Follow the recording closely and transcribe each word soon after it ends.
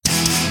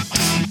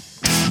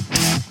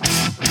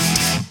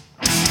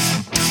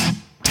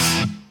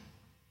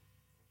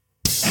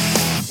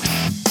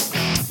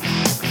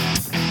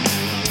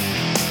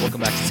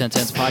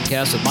1010's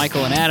podcast with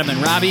Michael and Adam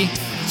and Robbie.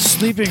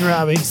 Sleeping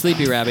Robbie.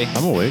 Sleepy Robbie.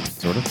 I'm awake,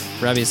 sort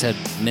of. Robbie's had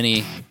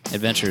many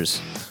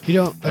adventures. You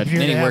don't appear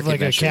many to have work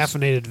like adventures. a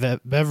caffeinated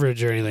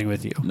beverage or anything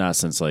with you. Not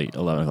since like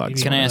 11 o'clock.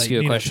 Can I ask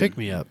you a question? Pick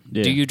me up.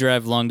 Yeah. Do you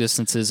drive long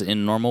distances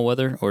in normal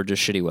weather or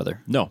just shitty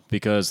weather? No,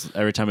 because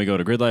every time we go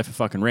to Grid Life, it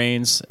fucking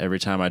rains. Every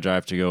time I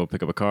drive to go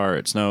pick up a car,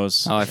 it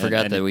snows. Oh, I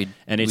forgot that we...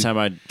 Anytime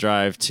I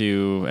drive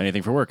to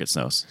anything for work, it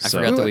snows. I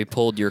forgot that we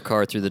pulled your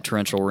car through the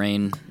torrential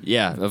rain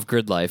Yeah. of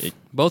Grid Life.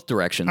 Both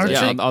directions. I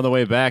Yeah, think. on the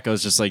way back, I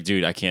was just like,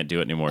 dude, I can't do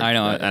it anymore. I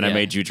know, And yeah. I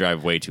made you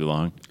drive way too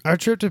long. Our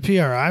trip to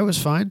PRI was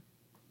fine.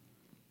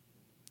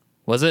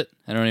 Was it?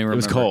 I don't even remember. It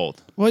was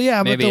cold. Well,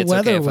 yeah, Maybe but the it's okay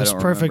weather if I was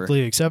don't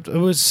perfectly acceptable.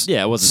 It was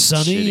Yeah, it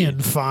wasn't sunny shitty.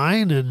 and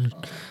fine, and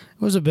it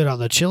was a bit on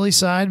the chilly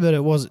side, but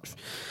it wasn't.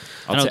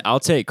 I'll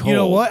take cold. You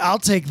know what? I'll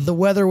take the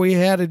weather we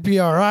had at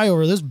PRI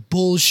over this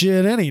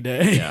bullshit any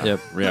day. Yeah, Yep.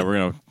 yeah, we're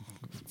going to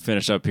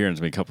finish up here and there's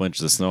going to be a couple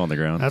inches of snow on the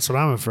ground. That's what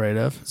I'm afraid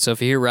of. So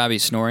if you hear Robbie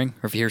snoring,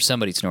 or if you hear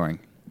somebody snoring,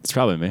 It's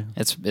probably me.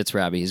 it's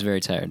Robbie. He's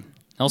very tired.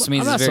 Also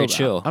means I'm he's not very so,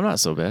 chill. I'm not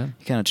so bad.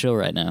 You're kind of chill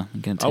right now.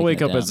 I'll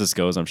wake up as this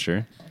goes, I'm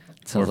sure.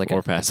 Sounds like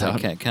or pass out.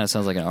 Kind of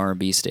sounds like an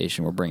R&B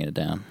station. We're bringing it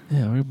down.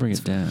 Yeah, we're going to bring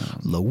it down.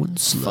 Low and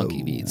slow.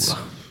 Funky beats.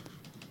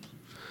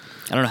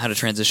 I don't know how to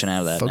transition out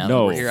of that now no.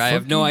 that we're here. I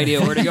have no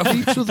idea where to go.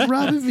 Beats with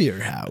Robbie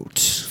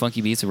Veerhout. Funky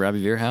beats with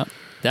Robbie Veerhout.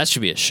 That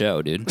should be a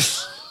show, dude.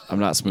 I'm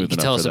not smooth You can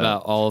enough tell for us that.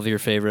 about all of your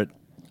favorite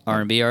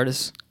R&B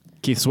artists.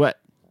 Keith Sweat.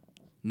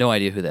 No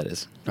idea who that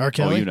is. R.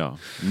 Kelly? Oh, you know.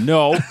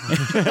 No.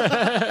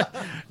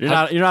 You're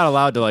not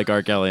allowed to like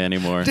R. Kelly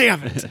anymore.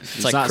 Damn it.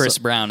 It's like not Chris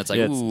so- Brown. It's like,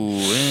 yeah,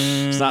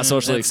 ooh. It's not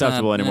socially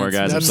acceptable anymore,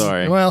 guys. I'm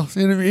sorry. Well,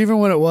 even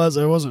when it was,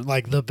 I wasn't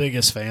like the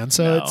biggest fan,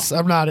 so No.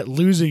 I'm not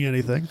losing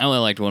anything. I only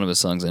liked one of his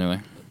songs anyway.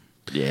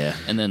 Yeah.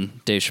 And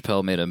then Dave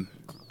Chappelle made a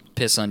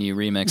Piss on You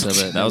remix of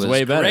it. That was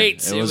way better.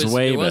 Great. It was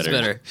way It was better.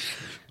 better.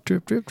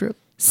 Drip, drip, drip.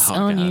 It's Oh,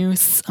 on God. you,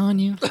 it's on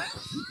you.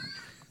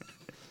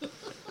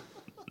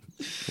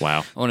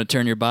 Wow. I want to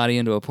turn your body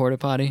into a porta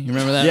potty. You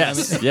remember that?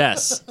 Yes.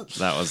 Yes.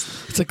 That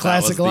was. It's a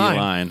classic that was the line.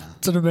 line.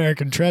 It's an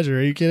American treasure.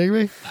 Are you kidding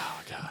me?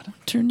 Oh God.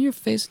 Turn your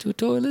face to a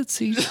toilet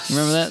seat.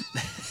 Remember that?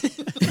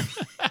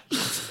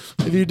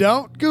 If you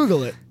don't,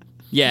 Google it.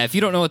 Yeah, if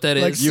you don't know what that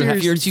is, Like, if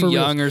seriously, you're for too real.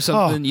 young or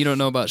something, Oh. you don't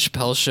know about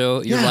Chappelle's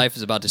show, your Yeah. life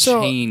is about to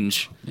So,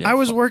 change. Yeah. I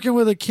was working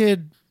with a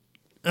kid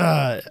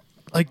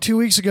like 2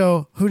 weeks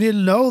ago who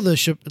didn't know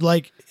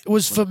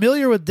was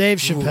familiar with Dave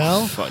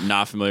Chappelle, But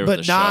not familiar but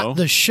with the not show.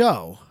 the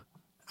show.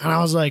 And I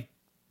was like,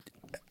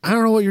 I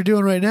don't know what you're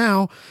doing right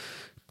now.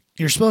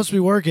 You're supposed to be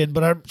working,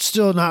 but I'm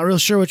still not real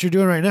sure what you're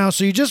doing right now.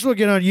 So you just will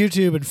get on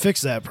YouTube and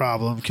fix that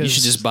problem. You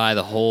should just buy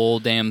the whole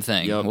damn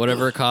thing. Yup.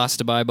 Whatever it costs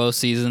to buy both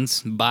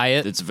seasons, buy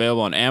it. It's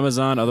available on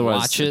Amazon.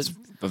 Otherwise, Watch it. it's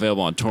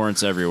available on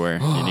torrents everywhere.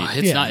 You need-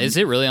 It's Yeah. not. Is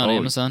it really on Oh,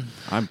 Amazon?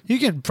 You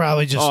can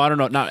probably just. I don't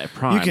know. Not at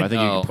Prime. You can I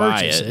think you can buy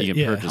purchase it. it, You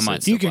can yeah. purchase I might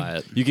it. still You can- buy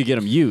it. You could get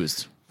them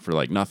used for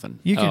like nothing.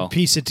 You can Oh.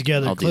 piece it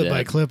together I'll do clip by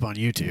that. clip on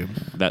YouTube.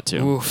 That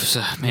too. Oof,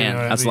 so- man. You know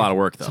what That's I a lot of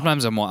work though.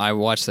 Sometimes I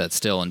watch that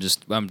still and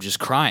I'm just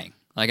crying.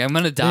 Like I'm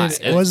gonna die.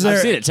 Dude, was I've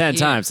there- seen it 10 Yeah.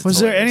 times. It's Was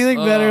there hilarious.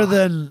 anything better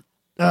than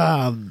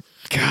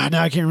God,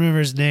 now I can't remember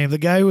his name. The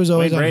guy who was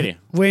always Wayne on Brady.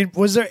 Wayne.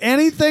 Was there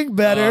anything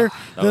better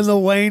than was- the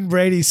Wayne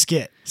Brady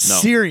skit? No.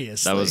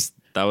 Seriously,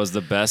 That was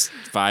the best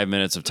 5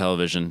 minutes of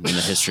television in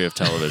the history of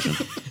television.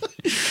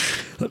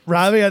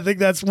 Robbie. I think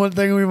that's one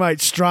thing we might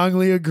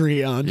strongly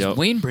agree on. Yep.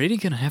 Wayne Brady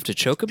gonna have to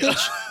choke a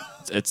bitch?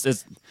 It's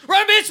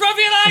Run, bitch! Run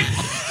for your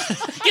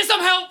life! Get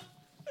some help!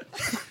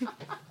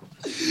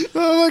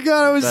 Oh my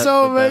God, it was That-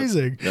 so that-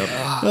 amazing. Yep.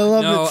 I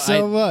love No, it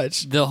so I-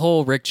 much. The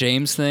whole Rick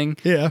James thing.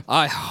 Yeah.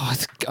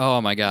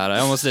 Oh my God! I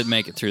almost didn't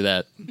make it through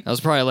that. I was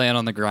probably laying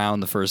on the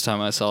ground the first time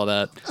I saw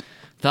that.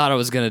 Thought I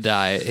was gonna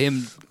die.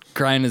 Him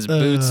grinding his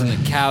boots on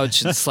the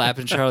couch and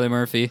slapping Charlie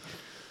Murphy.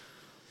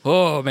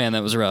 Oh man,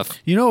 that was rough.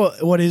 You know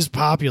what is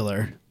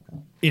popular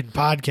in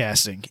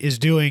podcasting is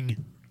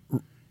doing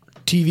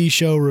TV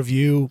show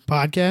review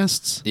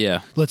podcasts.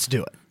 Yeah, Let's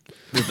do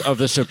it. of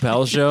the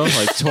Chappelle show,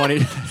 like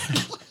 20.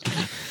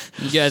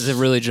 you guys have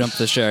really jumped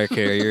the shark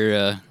here. You're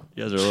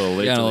You guys are a little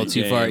late. gone a to little the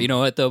too game. far. You know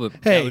what though? But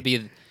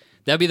Hey.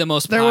 that'd be the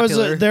most There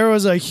popular.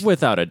 was a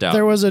Without a doubt.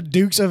 there was a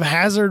Dukes of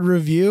Hazzard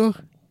review.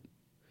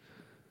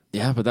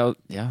 Yeah, but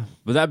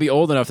that'd be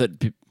old enough that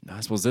I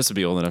suppose this would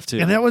be old enough too.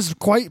 And that was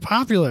quite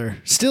popular.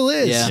 Still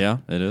is. Yeah. Yeah,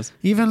 it is.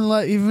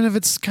 Even if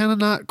it's kind of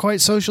not quite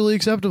socially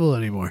acceptable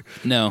anymore.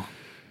 No,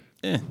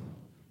 Eh.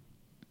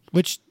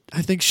 Which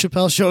I think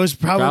Chappelle's show is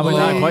probably, Probably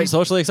not quite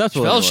socially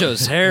acceptable. Chappelle anymore.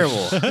 show's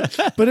terrible.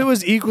 but it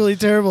was equally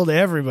terrible to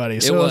everybody.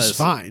 So it was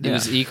fine. It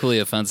was equally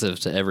offensive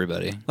to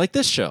everybody. Like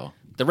this show.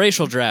 The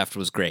racial draft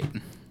was great.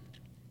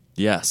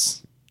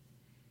 Yes.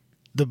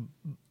 What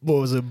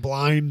was it?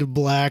 Blind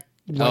black.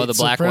 White The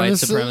black white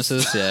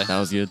supremacists? supremacists. Yeah, That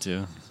was good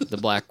too. the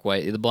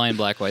blind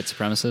black white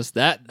supremacists.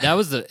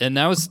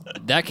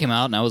 That came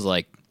out, and I was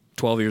like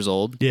 12 years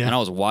old. Yeah. and I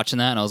was watching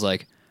that, and I was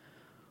like,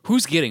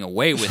 "Who's getting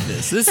away with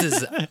this? This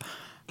is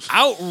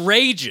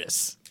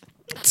outrageous."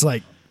 It's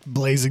like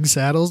Blazing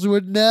Saddles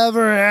would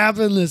never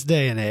happen this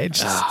day and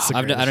age.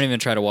 I don't even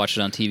try to watch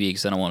it on TV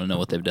because I don't want to know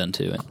what they've done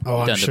to it.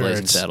 I'm done sure to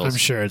Blazing Saddles. I'm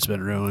sure it's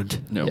been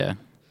ruined. No. Yeah.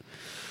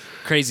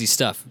 Crazy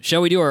stuff.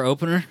 Shall we do our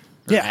opener?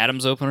 Or Yeah.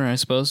 Adam's opener, I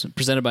suppose.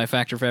 Presented by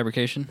Factor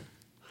Fabrication.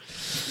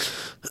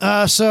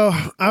 So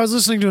I was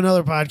listening to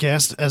another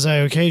podcast, as I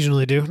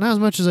occasionally do. Not as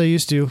much as I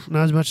used to.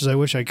 Not as much as I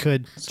wish I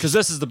could. Because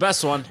this is the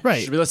best one. Right.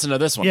 You should be listening to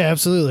this one. Yeah,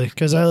 absolutely.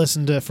 Because I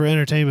listened to for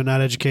entertainment,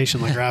 not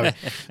education, like Robbie.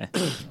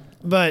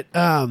 But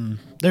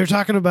they were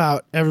talking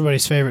about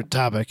everybody's favorite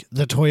topic,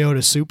 the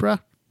Toyota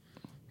Supra.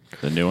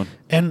 The new one.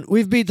 And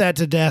we've beat that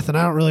to death, and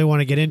I don't really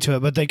want to get into it.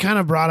 But they kind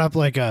of brought up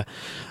like an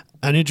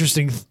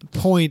interesting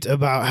point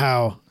about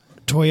how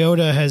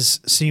Toyota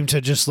has seemed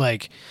to just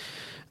like,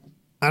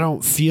 I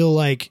don't feel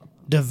like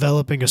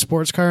developing a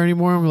sports car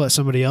anymore. I'm gonna let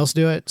somebody else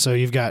do it. So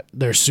you've got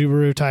their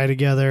Subaru tie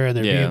together and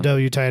their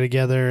BMW tie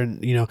together,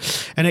 and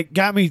and it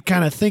got me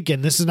kind of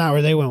thinking. This is not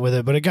where they went with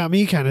it, but it got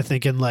me kind of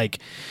thinking like,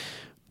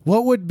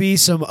 what would be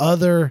some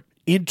other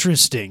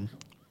interesting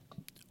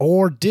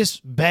or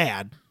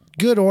bad,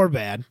 good or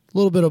bad, a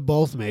little bit of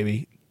both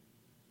maybe,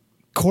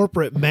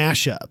 corporate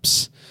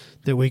mashups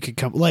that we could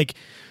come like.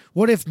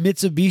 What if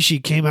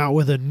Mitsubishi came out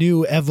with a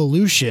new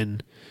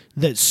Evolution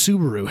that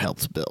Subaru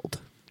helped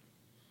build?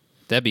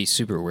 That'd be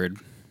super weird.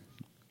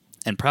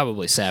 And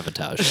probably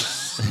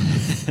sabotage.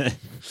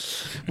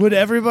 Would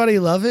everybody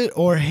love it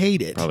or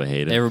hate it? Probably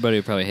hate it. Everybody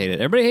would probably hate it.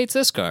 Everybody hates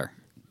this car.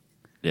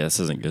 Yeah, this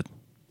isn't good.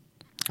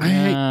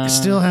 I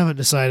still haven't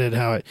decided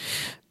how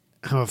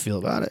I feel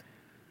about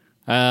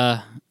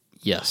it.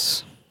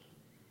 Yes.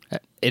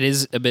 It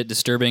is a bit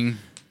disturbing,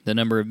 the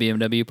number of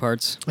BMW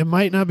parts. It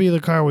might not be the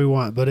car we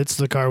want, but it's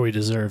the car we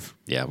deserve.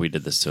 Yeah, we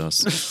did this to us.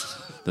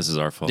 This is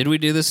our fault. Did we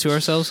do this to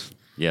ourselves?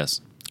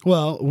 Yes.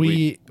 Well,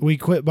 we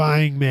quit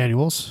buying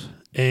manuals,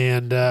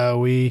 and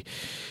we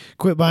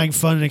quit buying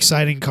fun and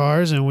exciting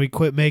cars, and we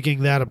quit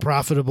making that a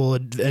profitable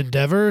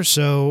endeavor.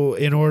 So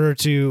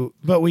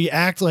but we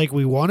act like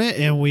we want it,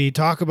 and we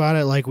talk about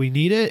it like we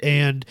need it,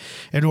 and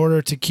in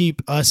order to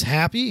keep us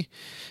happy,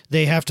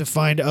 they have to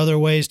find other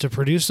ways to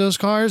produce those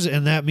cars,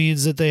 and that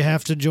means that they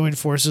have to join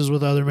forces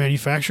with other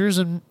manufacturers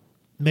and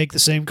make the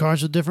same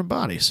cars with different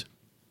bodies.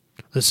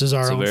 This is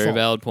our own fault. It's a very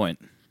valid point.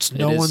 It's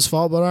no one's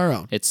fault but our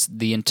own. It's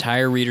the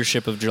entire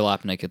readership of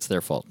Jalopnik. It's their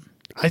fault.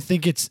 I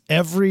think it's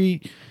every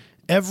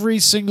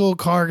single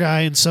car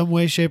guy in some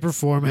way, shape, or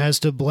form has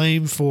to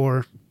blame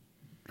for,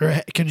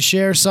 or can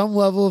share some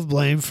level of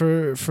blame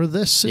for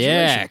this situation.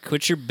 Yeah,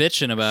 quit your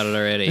bitching about it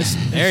already.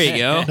 There you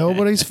go.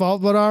 Nobody's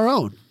fault but our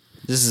own.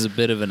 This is a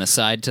bit of an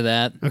aside to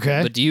that.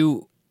 Okay. But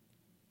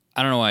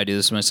I don't know why I do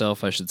this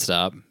myself. I should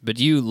stop. But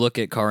do you look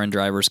at car and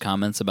drivers'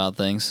 comments about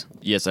things?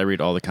 Yes, I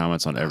read all the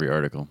comments on every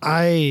article.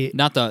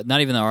 Not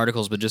even the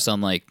articles, but just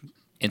on like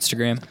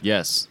Instagram.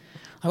 Yes.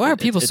 Why are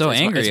people so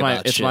angry about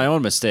shit? It's my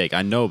own mistake.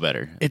 I know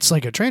better, It's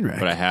like a train wreck.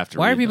 but I have to.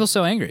 Why are read people them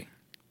so angry?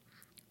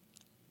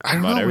 I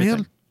don't about know, everything.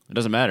 man. It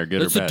doesn't matter,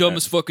 good That's or the bad.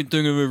 dumbest fucking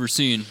thing I've ever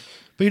seen.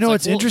 But you know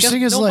It's what's like, well, interesting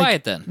guess- is don't buy like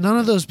it then. none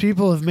of those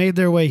people have made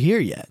their way here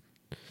yet.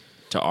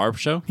 To our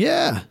show,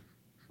 Yeah.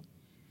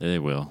 they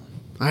will.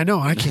 I know.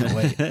 I can't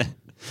wait.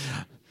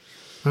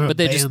 But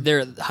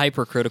they're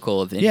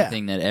hypercritical of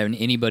anything that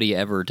anybody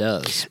ever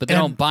does. But they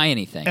don't buy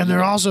anything. And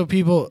they're also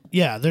people,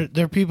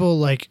 they're people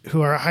like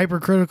who are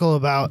hypercritical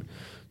about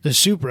the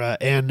Supra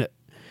and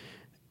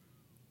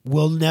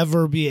will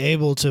never be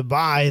able to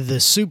buy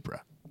the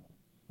Supra.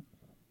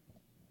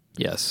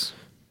 Yes.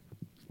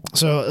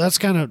 So that's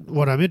kind of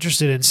what I'm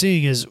interested in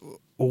seeing is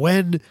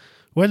when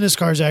this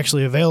car is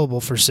actually available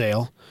for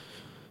sale,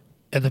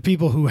 and the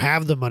people who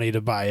have the money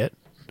to buy it,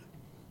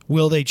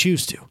 will they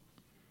choose to?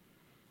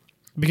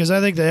 Because I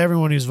think that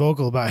everyone who's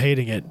vocal about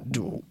hating it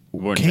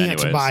Wouldn't can't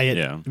anyways, buy it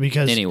yeah.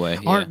 because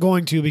aren't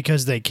going to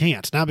because they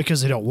can't, not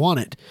because they don't want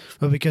it,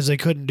 but because they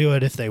couldn't do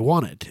it if they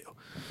wanted to.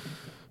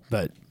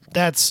 But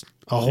that's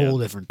a whole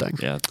different thing.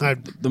 Yeah,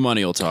 the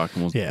money will talk.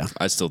 And Yeah.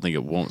 I still think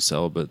it won't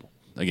sell, but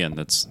again,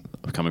 that's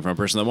coming from a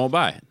person that won't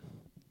buy it.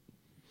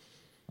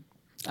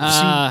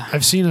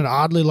 I've seen an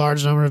oddly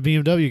large number of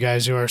BMW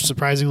guys who are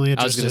surprisingly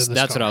interested in this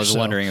that's car, what I was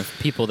wondering, if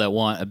people that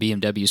want a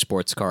BMW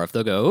sports car, if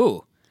they'll go,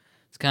 ooh,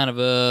 it's kind of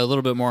a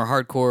little bit more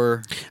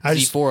hardcore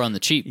Z4 on the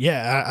cheap.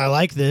 Yeah, I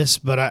like this,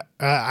 but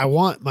I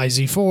want my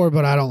Z4,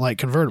 but I don't like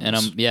convertibles.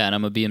 And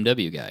I'm a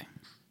BMW guy.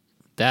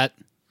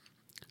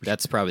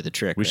 That's probably the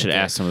trick. We should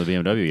ask some of the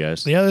BMW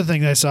guys. The other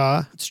thing I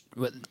saw,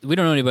 We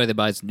don't know anybody that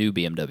buys new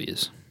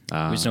BMWs. We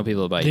just know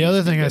people that buy. the other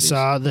used thing I BMWs.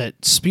 saw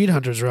that Speed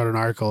Hunters wrote an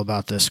article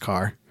about this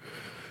car.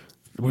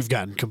 We've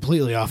gotten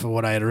completely off of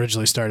what I had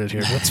originally started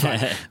here, but that's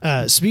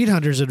fine. Speed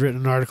Hunters had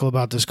written an article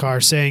about this car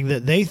saying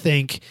that they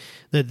think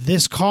that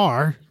this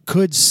car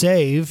could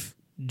save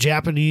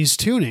Japanese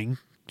tuning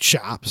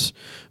shops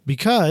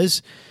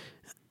because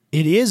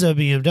it is a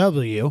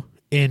BMW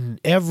in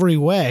every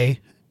way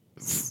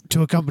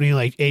to a company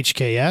like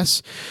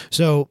HKS.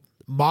 So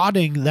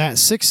modding that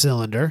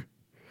 6-cylinder,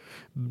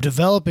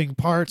 developing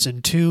parts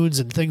and tunes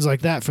and things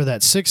like that for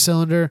that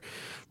 6-cylinder,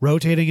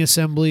 rotating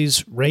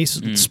assemblies, race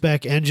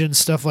spec engines,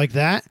 stuff like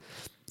that,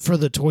 for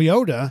the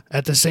Toyota,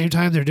 at the same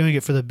time they're doing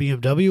it for the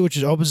BMW,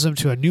 which opens them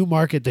to a new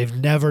market they've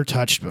never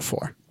touched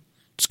before.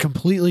 It's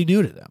completely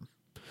new to them.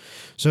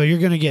 So you're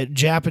going to get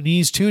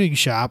Japanese tuning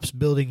shops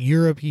building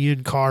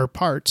European car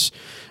parts,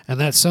 and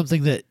that's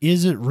something that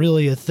isn't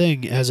really a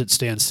thing as it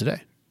stands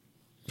today.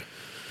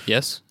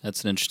 Yes,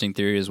 that's an interesting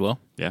theory as well.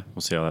 Yeah,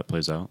 we'll see how that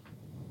plays out.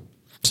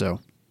 So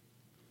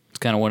It's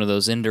kind of one of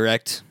those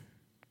indirect.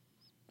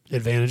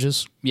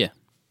 advantages. Yeah.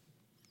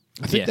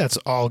 I think that's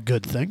all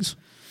good things.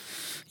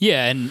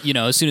 Yeah, and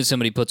as soon as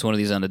somebody puts one of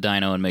these on the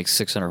dyno and makes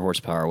 600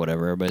 horsepower or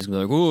whatever, everybody's gonna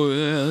be like, "Oh,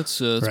 yeah,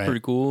 that's Right. pretty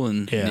cool."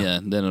 And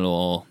Yeah. then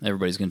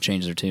everybody's gonna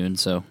change their tune.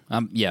 So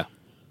I'm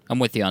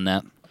with you on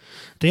that.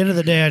 At the end of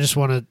the day, I just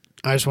want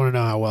to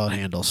know how well it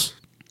handles,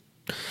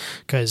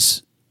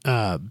 because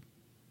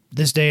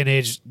this day and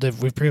age,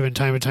 we've proven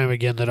time and time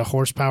again that a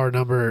horsepower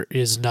number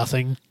is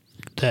nothing.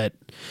 That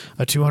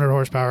a 200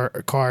 horsepower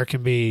car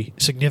can be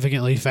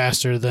significantly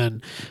faster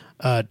than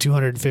a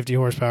 250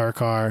 horsepower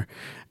car,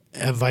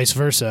 and vice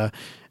versa,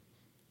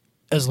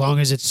 as long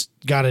as it's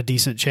got a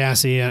decent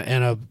chassis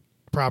and a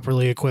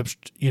properly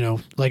equipped,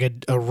 like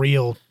a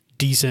real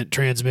decent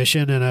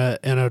transmission and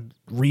a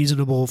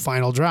reasonable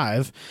final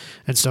drive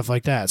and stuff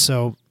like that.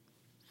 So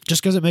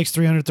just because it makes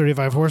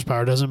 335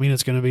 horsepower doesn't mean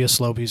it's going to be a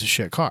slow piece of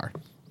shit car.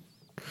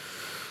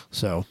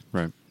 So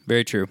Right.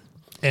 Very true.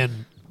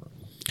 and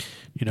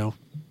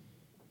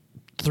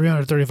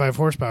 335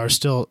 horsepower is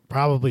still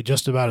probably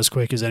just about as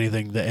quick as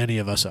anything that any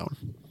of us own.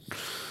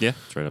 Yeah,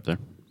 it's right up there.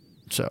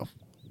 So,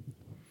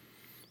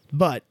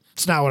 but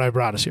it's not what I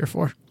brought us here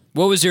for.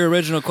 What was your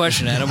original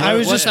question, Adam?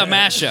 What's just- a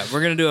mashup?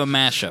 We're gonna do a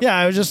mashup.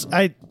 Yeah,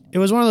 it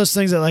was one of those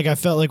things that I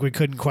felt like we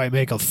couldn't quite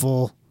make a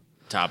full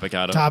Topic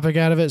out of topic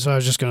out of it, so I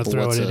was just going to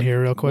throw it in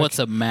here real quick. What's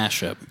a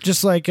mashup?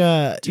 Just like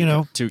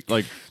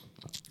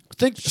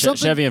think something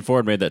Chevy and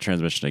Ford made that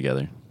transmission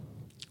together.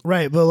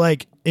 right, but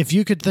like if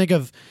you could think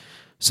of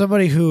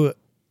somebody who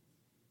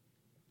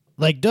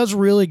like does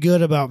really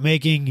good about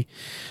making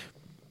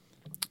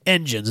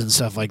engines and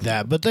stuff like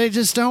that, but they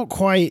just don't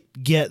quite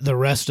get the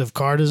rest of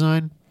car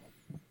design.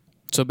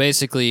 So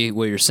basically,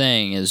 what you're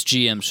saying is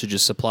GM should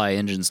just supply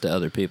engines to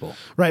other people.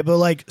 Right, but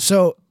like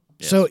so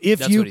if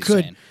that's you what he's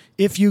could saying.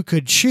 if you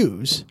could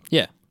choose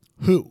Yeah.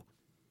 who.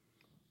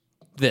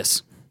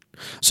 This.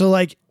 So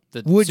like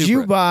The would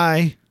you Supra.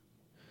 buy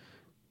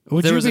If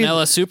would there you was be an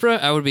LS Supra,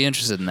 I would be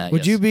interested in that.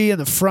 would yes. you be in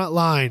the front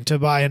line to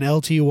buy an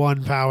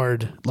LT1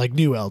 powered like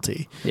new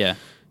LT Yeah.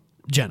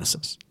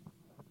 Genesis?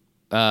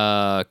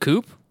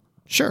 Coupe?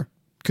 Sure.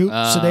 Coupe,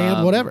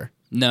 sedan, whatever.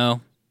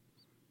 No.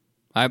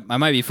 I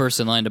might be first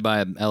in line to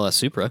buy an LS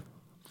Supra.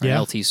 Or Yeah.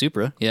 an LT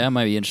Supra. Yeah, I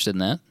might be interested in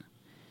that.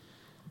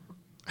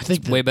 I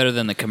think Way better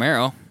than the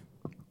Camaro.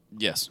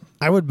 Yes.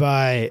 I would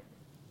buy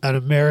an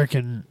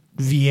American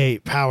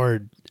V8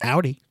 powered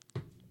Audi.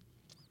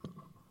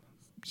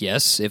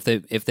 Yes, if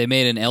they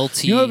made an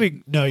LT You know what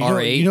would be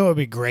R8. you know what would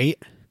be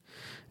great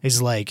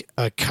is like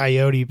a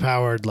Coyote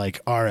powered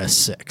like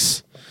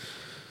RS6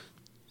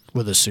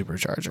 with a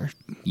supercharger.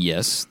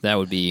 Yes, that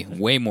would be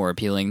way more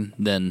appealing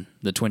than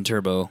the twin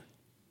turbo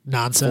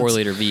Nonsense.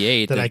 4-liter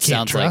V8 that I can't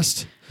sounds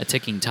trust. like a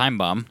ticking time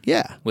bomb.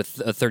 Yeah.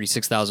 With a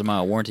 36,000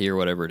 mile warranty or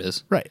whatever it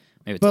is. Right.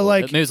 Maybe it's, But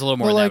maybe it's a little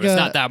more but than like that, but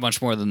it's a- not that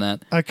much more than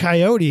that. A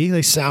Coyote,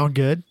 they sound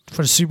good.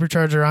 Put a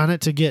supercharger on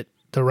it to get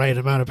the right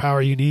amount of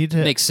power you need to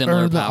Makes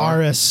similar earn the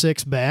power.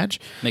 RS6 badge.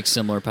 Makes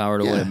similar power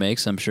to what Yeah. it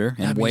makes, I'm sure, and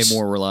That'd be way s-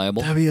 more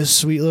reliable. That'd be a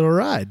sweet little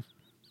ride.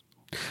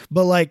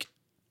 But like,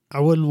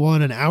 I wouldn't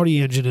want an Audi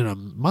engine in a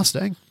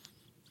Mustang.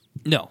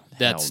 No,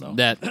 that's no.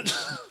 that.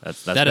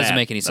 That's That doesn't bad.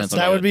 make any That's sense. not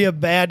That good. would be a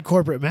bad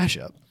corporate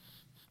mashup.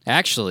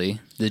 Actually,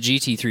 the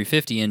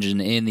GT350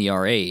 engine in the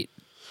R8.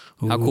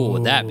 How cool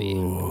would that be?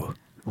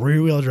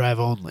 Rear wheel drive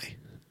only,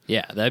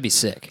 Yeah, that'd be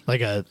sick.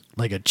 like a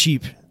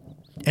cheap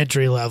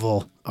entry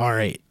level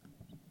R8,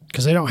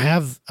 because they don't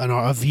have a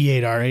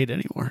V8 R8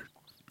 anymore.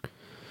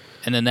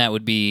 And then that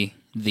would be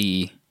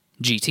the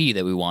GT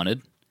that we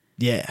wanted.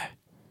 Yeah,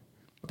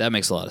 That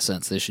makes a lot of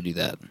sense. They should do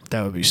that.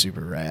 that would be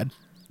super rad.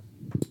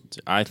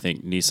 I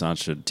think Nissan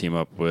should team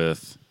up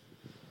with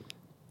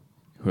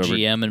whoever.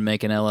 GM and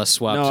make an LS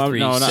swap No, to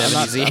I'm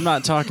 370Z. I'm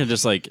not talking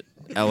just like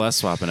LS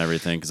swap and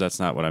everything, because that's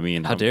not what I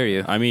mean. How dare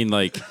you. I mean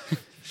like.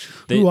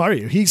 Who are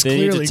you? He's They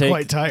need clearly to take,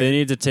 quite tired. They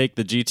need to take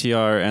the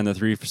GTR and the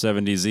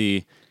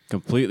 370Z,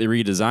 completely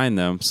redesign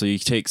them. So you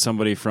take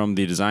somebody from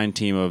the design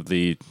team of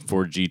the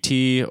Ford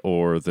GT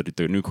or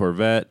the new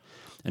Corvette,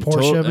 and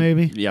Porsche,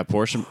 maybe? Yeah,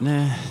 Porsche.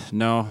 Nah,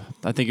 no.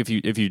 I think if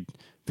you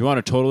want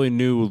a totally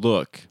new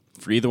look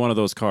for either one of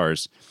those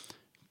cars,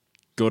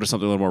 go to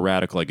something a little more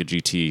radical like a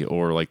GT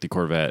or like the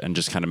Corvette, and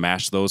just kind of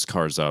mash those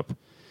cars up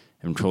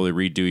and totally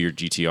redo your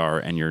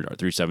GTR and your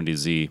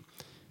 370Z.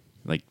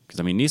 Like, because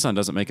I mean, Nissan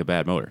doesn't make a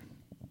bad motor.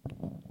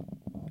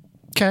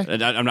 Okay.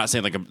 And I'm not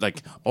saying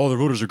like all the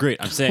motors are great.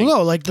 I'm saying Well,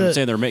 no, like I'm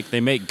saying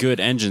they make good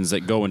engines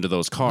that go into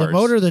those cars. The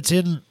motor that's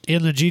in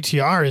the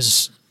GTR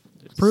is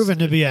proven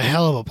to be a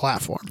hell of a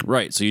platform.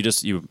 Right. So you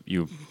just you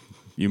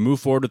move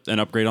forward with an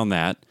upgrade on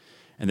that,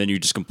 and then you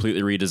just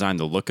completely redesign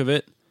the look of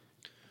it,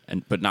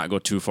 but not go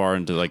too far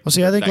into like Well,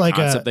 see, I think that like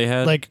concept they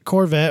had. like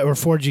Corvette or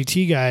Ford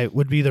GT guy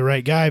would be the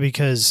right guy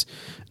because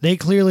they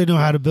clearly know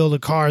how to build a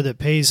car that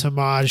pays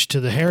homage to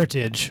the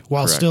heritage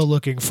while Correct. still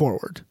looking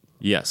forward.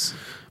 Yes.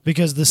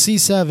 Because the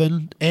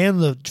C7 and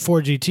the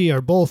Ford GT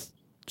are both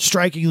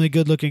strikingly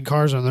good-looking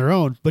cars on their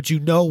own, but you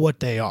know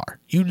what they are.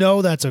 You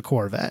know that's a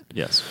Corvette.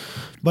 Yes.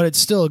 But it's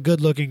still a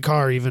good-looking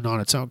car even on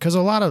its own. Because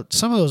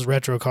some of those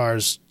retro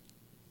cars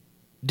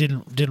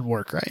didn't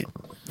work right.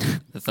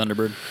 The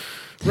Thunderbird.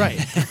 Right.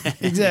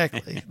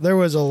 Exactly. There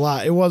was a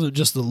lot. It wasn't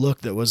just the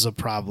look that was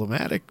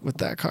problematic with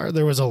that car.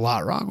 There was a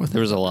lot wrong with it.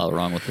 There was a lot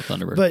wrong with the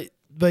Thunderbird.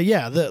 But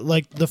yeah,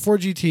 the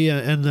Ford GT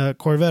and the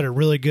Corvette are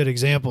really good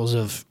examples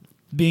of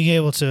being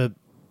able to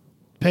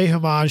pay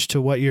homage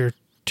to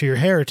your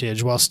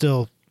heritage while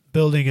still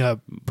building a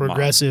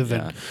progressive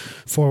and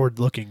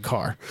forward-looking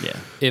car. Yeah.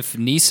 If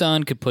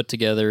Nissan could put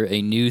together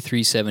a new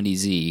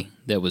 370Z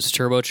that was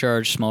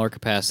turbocharged, smaller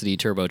capacity,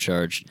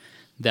 turbocharged,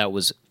 that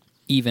was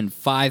even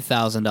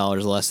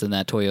 $5,000 less than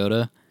that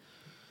Toyota,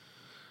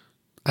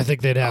 I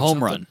think they'd have home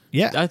something. run.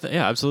 Yeah.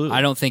 Yeah, absolutely.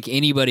 I don't think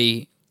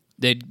anybody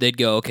they'd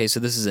go, okay, so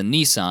this is a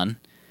Nissan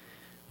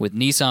with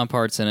Nissan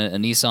parts in it, a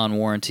Nissan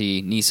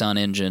warranty, Nissan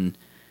engine,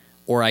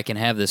 or I can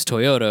have this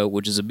Toyota,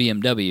 which is a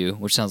BMW,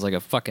 which sounds like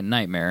a fucking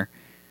nightmare.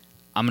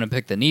 I'm going to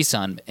pick the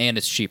Nissan, and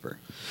it's cheaper.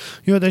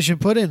 You know what they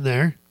should put in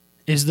there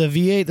is the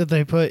V8 that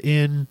they put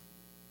in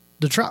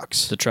the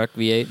trucks. The truck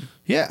V8.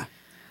 Yeah.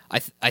 I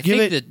Give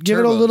think it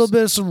a little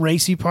bit of some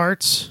racy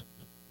parts.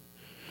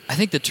 I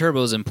think the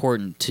turbo is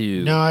important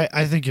to No,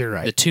 I think you're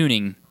right. the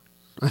tuning.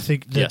 I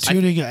think the Yes.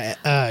 tuning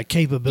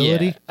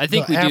capability, Yeah, I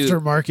think the we do-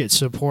 aftermarket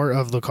support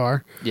of the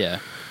car. Yeah,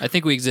 I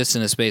think we exist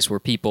in a space where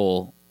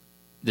people,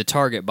 the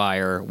target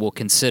buyer, will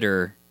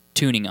consider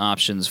tuning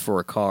options for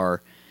a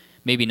car.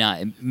 Maybe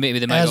not. Maybe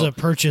they might As go, a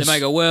purchase. They might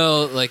go,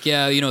 well, like,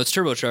 yeah, it's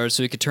turbocharged,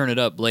 so we could turn it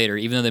up later,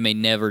 even though they may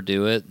never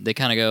do it. They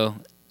kind of go,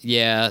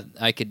 yeah,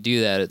 I could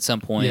do that at some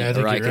point, Yeah, I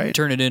think or I you're could right.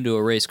 turn it into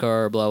a race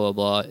car, blah blah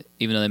blah.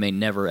 Even though they may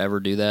never ever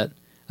do that,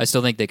 I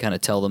still think they kind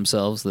of tell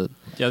themselves that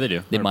Yeah, they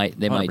do. they might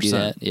do 100%.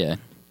 that. Yeah,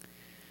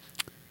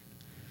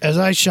 As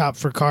I shop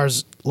for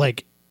cars,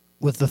 like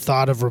with the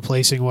thought of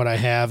replacing what I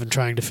have and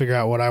trying to figure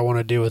out what I want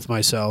to do with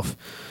myself,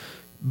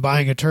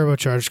 buying a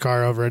turbocharged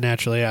car over a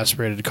naturally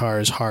aspirated car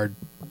is hard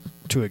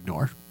to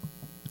ignore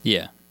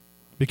yeah,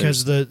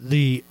 because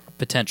the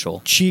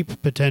potential.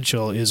 cheap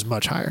potential is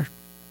much higher.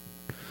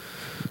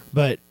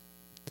 But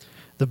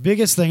the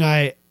biggest thing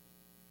I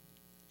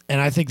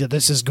think that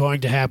this is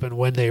going to happen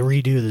when they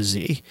redo the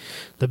Z,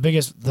 the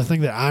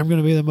thing that I'm going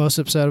to be the most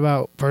upset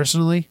about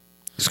personally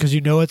is because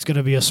it's going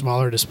to be a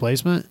smaller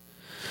displacement,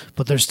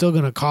 but they're still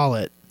going to call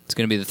it. It's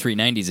going to be the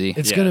 390Z.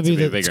 It's Yeah, going to it's be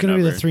gonna the be a it's bigger going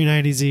to be the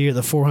number. 390Z or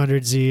the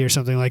 400Z or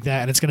something like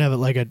that, and it's going to have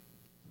like a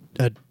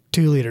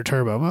 2-liter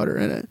turbo motor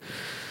in it.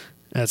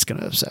 That's going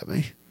to upset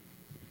me.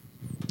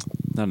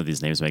 None of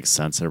these names make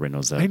sense. Everybody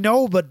knows I that.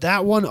 know, but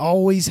that one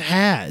always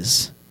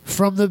has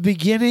from the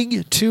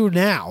beginning to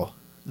now.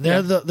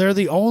 They're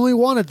the only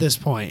one at this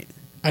point.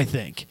 I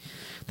think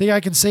I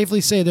can safely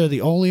say they're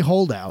the only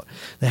holdout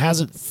that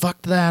hasn't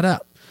fucked that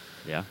up.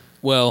 Yeah.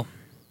 Well,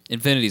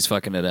 Infinity's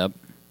fucking it up.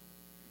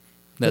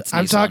 That's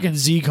I'm Nissan. talking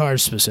Z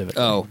cars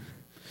specifically. Oh,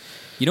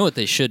 you know what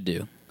they should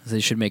do?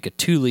 They should make a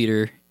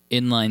 2-liter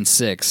inline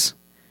 6.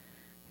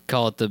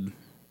 Call it the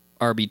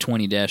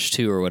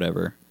RB20-2 or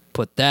whatever.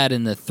 Put that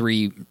in the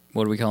 3.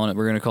 What are we calling it?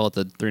 We're going to call it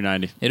the.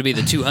 390. It'll be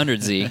the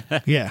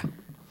 200Z. Yeah,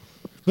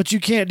 but you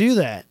can't do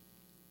that.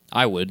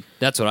 I would.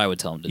 That's what I would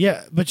tell them to do.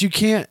 Yeah, but you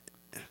can't.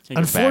 Can't go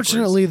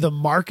Unfortunately, the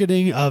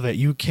marketing of it,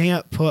 you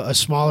can't put a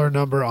smaller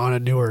number on a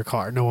newer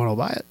car. No one will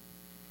buy it.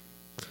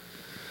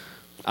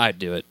 I'd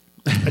do it.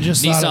 I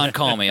just thought Nissan, of,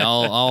 call me.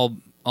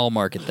 I'll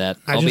market that.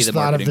 I I'll be just the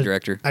thought of marketing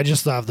director. I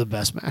just thought of the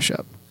best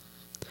mashup.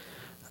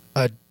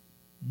 A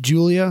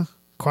Giulia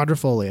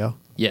Quadrifoglio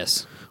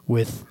Yes.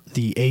 with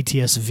the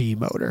ATS-V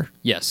motor.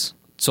 Yes.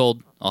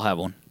 Sold. I'll have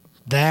one.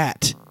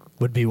 That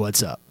would be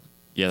what's up.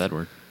 Yeah, that'd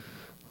work.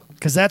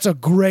 Because that's a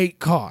great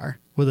car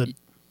with a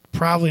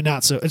probably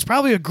not so. It's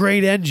probably a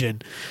great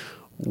engine.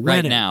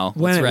 Right now.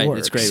 when That's it right. works.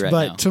 It's great right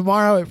but now.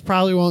 tomorrow it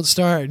probably won't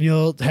start, and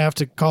you'll have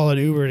to call an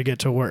Uber to get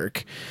to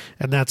work,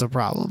 and that's a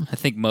problem. I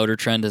think Motor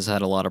Trend has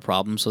had a lot of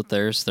problems with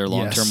theirs, their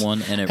long-term Yes.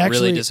 one, and it Actually,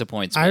 really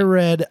disappoints me. I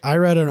read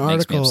an me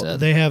article. upset.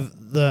 They have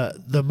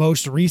the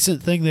most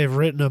recent thing they've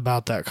written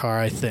about that car.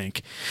 I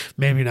think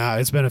maybe not.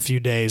 It's been a few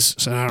days,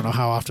 so I don't know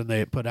how often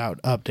they put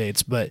out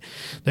updates. But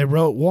they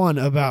wrote one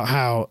about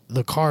how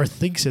the car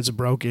thinks it's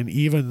broken,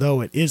 even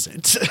though it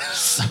isn't.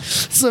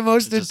 It's the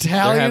most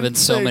Italian. they're having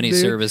so thing, many dude.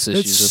 service issues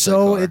It's with that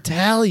so car.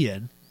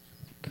 Italian.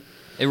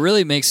 It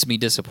really makes me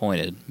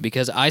disappointed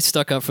because I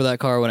stuck up for that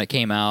car when it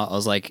came out. I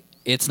was like,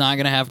 it's not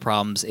going to have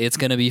problems. It's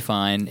going to be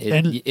fine.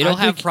 And It'll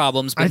I have think-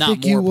 problems, but I not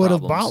think more you would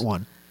have problems. bought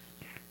one.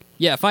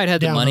 Yeah, if I'd had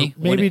the Down money.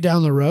 when maybe it-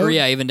 down the road. Or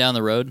yeah, even down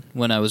the road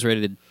when I was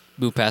ready to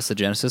move past the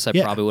Genesis, I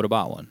Yeah. probably would have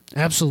bought one.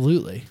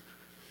 Absolutely.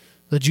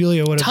 The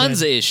Giulia would have Tons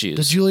been, of issues.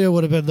 The Giulia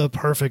would have been the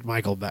perfect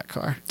Michael Beck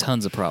car.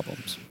 Tons of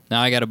problems.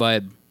 Now I got to buy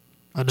a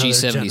Another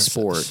G70 Genesis.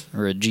 Sport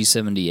or a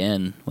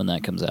G70N when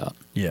that comes out.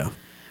 Yeah.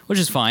 which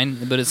is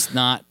fine, but it's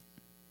not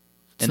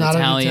It's not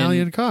an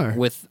Italian car.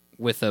 with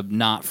a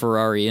not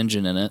Ferrari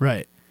engine in it.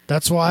 Right.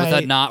 That's why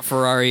With a not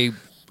Ferrari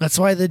That's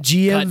why the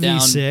GM cut down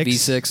V6,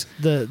 V6.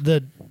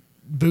 the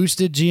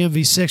boosted GM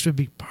V6 would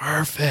be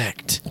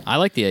perfect. I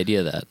like the idea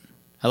of that.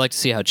 I like to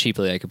see how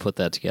cheaply I could put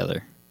that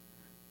together.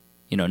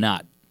 You know,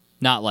 not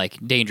like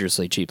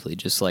dangerously cheaply,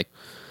 just like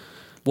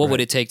what would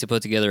it take to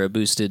put together a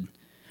boosted,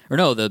 or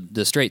no,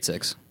 the straight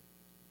six,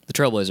 the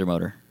Trailblazer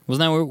motor. Wasn't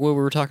that what we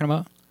were talking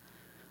about?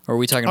 Or are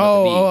we talking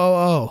about the V?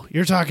 Oh.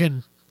 You're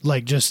talking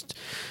like just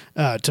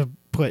to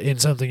put in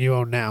something you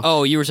own now.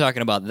 Oh, you were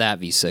talking about that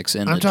V6.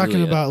 And I'm the talking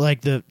Giulia. about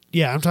like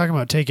I'm talking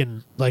about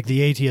taking like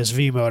the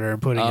ATS-V motor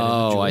and putting it in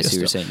the Giulia I see what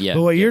you're stuff. saying. Yeah.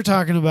 But what you're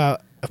talking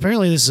about,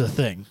 apparently this is a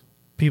thing.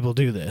 People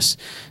do this.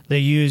 They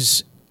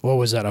use, what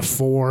was that, a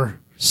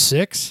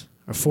 4.6?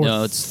 Or 4.3?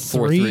 No, it's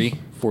 4.3.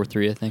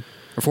 4.3, I think.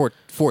 Or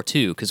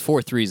 4.2, because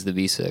 4.3 is the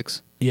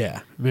V6.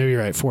 Yeah, maybe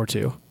you're right,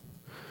 4.2.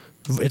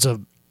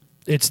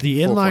 It's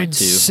the inline 4.2,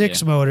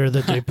 6 yeah. motor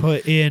that they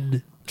put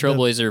in.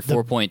 Trailblazer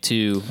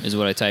 4.2 is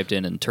what I typed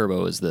in, and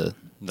turbo is the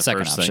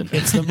second first option.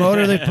 thing. It's the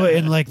motor they put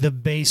in like the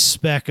base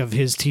spec of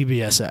his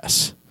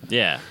TBSS.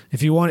 Yeah.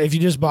 If you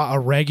just bought a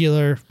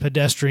regular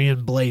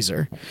pedestrian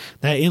Blazer,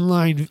 that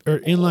inline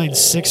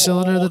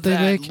 6-cylinder that they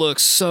make,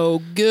 looks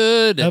so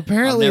good.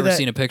 Apparently I've never that-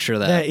 seen a picture of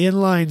that that.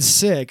 inline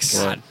 6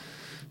 God.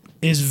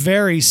 is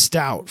very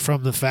stout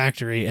from the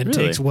factory and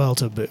Really? takes well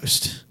to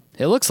boost.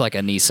 It looks like a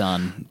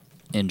Nissan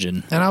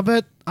engine. And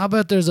I'll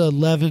bet there's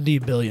 11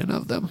 billion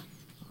of them.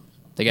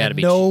 They got to And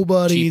be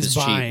nobody's cheap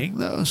as buying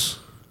those.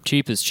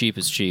 cheap as cheap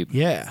as cheap.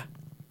 Yeah.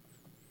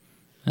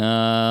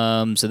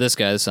 So this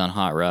is on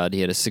Hot Rod.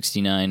 He had a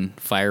 69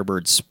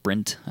 Firebird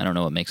Sprint. I don't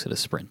know what makes it a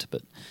Sprint,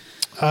 but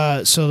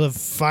So the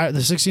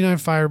 69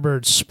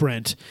 Firebird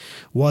Sprint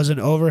was an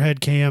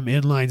overhead cam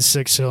inline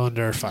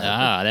 6-cylinder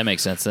Firebird. that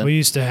makes sense then. We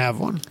used to have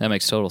one. That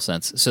makes total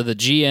sense. So the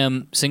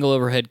GM single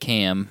overhead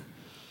cam,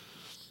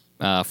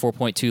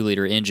 4.2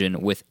 liter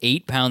engine with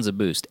 8 pounds of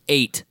boost.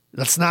 8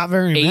 That's not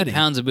very 8 many.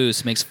 pounds of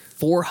boost makes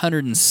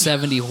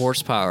 470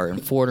 horsepower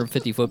and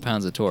 450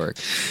 foot-pounds of torque.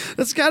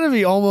 That's got to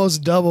be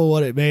almost double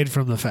what it made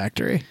from the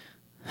factory.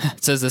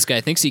 It says this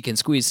guy thinks he can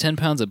squeeze 10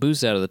 pounds of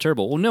boost out of the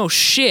turbo. Well, no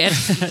shit.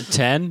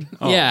 10?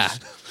 Oh. Yeah.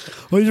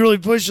 Well, he's really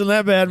pushing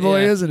that bad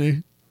boy, Yeah. isn't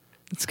he?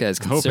 This guy's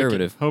Hope it,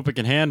 conservative. hope it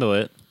can handle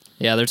it.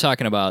 Yeah, they're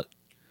talking about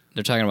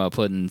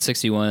putting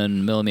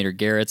 61 millimeter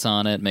Garretts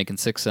on it, making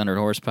 600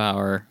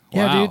 horsepower.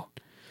 Yeah, Wow. dude.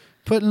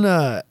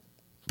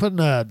 Putting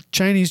a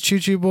Chinese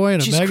choo-choo boy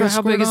and a Jesus mega Christ,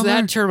 how squirt big is on that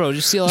there? turbo? Did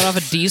you steal it off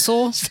a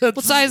diesel?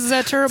 What size is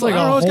that turbo? like I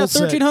don't know, a it's got whole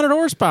set. 1,300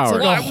 horsepower. It's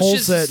like Well, I a was whole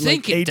just set,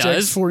 like think it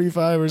does.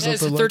 HX45 or It's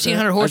something like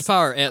 1,300 that.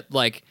 horsepower at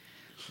like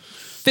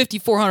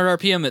 5,400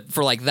 RPM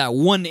for like that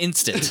one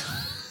instant.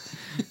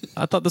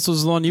 I thought this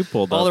was the one you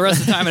pulled All up. the rest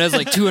of the time it has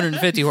like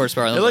 250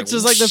 horsepower. It looks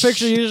just like the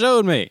picture you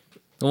showed me.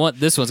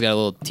 This one's got a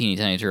little teeny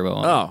tiny turbo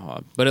on it.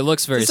 Oh, But it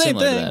looks very It's the same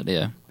similar thing. to that,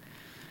 yeah.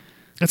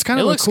 It's kind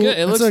It of looks a cool. good.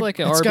 It looks like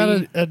a It's got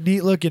RB. a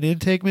neat looking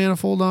intake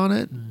manifold on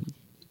it.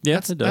 yeah,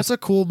 it does. That's a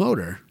cool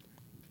motor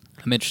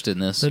I'm interested in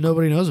this. that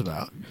nobody knows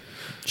about.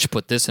 Should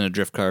put this in a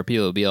drift car.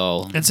 People will be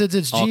all. And since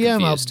it's All GM,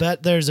 confused. I'll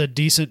bet there's a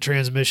decent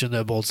transmission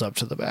that bolts up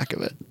to the back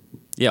of it.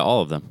 yeah,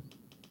 all of them.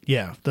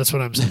 Yeah, that's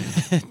what I'm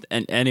saying.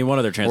 And any one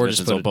of their Or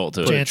just transmissions put will a, bolt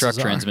to put it. a Chances truck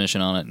are.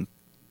 transmission on it.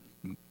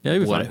 And Yeah,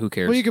 you'll be what, fine. who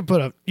cares?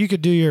 Well, you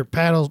could do your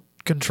paddle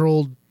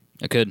controlled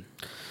I could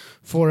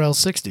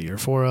 4L60 or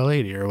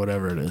 4L80 or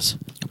whatever it is.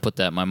 put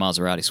that in my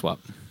Maserati swap.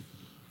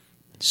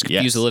 Just Yes.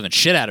 confuse the living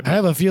shit out of I me.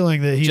 have a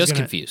feeling that he's Just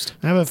gonna, confused.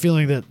 I have a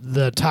feeling that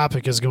the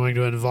topic is going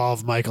to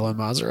involve Michael and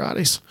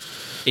Maseratis.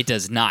 It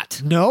does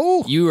not.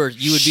 No, You would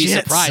be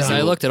Shit, surprised. son.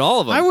 I looked at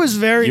all of them. I was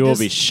very. You will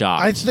be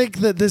shocked. I think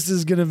that this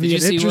is going to be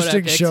Did an you see what I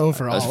interesting picked? show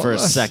for all For of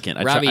a us.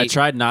 second. Robbie- I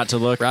tried not to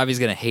look. Robbie's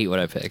gonna hate what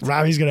I picked.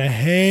 Robbie's going to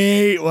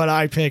hate what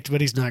I picked,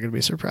 but he's not going to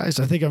be surprised.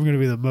 I think I'm going to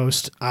be the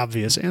most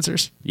obvious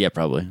answers. Yeah,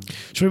 probably.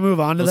 Should we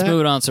move on to Let's that? move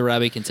it on so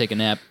Robbie can take a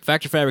nap.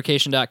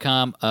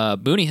 Factorfabrication.com.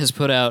 Booney has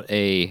put out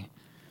a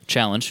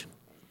challenge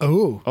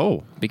Oh,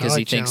 Oh. because I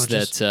he like thinks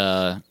challenges.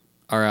 that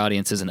our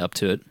audience isn't up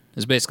to it.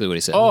 Is basically what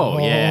he said. Oh,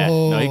 yeah.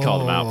 No, he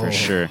called him out for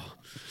sure.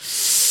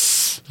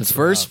 the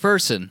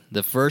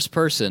first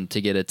person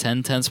to get a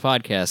 1010s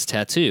podcast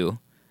tattoo.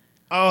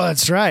 oh,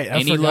 that's right.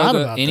 I forgot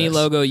about any this.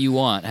 logo you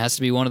want. It has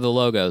to be one of the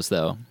logos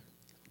though.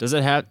 Does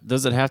it have to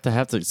does it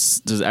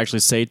actually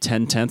say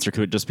 10/10 or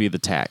could it just be the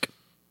tack?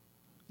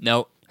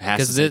 No, Has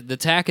because to the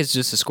tack is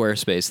just a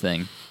Squarespace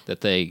thing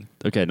that they.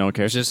 Okay, no one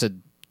cares. It's just a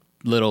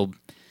little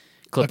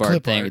clip A art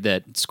clip thing art.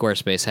 that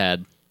Squarespace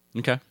had.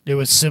 Okay. It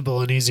was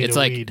simple and easy It's to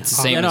like read. the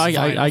same Yeah, no, as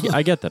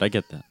I get that. I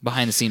get that.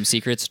 Behind the scenes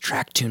secrets.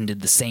 Tracktune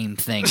did the same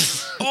thing.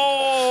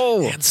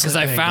 Oh, Because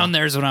I found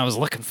theirs when I was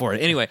looking for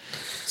it. Anyway,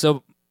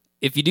 so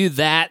if you do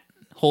that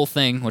whole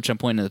thing, which I'm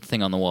pointing at the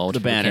thing on the wall, which The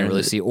people banner. can't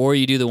really see, or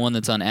you do the one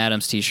that's on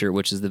Adam's T-shirt,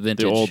 which is the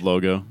vintage, the old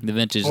logo. the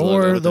vintage or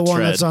logo, the one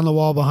tread. that's on the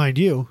wall behind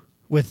you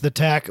with the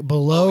tack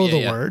below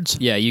the words.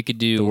 Yeah, you could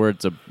do The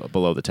words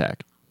below the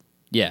tack.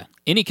 Yeah,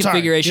 any Sorry,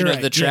 configuration you're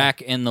of the right, yeah.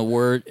 track and the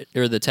word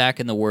or the tack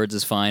and the words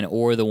is fine,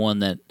 or the one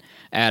that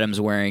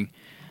Adam's wearing.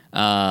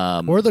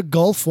 Or the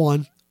golf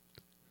one.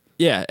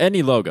 Yeah,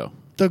 any logo.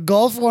 The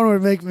golf one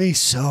would make me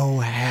so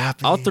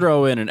happy. I'll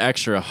throw in an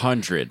extra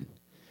 100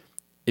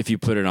 if you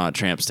put it on a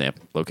tramp stamp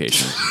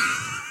location.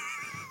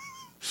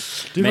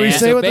 Did we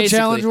say so what the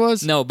challenge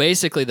was? No,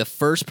 basically the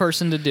first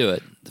person to do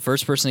it, the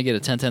first person to get a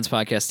 1010s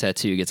podcast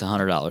tattoo gets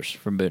 $100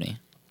 from Booney.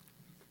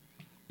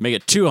 Make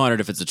it 200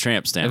 if it's a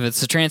tramp stamp. If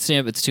it's a tramp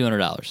stamp, it's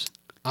 $200.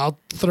 I'll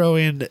throw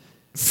in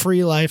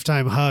free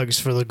lifetime hugs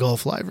for the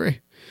golf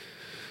library.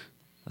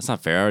 That's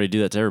not fair. I already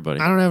do that to everybody.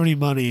 I don't have any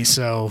money,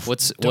 so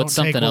What's don't take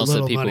something what else that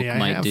little people money I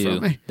might have do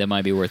from me. that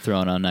might be worth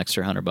throwing on an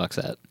extra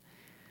 $100 at?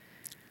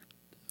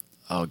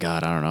 Oh,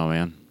 God, I don't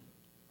know,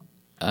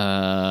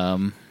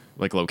 man.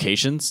 Like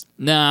locations?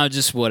 No,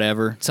 just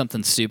whatever.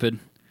 Something stupid.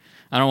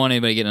 I don't want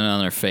anybody getting it on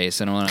their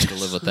face. I don't want to have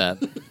to live with that.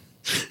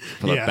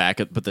 Put Yeah.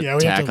 the Yeah,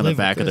 we have tack to on the live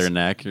back with of their this.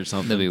 neck or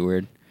something. That'd be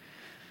weird.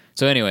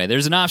 So anyway,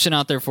 there's an option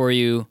out there for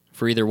you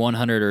for either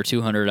 $100 or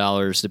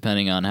 $200,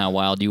 depending on how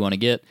wild you want to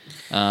get.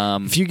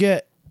 If you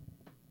get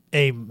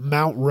a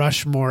Mount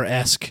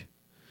Rushmore-esque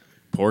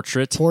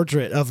Portrait?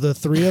 portrait of the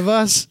three of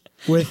us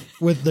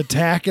with the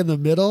tack in the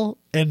middle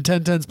and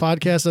 1010's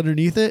podcast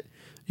underneath it,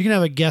 you can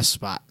have a guest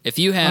spot. If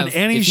you have On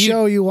any if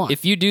show you want.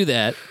 If you do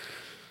that,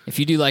 if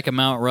you do like a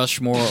Mount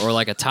Rushmore or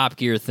like a Top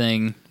Gear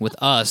thing with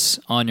us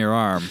on your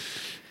arm,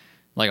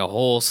 like a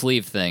whole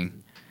sleeve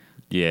thing,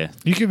 Yeah.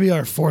 You could be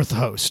our fourth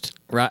host.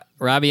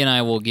 Robbie and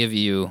I will give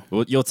you.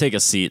 Well, you'll take a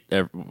seat.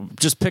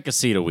 Just pick a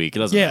seat a week. It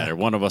doesn't Yeah. matter.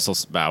 One of us will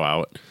bow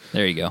out.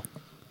 There you go.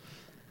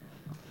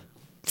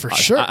 For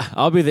sure.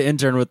 I'll be the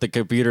intern with the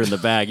computer in the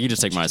bag. You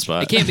just take my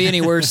spot. It can't be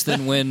any worse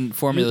than when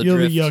Formula You'll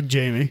Drift be young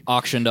Jamie.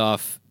 auctioned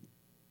off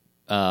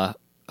a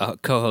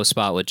co-host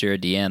spot with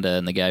Jared Deanda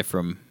and the guy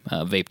from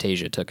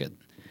Vapetasia took it.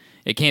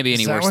 It can't be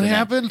any Is that worse what than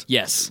happened? that.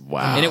 Yes.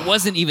 Wow. And it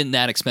wasn't even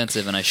that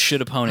expensive, and I should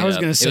have ponied I was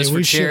up. gonna say, it was for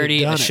we should've charity.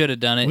 done I it. should have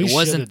done it. We It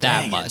wasn't should've that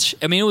done it. much.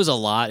 I mean, it was a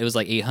lot. It was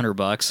like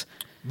 $800,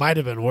 Might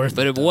have been worth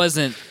but it. it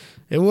wasn't.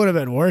 It would have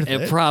been worth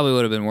it. It probably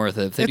would have been worth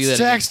it if they do It's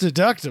that. tax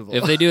deductible.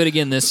 If they do it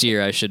again this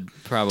year, I should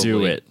probably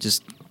Do it.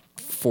 just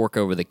fork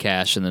over the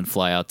cash and then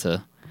fly out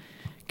to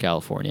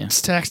California.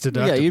 It's tax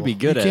deductible. Yeah, you'd be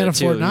good you at can't it,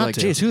 too. afford You're not like,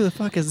 to. Jace, who the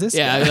fuck is this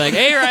Yeah, guy? I'd be like,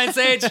 hey, Ryan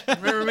Sage,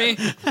 remember me?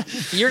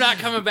 You're not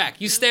coming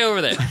back. You stay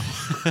over there.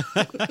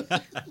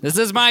 This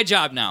is my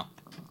job now.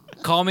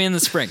 Call me in the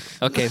spring.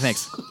 Okay,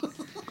 thanks.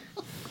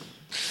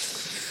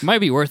 Might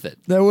be worth it.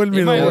 That wouldn't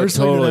be It the might worst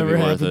thing that totally ever be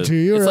worth happened it. to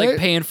you, It's right? like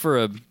paying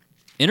for a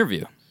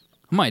interview.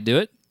 I might do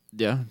it.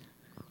 Yeah.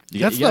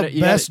 That's the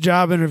best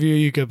job interview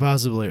you could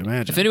possibly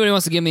imagine. If anybody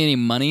wants to give me any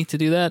money to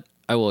do that,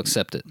 I will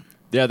accept it.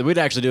 Yeah, we'd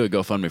actually do a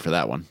GoFundMe for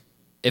that one.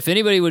 If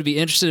anybody would be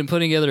interested in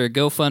putting together a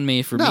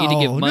GoFundMe for me to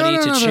give money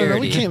to no, charity,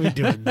 we can't be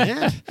doing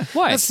that.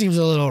 Why? That seems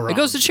a little wrong. It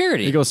goes to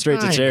charity. It goes straight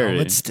to I know, charity.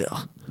 but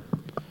still.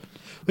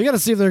 We got to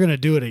see if they're going to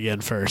do it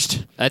again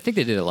first. I think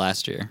they did it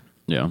last year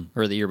Yeah.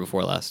 or the year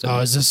before last. Oh,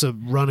 is this a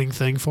running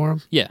thing for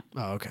them? Yeah.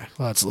 Oh, okay.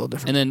 Well, that's a little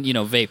different. And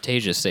then,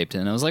 Vapetasia staped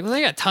in. I was like, well,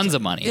 they got tons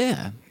of money.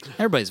 Yeah.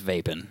 Everybody's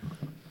vaping.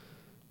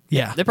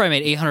 Yeah. They probably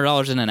made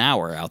 $800 in an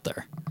hour out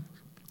there.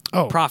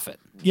 Oh, Profit.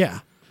 yeah.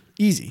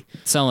 Easy.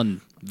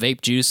 Selling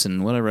vape juice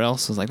and whatever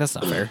else. I was like, that's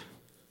not fair.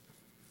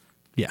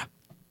 Yeah.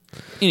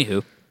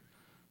 Anywho,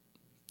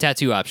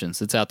 tattoo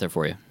options. It's out there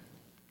for you.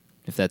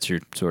 If that's your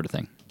sort of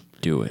thing.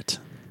 Do it.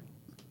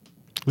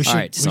 We should, All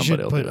right, we should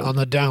somebody will put do it. on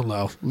the down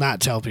low,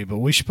 not tell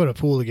people. We should put a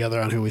pool together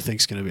on who we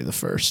think is going to be the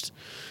first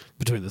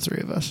between the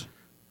three of us,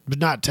 but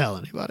not tell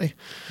anybody.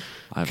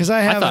 Because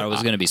I thought it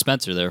was going to be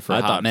Spencer there for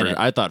a hot minute.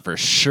 I thought for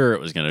sure it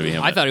was going to be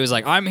him. I thought he was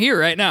like, I'm here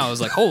right now. I was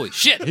like, holy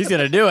shit. he's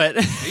going to do it.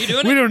 Are you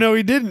doing we it? don't know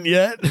he didn't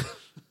yet.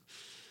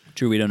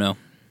 True, we don't know.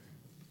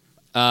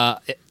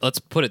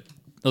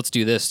 Let's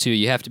do this too.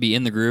 You have to be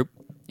in the group,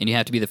 and you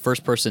have to be the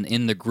first person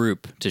in the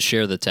group to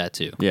share the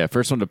tattoo. Yeah,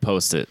 first one to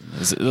post it.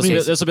 This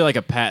will be like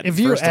a patent. If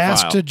you first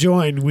ask file. to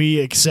join, we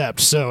accept.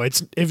 So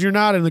it's if you're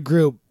not in the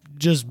group,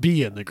 just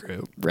be in the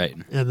group, Right.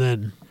 and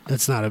then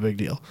it's not a big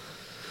deal.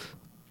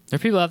 There are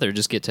people out there who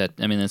just get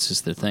I mean, that's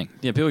just their thing.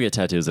 Yeah, people get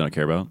tattoos they don't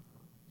care about.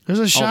 There's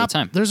a shop.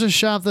 time. There's a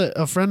shop that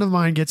a friend of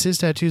mine gets his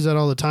tattoos at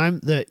all the time.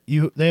 They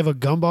have a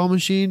gumball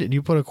machine, and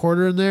you put a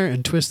quarter in there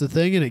and twist the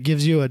thing, and it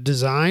gives you a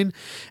design,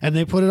 and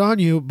they put it on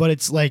you, but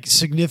it's like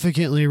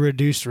significantly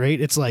reduced rate.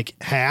 It's like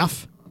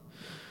half,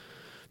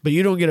 but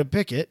you don't get to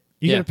pick it.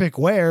 You Yeah. get to pick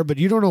where, but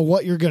you don't know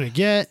what you're gonna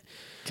get.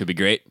 Could be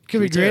great.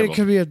 Could be great. terrible. It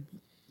could be a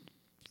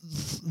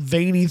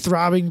veiny,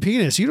 throbbing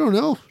penis. You don't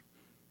know.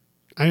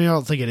 I mean, I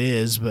don't think it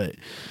is, but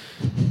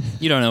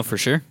You don't know for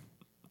sure.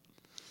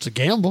 it's a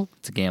gamble.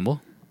 It's a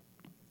gamble.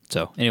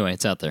 So, anyway,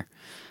 it's out there.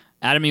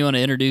 Adam, you want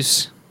to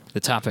introduce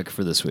the topic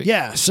for this week?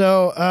 Yeah.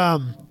 So,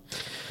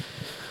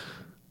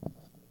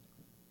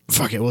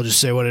 fuck it. We'll just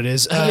say what it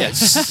is.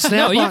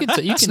 Snap-on, No, you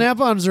can-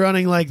 Snap-on's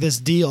running like this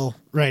deal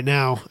right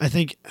now. I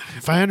think,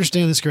 if I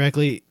understand this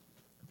correctly,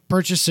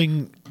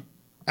 purchasing,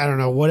 I don't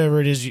know, whatever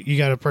it is you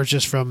got to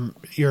purchase from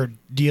your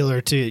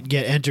dealer to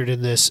get entered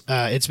in this.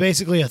 It's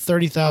basically a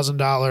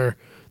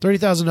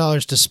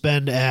 $30,000 to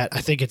spend at, I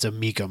think it's a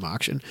Mecum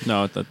auction.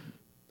 No, I thought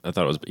it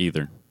was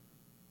either.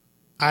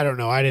 I don't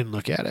know. I didn't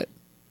look at it.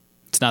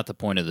 It's not the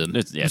point of the.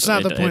 It's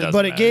not the point, doesn't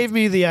but it matter. gave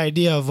me the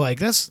idea of like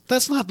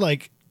that's not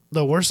like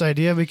the worst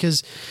idea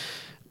because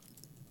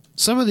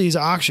some of these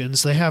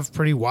auctions they have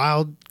pretty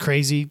wild,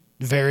 crazy,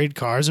 varied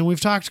cars, and we've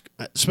talked,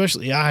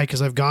 especially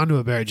because I've gone to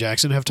a Barrett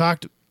Jackson, have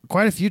talked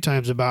quite a few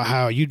times about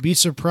how you'd be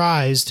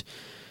surprised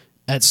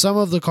at some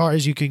of the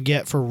cars you can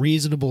get for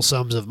reasonable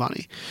sums of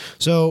money.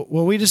 So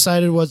what we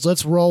decided was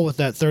let's roll with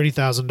that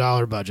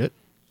 $30,000 budget.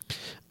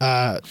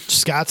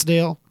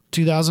 Scottsdale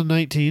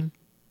 2019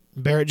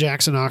 Barrett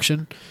Jackson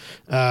auction.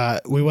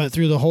 We went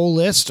through the whole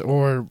list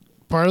or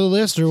part of the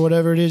list or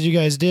whatever it is you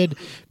guys did.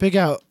 Pick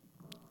out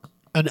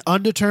an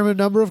undetermined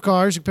number of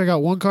cars. You can pick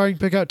out one car. You can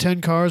pick out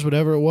 10 cars,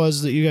 whatever it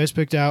was that you guys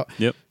picked out.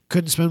 Yep.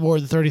 Couldn't spend more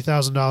than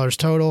 $30,000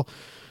 total.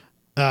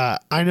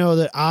 I know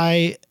that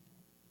I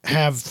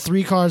have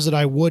 3 cars that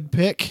I would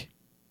pick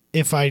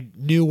if I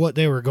knew what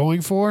they were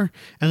going for,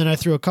 and then I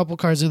threw a couple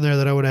cars in there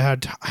that I would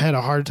have had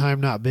a hard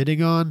time not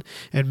bidding on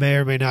and may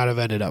or may not have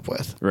ended up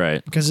with.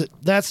 Right. Because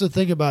that's the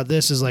thing about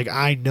this is like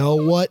I know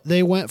what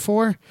they went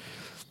for,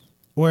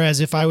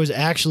 whereas if I was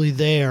actually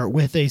there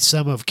with a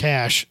sum of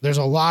cash, there's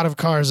a lot of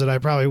cars that I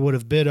probably would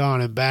have bid on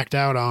and backed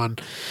out on,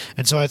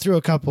 and so I threw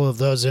a couple of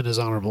those in as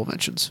honorable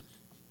mentions.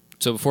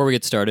 So before we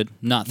get started,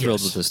 not thrilled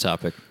Yes. with this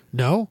topic.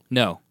 No?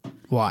 No,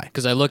 Why?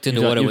 because I looked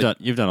into what it would.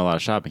 You've done a lot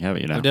of shopping,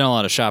 haven't you? Now I've done a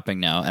lot of shopping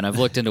now, and I've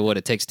looked into what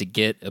it takes to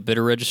get a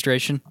bidder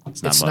registration.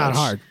 It's much. not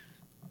hard.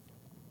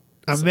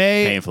 I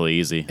may Painfully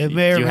easy. It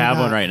may or Do you may have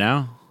one not. right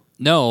now?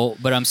 No,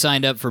 but I'm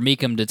signed up for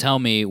Meekum to tell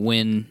me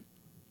when.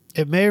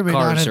 It may or may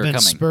not Cars have are been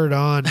coming. spurred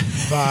on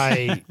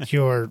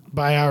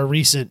by our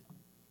recent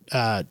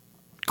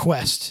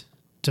quest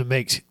to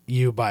make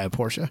you buy a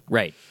Porsche.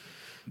 Right.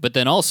 But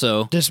then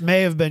also, This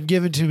may have been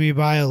given to me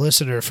by a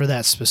listener for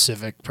that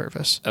specific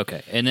purpose.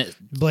 okay, and it.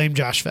 Blame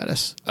Josh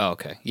Fettis. Oh,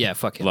 okay, yeah,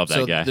 fuck him. Love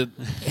that guy.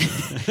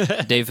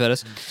 Dave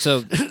Fettis.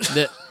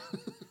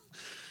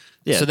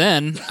 Yeah. So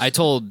then I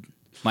told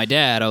my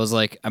dad, I was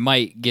like, I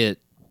might get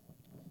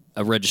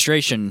a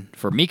registration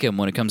for Meekum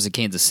when it comes to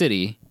Kansas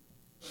City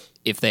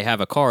if they have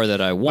a car that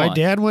I want. My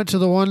dad went to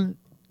the one.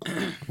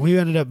 We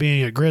ended up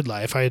being at Grid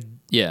Life. I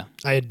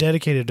had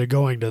dedicated to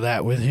going to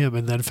that with him,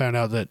 and then found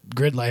out that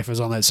Grid Life was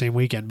on that same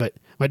weekend. But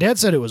my dad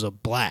said it was a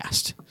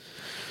blast.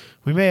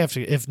 We may have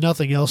to, if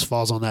nothing else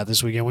falls on that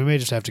this weekend, we may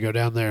just have to go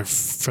down there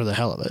for the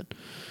hell of it,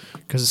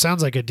 because it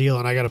sounds like a deal,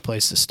 and I got a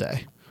place to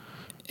stay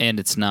And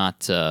it's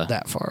not.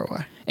 that far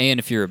away. And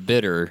if you're a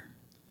bidder,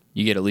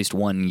 you get at least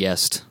one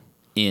guest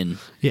in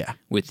Yeah,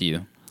 with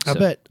you. I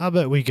So-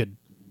 bet we could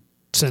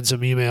send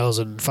some emails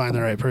and find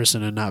the right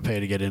person and not pay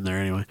to get in there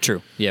anyway.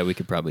 True. Yeah, we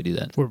could probably do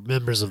that. We're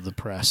members of the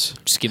press.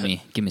 Just give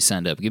me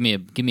signed up. Give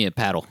me a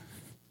paddle.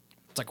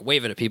 It's like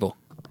wave it at people.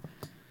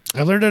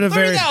 I learned at a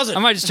very I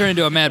might just turn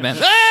into a madman.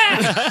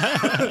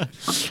 I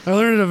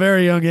learned at a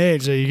very young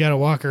age that you got to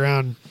walk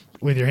around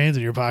with your hands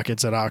in your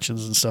pockets at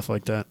auctions and stuff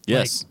like that.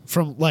 Yes. Like,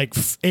 from like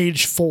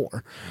age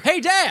 4. Hey,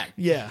 Dad.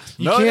 Yeah,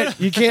 No,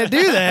 you can't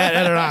do that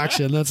at an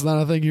auction. That's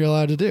not a thing you're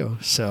allowed to do.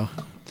 So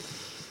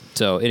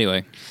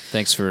Anyway,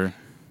 thanks for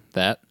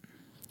that.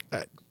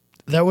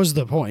 that was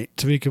the point.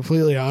 To be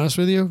completely honest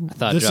with you, I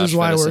thought this Josh is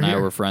why Fettis we're and I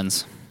here. were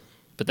friends,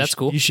 but that's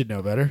cool. You should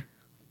know better.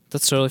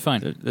 That's totally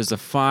fine. There's a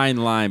fine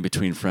line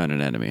between friend and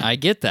enemy. I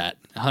get that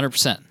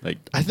 100%. Like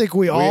I think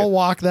we all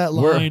walk that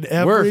line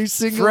every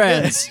single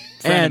friends day.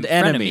 and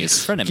enemies.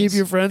 Frenemies. Keep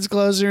your friends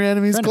close, your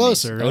enemies Frenemies.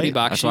 closer. Odie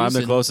Right? That's why I'm the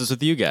and- closest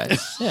with you guys.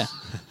 Yeah.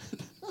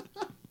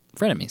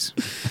 Frenemies.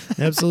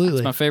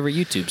 Absolutely. My favorite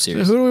YouTube Who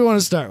series. do we want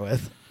to start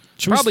with?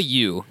 Should we Probably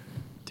you.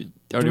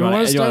 Or do we you wanna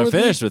want start to with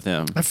finish with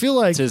him? I feel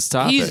like It's his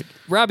topic.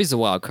 Robbie's a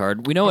wild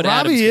card. We know what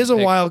Adam's Robbie is a gonna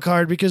pick. wild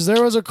card because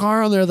there was a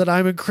car on there that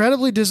I'm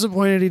incredibly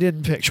disappointed he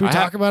didn't pick. Should we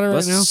talk about it right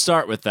Let's now?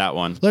 start with that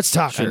one. Let's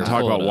talk Sure. about Talk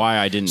it. Hold about up. why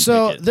I didn't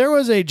So pick it. there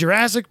was a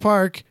Jurassic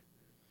Park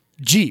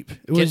Jeep.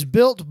 It was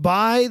built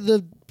by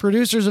the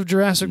producers of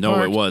Jurassic No,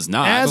 Park. it was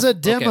not. As a Okay,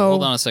 demo.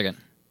 hold on a second.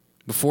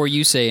 Before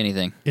you say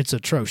anything, It's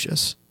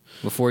atrocious.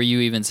 before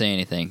you even say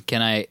anything,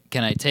 can I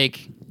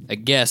take a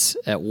guess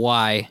at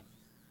why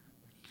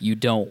you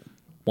don't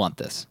want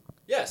this?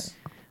 Yes.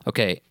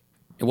 Okay,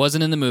 it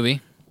wasn't in the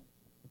movie.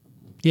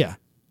 Yeah.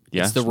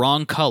 Yeah. It's the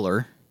wrong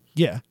color.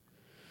 Yeah.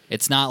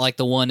 It's not like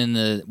the one in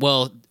the.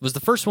 Well, was the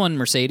first one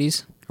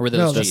Mercedes or were those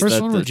No, the Jeeps?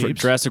 first one were Jeeps.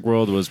 Jurassic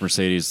World was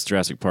Mercedes.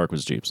 Jurassic Park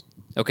was Jeeps.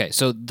 Okay,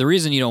 so the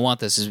reason you don't want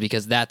this is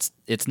because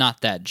it's not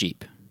that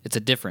Jeep. It's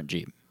a different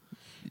Jeep.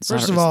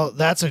 First of all,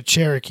 that's a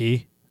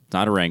Cherokee,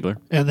 Not a Wrangler.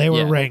 and they were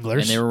Yeah,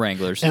 Wranglers. And they were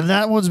Wranglers. And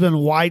that one's been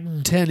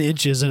widened 10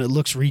 inches, and it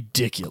looks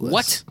ridiculous.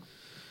 What?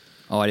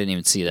 Oh, I didn't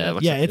even see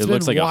that. Yeah, it's it been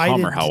looks like a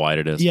widened. Hummer. How wide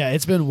it is? Yeah,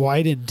 it's been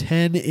widened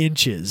 10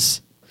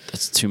 inches.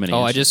 That's too many. Oh,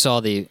 I inches. just saw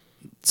the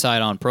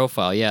side-on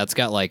profile. Yeah, it's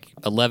got like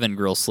 11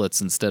 grill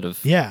slits instead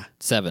of Yeah.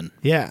 7.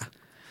 Yeah.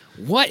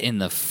 What in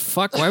the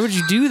fuck? Why would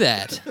you do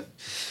that?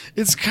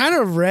 It's kind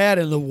of rad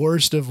in the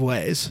worst of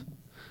ways.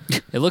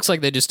 It looks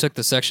like they just took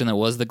the section that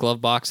was the glove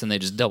box and they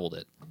just doubled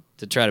it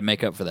to try to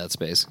make up for that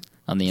space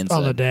on the inside.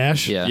 On the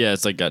dash? Yeah. Yeah,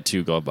 it's like got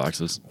 2 glove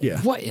boxes. Yeah.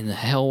 What in the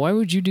hell? Why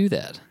would you do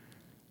that?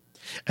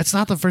 It's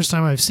not the first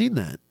time I've seen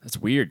that. That's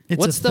weird. It's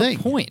What's a the thing.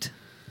 point?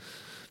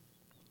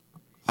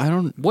 I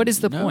don't. What is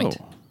the know. point?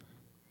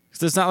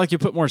 'Cause it's not like you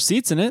put more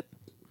seats in it.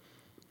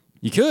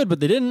 You could, but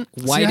they didn't.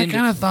 Widened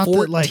kinda thought that,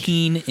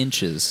 14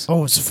 inches.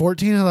 Oh, it's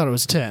 14? I thought it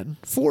was 10.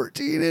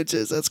 14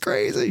 inches. That's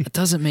crazy. It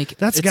doesn't make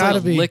That's it's gotta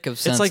a be- lick of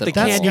sense. It's like the at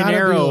all. That's gotta be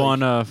Canyonero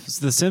like- on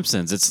The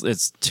Simpsons.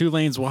 It's 2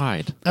 lanes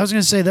wide. I was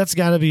going to say that's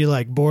got to be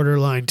like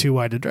borderline too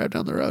wide to drive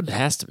down the road. It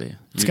has to be.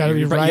 It's gotta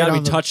be right You gotta on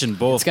be the- touching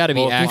both. It's gotta be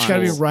both It's got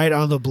to be lines. right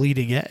on the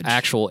bleeding edge.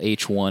 actual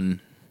H1.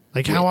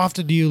 Like, how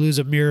often do you lose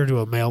a mirror to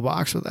a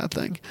mailbox with that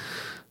thing?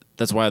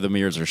 That's why the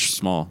mirrors are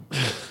small.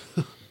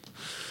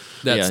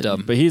 That's Yeah,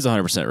 dumb. But he's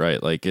 100%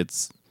 right. Like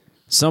it's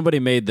somebody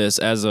made this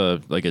as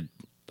a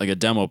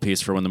demo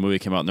piece for when the movie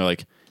came out, and they're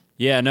like,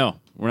 "Yeah, no,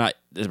 we're not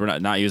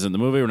using the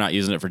movie. We're not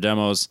using it for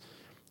demos."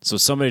 So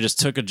somebody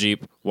just took a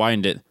Jeep,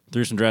 widened it,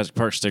 threw some Jurassic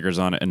Park stickers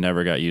on it, and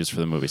never got used for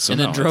the movie. So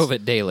and then now drove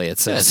it's- it daily, it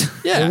says.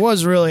 Yeah, It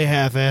was really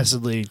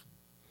half-assedly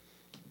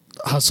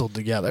hustled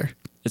together.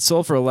 it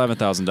sold for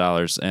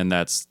 $11,000, and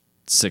that's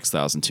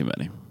 6,000 too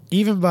many.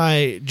 Even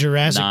by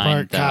Jurassic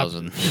Park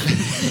 9,000.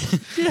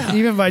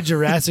 even by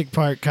Jurassic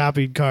Park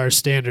copied car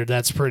standard,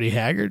 that's pretty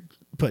haggard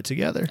put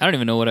together. I don't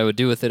even know what I would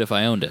do with it if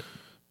I owned it.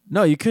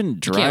 No, you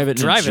couldn't You drive can't it and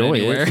drive enjoy it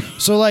anywhere.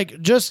 So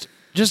like just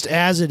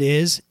as it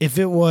is, if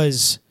it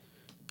was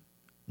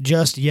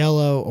just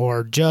yellow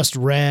or just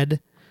red,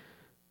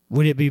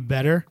 would it be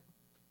better?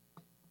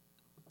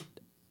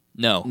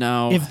 No.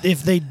 No,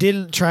 If they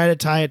didn't try to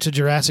tie it to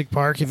Jurassic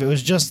Park, if it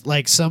was just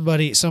like some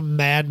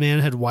madman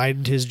had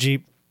widened his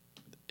Jeep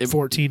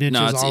 14 inches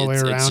no, it's- all the way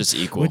it's- around, it's just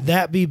equal. would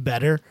that be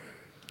better?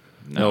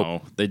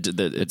 no, they did.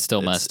 It's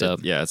still messed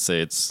up. Yeah, I'd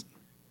say it's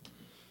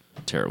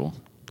terrible.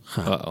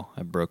 Uh-oh.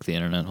 I broke the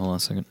internet. Hold on a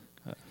second.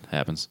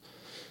 Happens.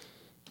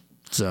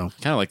 So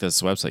Kind of like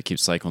this website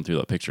keeps cycling through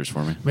the pictures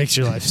for me. makes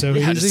your life so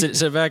Yeah, easy. just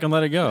sit back and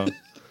let it go.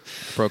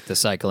 Broke the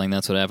cycling.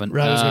 That's what happened.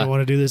 Robbie's gonna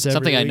want to do this every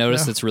Something I week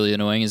noticed now. that's really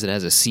annoying is it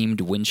has a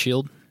seamed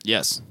windshield.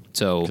 Yes.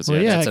 So 'Cause,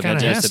 Well, yeah, that's it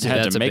kinda has to. Had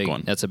to that's a make big,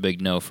 one. That's a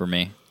big no for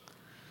me.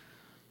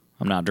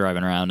 I'm not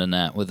driving around in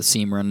that with a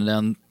seam running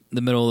down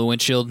the middle of the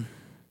windshield.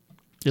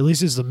 At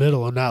least it's the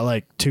middle and not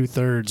like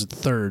 2/3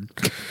 third.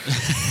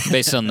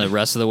 Based on the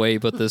rest of the way you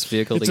put this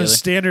vehicle It's together. a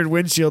standard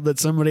windshield that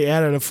somebody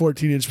added a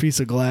 14-inch piece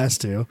of glass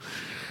to.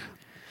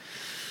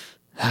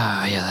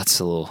 Yeah, that's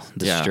a little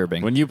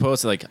disturbing. Yeah. When you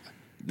posted, like,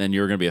 then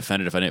you were going to be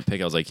offended if I didn't pick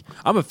it. I was like,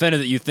 I'm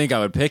offended that you think I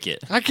would pick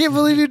it. I can't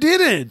believe you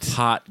didn't.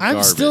 Hot I'm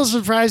garbage. still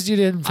surprised you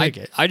didn't pick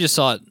it. I just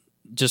saw it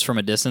just from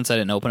a distance. I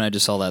didn't open it. I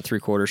just saw that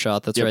 3/4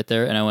 shot that's Yep. right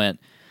there. And I went,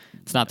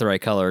 it's not the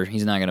right color.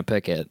 He's not going to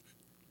pick it.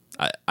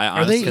 I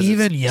Are they honestly-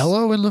 even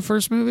yellow in the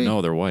first movie?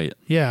 No, they're white.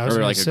 Yeah, I was Or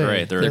gonna like say, a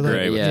gray. They're like-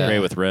 gray with, yeah. gray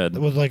with red.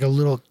 with like a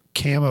little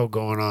camo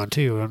going on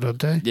too, don't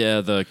they?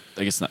 Yeah,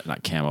 I guess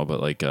not camo,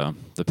 but like the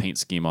paint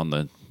scheme on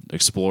the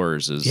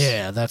Explorers is.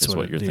 Yeah, that's is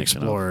what you're the thinking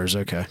Explorers.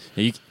 Okay. of.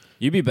 Yeah,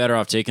 you'd be better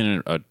off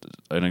taking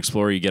an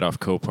Explorer you get off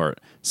Copart,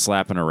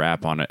 slapping a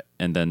wrap on it,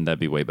 and then that'd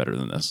be way better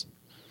than this.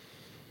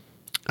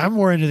 I'm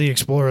more into the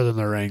Explorer than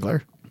the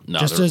Wrangler. No,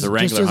 Just the as-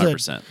 Wrangler,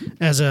 just 100%.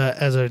 As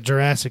a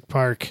Jurassic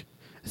Park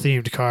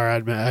themed car,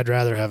 I'd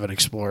rather have an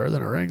Explorer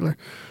than a Wrangler.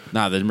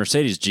 Nah, the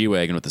Mercedes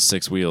G-Wagon with the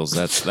 6 wheels,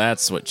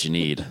 that's what you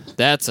need.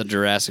 That's a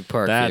Jurassic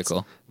Park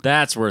vehicle.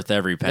 That's worth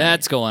every penny.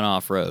 That's going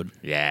off road.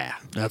 yeah.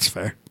 That's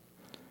fair.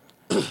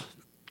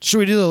 Should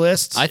we do the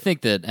lists? I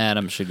think that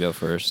Adam should go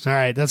first. All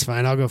right, that's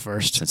fine. I'll go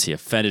first. Since he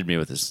offended me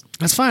with his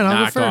That's fine. I'll go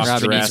Knock off first.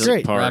 Robbie needs, Jurassic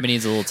Great. Park. Robbie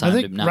needs a little time I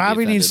think to not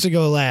Robbie be needs to offended.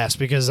 go last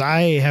because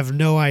I have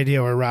no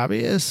idea where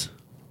Robbie is,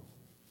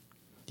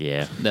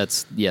 Yeah.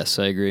 Yes,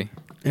 I agree.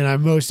 and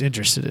I'm most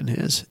interested in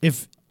his.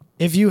 If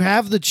you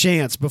have the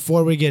chance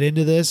before we get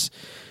into this,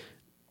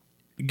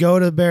 go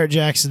to Barrett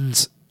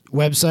Jackson's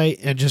website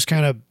and just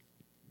kind of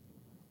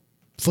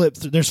flip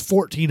through. There's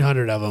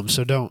 1,400 of them,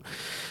 so don't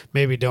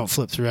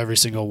flip through every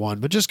single one,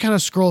 but just kind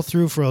of scroll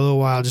through for a little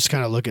while. Just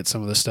kind of look at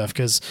some of the stuff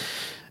because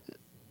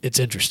it's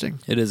interesting.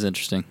 It is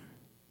interesting.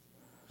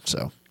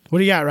 So, what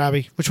do you got,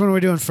 Robbie? Which one are we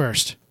doing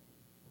first?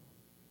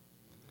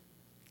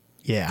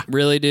 Yeah.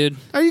 Really, dude?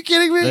 Are you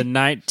kidding me? The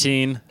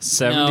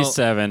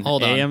 1977 No,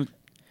 hold on. AM.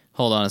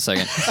 Hold on a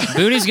second.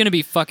 Booney's going to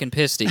be fucking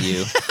pissed at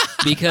you.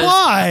 Because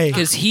Why?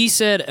 Because he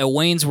said a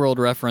Wayne's World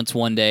reference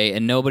one day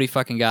and nobody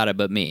fucking got it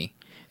but me.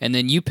 And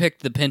then you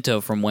picked the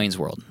Pinto from Wayne's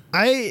World.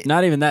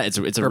 Not even that. It's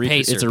a Or rec-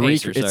 Pacer, it's a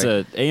Pacer, it's sorry.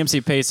 a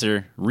AMC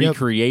Pacer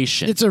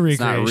recreation. It's a It's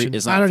not, recreation.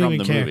 it's I not don't from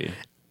even the care. movie.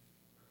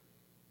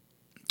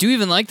 Do you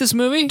even like this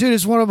movie? Dude,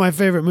 it's one of my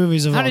favorite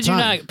movies of How all did you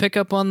time. not pick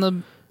up on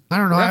the... I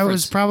don't know. I reference?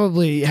 was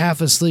probably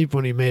half asleep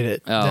when he made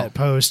it Oh. that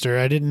post, or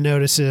I didn't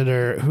notice it,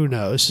 or who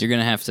knows. You're going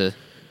to have to...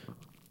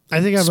 I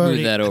think I've smooth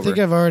already. that I over. think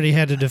I've already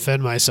had to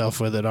defend myself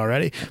with it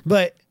already.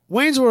 But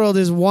Wayne's World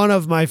is one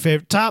of my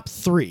top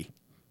 3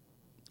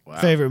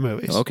 favorite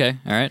movies. Okay,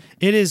 all right.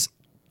 It is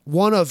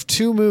one of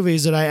 2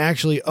 movies that I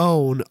actually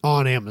own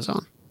on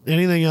Amazon.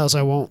 Anything else,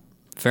 I won't.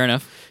 Fair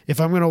enough.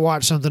 If I'm going to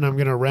watch something, I'm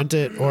going to rent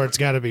it, or it's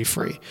got to be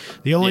free.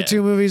 The only Yeah.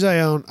 2 movies I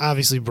own,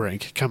 obviously,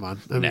 Brink. Come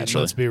on, I mean,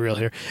 Naturally. let's be real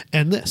here,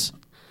 and this.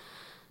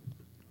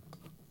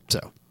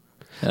 So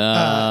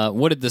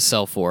What did this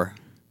sell for?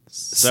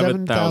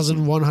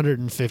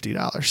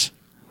 $7,150.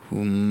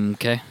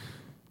 Okay.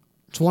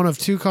 It's one of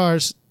two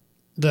cars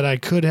that I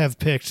could have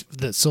picked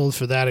that sold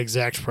for that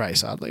exact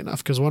price, oddly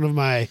enough, because one of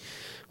my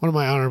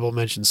honorable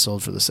mentions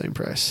sold for the same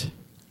price.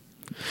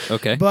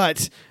 Okay.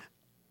 But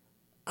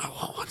I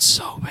want one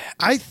so bad.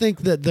 I think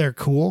that they're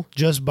cool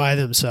just by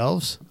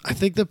themselves. I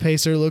think the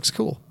Pacer looks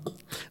cool.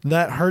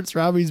 That hurts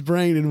Robbie's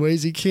brain in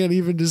ways he can't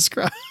even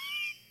describe.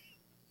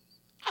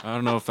 I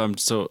don't know if I'm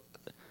so.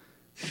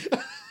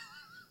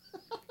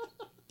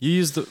 You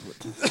use the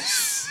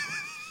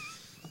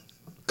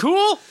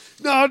cool.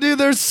 No, dude,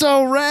 they're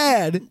so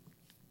rad.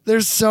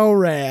 They're so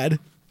rad.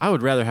 I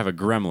would rather have a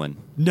Gremlin.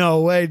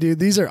 No way, dude.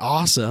 These are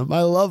awesome.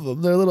 I love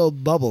them. They're little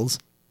bubbles.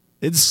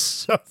 It's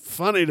so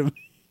funny to me.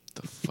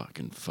 The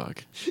fucking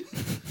fuck.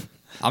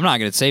 I'm not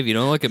going to save you.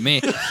 Don't look at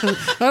me.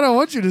 I don't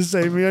want you to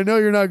save me. I know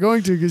you're not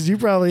going to because you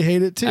probably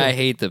hate it too. I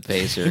hate the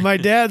Pacer. My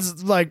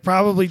dad's like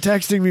probably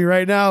texting me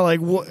right now, like,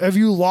 have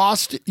you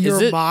lost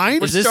your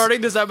mind? Is this-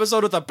 Starting this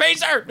episode with a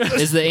Pacer.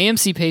 Is the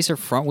AMC Pacer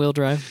front wheel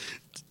drive?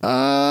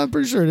 I'm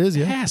pretty sure it is.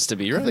 Yeah, It has to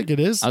be, right? I think it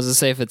is. I was going to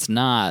say, if it's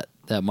not,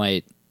 that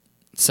might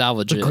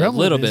salvage The it a Gremlin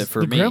little is- bit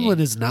for me. The Gremlin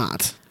is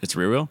not. It's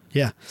rear wheel.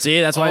 Yeah, See,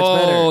 that's why it's Oh,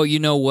 better. you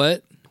know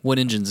what? What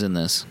engine's in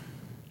this?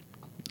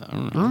 I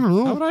don't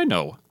know. How would I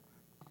know?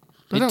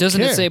 I don't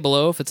Doesn't care. it say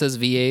below if it says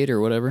V8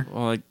 or whatever?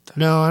 Well, like,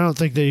 No, I don't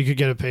think that you could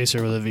get a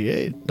Pacer with a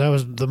V8. That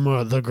was the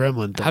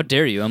Gremlin thing. How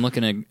dare you? I'm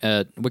looking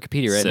at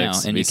Wikipedia right now,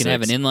 Six, and you can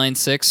have an V6. inline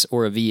 6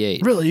 or a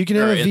V8. Really, you can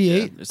have Or a it-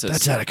 V8? it says-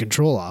 That's out of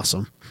control.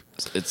 Awesome.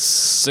 it's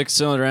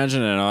 6-cylinder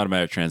engine and an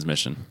automatic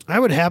transmission. I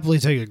would happily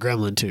take a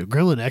Gremlin too.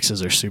 Gremlin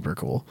X's are super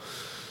cool.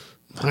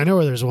 I know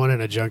where there's one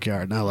in a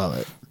junkyard, and I love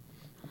it.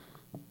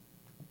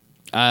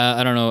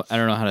 I don't know. I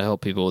don't know how to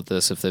help people with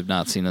this if they've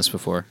not seen this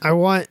before. I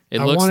want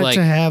It I looks want it like-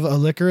 to have a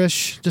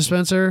licorice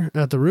dispenser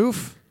at the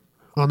roof,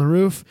 on the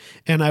roof,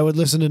 and I would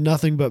listen to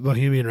nothing but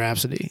Bohemian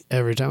Rhapsody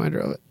every time I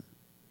drove it.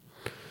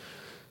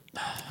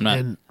 I'm not.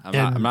 And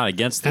I'm not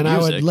against the and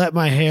music. I would let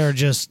my hair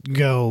just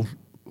go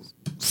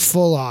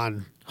full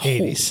on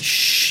Holy 80s.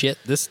 shit!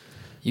 This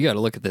you got to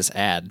look at this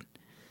ad.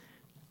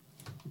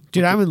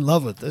 Dude, I'm in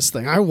love with this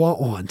thing. I want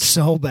one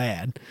so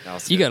bad.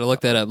 You got to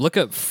look that up. Look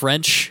up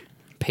French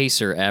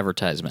Pacer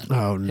advertisement.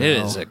 Oh, no. It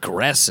is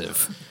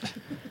aggressive.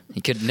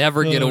 You could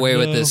never get Oh, away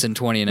with no. this in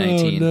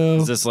 2019. Oh,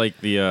 no. Is this like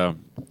the?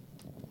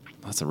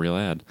 That's a real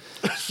ad.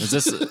 Is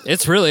this?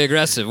 It's really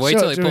aggressive. Wait Show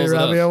till it he to me, pulls it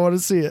Robbie. I up. want to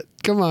see it.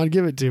 Come on,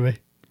 give it to me.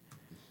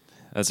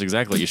 That's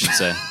exactly what you should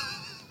say.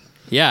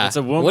 Yeah. It's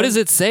a woman. What does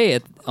it say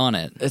on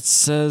it? It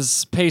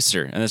says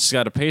Pacer, and it's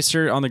got a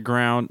Pacer on the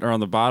ground or on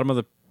the bottom of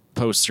the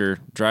poster,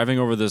 driving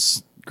over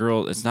this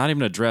girl. It's not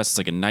even a dress; it's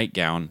like a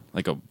nightgown,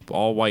 like a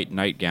all white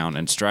nightgown,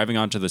 and it's driving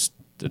onto the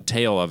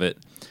tail of it.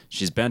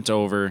 She's bent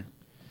over,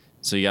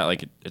 so you got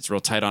like it's real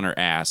tight on her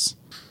ass,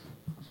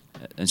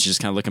 and she's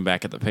just kind of looking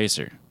back at the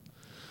Pacer.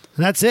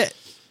 And that's it.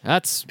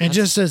 That's It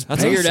just says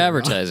that's weird Pacer.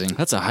 advertising.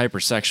 That's a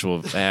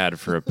hypersexual ad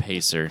for a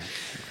Pacer.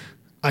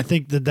 I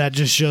think that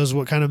just shows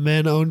what kind of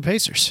men own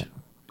Pacers.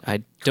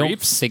 I don't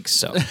Creeps? think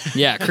so.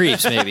 Yeah,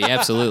 creeps maybe.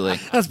 Absolutely.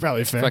 That's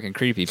probably fair. Fucking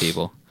creepy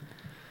people.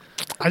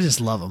 I just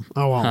love them.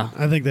 I want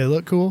one. I think they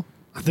look cool.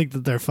 I think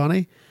that they're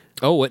funny.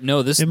 Oh, what?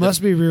 No, this It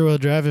must be rear wheel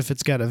drive if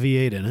it's got a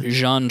V8 in it.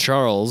 Jean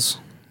Charles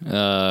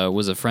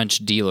was a French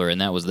dealer,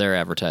 and that was their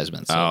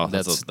advertisement. So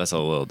that's a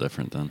little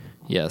different then.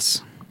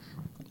 yes.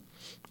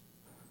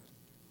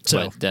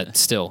 So But that's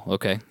still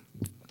okay.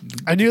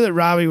 I knew that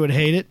Robbie would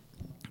hate it.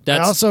 I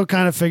That's also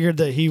kind of figured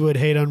that he would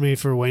hate on me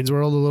for Wayne's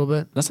World a little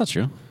bit. That's not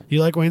true. You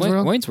like Wayne's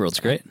World? Wayne's World's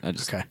great. I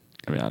just, Okay.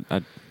 I mean,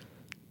 I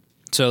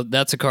So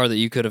that's a car that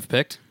you could have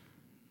picked.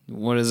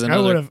 What is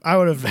another? I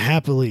would have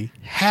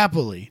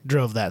happily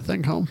drove that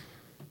thing home.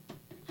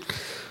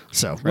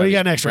 So what do you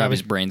got next, Robbie?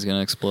 Robbie's brain's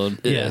gonna explode.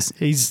 Yes,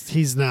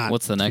 he's not.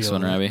 What's the next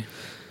one, feeling it. Robbie?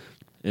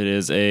 It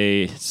is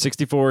a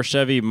 64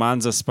 Chevy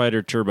Monza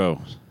Spider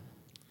Turbo.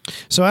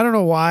 So I don't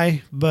know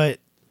why, but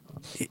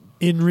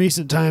in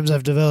recent times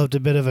I've developed a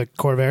bit of a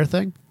Corvair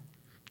thing,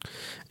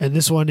 and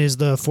this one is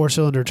the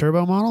 4-cylinder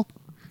turbo model,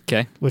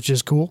 Okay. which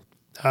is cool.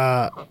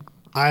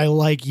 I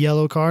like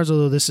yellow cars,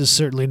 although this is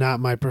certainly not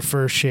my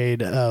preferred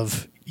shade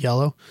of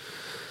yellow.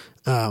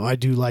 I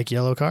do like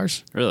yellow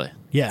cars. Really?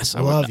 Yes, I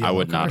love I yellow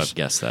would not cars. have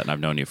guessed that, and I've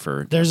known you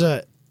for.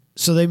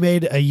 So they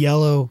made a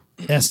yellow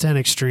S10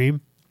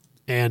 Extreme,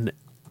 and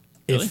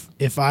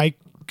if I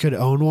could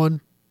own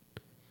one,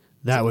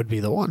 that would be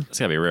the one. It's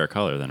got to be a rare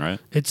color then, right?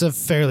 It's a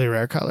fairly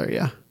rare color,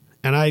 yeah.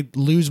 And I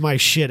lose my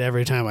shit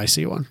every time I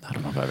see one. I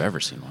don't know if I've ever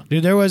seen one.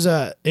 Dude,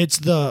 it's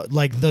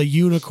the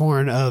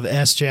unicorn of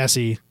S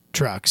chassis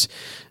trucks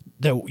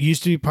that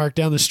used to be parked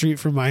down the street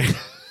from my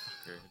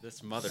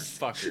This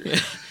motherfucker.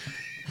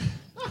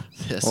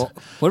 Well,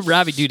 what did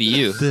Robbie do to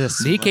you? Did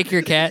he kick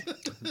your cat?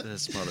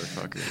 This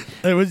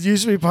motherfucker.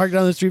 used to be parked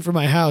down the street from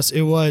my house.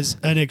 It was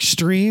an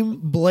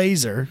Extreme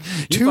Blazer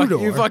two-door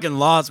You fucking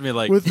lost me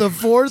like. with the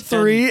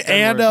 4.3 10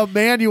 and words. a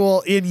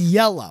manual in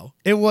yellow.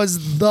 It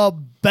was the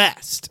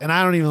best. And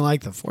I don't even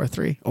like the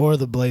 4.3 or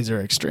the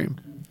Blazer Extreme.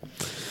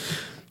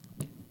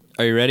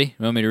 Are you ready?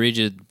 You want me to read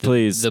you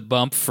Please. the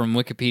bump from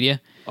Wikipedia?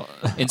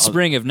 In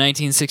spring of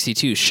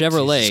 1962,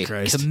 Chevrolet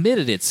Christ.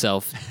 committed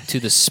itself to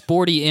the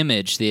sporty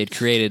image they had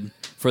created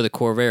for the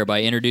Corvair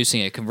by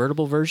introducing a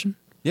convertible version.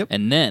 Yep.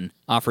 And then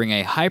offering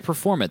a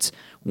high-performance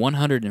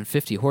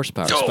 150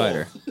 horsepower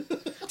Spider.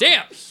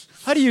 Damn!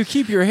 How do you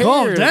keep your hair?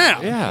 Calm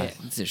down. Yeah.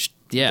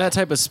 Yeah. That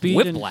type of speed.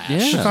 Whiplash. Yeah.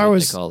 That's If I what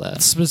was they call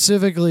that.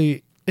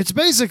 specifically, it's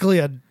basically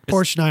a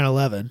Porsche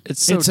 911.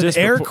 It's so an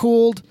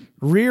air-cooled,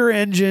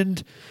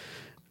 rear-engined,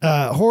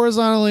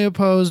 horizontally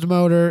opposed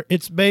motor.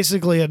 It's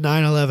basically a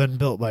 911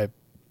 built by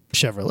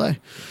Chevrolet.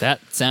 That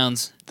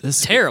sounds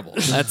terrible.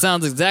 That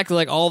sounds exactly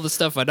like all the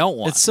stuff I don't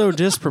want. It's so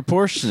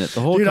disproportionate.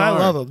 The whole Dude, car. I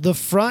love them. The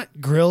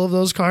front grill of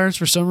those cars,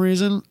 for some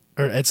reason,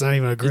 or it's not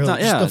even a grill, not-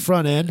 just yeah. the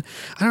front end.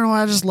 I don't know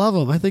why, I just love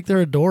them. I think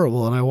they're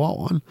adorable, and I want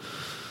one.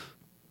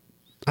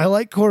 I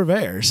like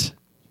Corvairs.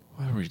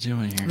 What are we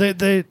doing here?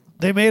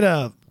 They made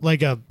a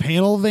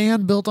panel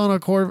van built on a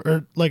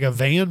or like a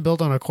van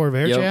built on a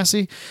Corvair Yep.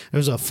 chassis. It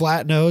was a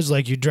flat nose,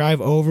 like you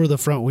drive over the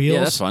front wheels.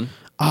 Yeah, that's fun.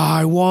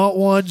 I want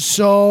one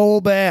so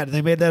bad.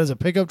 They made that as a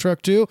pickup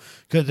truck too.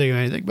 Couldn't think of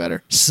anything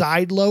better.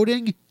 Side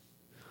loading,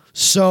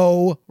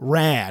 so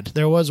rad.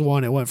 There was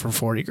one. It went for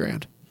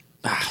 $40,000.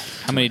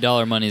 How many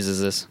dollar monies is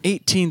this?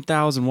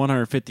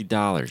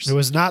 $18,150. It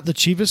was not the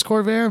cheapest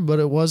Corvair, but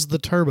it was the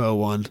turbo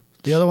one.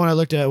 The other one I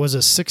looked at was a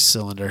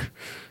 6-cylinder,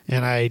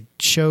 and I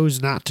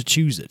chose not to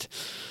choose it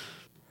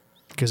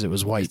because it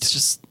was white.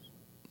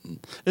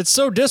 It's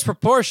so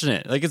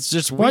disproportionate. Like, it's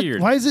just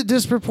weird. Why is it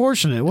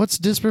disproportionate? What's I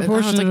don't know,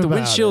 disproportionate it's like the about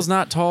windshield's it?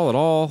 not tall at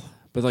all.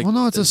 But like, Well,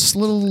 no, it's a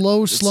little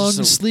low it's slung, just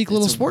a- sleek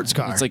little it's a- sports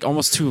car. It's like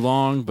almost too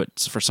long, but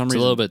for some It's a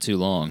reason, little bit too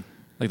long.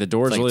 like the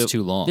door's It's like really it's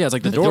too long. Yeah, it's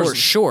like the door's door's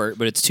short,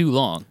 but it's too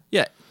long.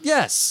 Yeah.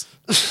 Yes.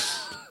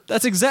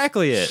 That's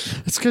exactly it.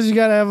 It's because you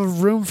got to have a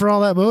room for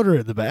all that motor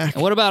in the back.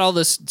 And what about all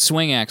this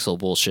swing axle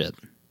bullshit?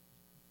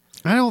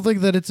 I don't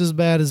think that it's as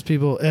bad as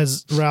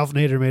Ralph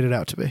Nader made it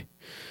out to be.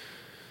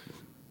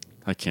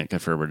 I can't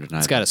confirm or deny.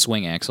 It's got a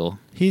swing axle.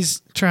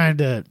 He's trying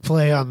to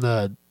play on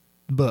the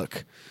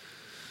book.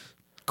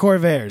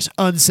 Corvairs,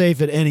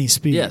 unsafe at any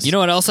speed. Yes. You know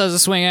what else has a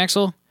swing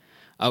axle?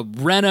 A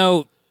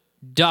Renault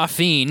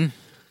Dauphine.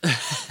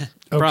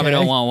 Probably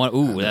don't want one.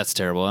 Ooh, that's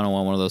terrible. I don't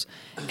want one of those.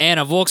 And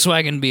a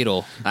Volkswagen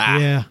Beetle.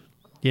 Yeah.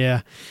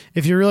 Yeah.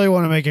 If you really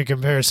want to make a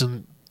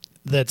comparison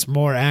that's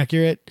more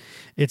accurate,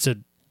 it's a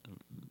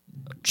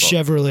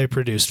Chevrolet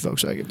produced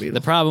Volkswagen Beetle.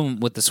 The problem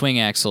with the swing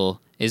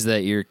axle is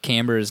that your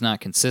camber is not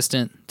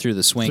consistent through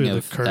the swing Through the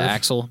of curve. the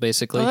axle,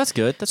 basically. Oh, that's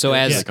good. That's so good.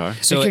 as Yeah. Car.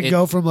 so it can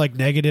go from like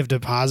negative to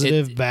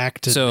positive back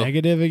to so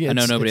negative again. I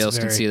know nobody It's else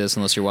can very- see this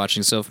unless you're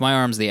watching. So if my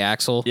arm's the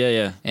axle,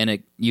 Yeah. and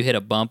you hit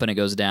a bump and it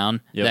goes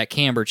down, Yep. that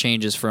camber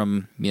changes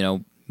from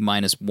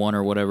 -1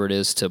 or whatever it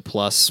is to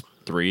plus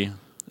 3.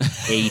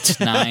 8,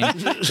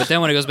 9. But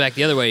then when it goes back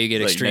the other way, you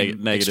get Like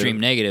extreme negative. extreme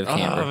negative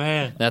camber. Oh,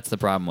 man. That's the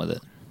problem with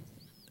it.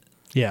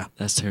 Yeah.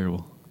 That's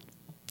terrible.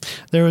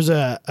 There was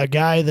a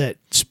guy that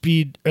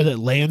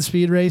land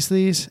speed raced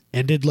these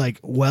and did like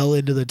well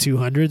into the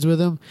 200s with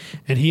them,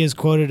 and he is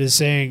quoted as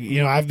saying,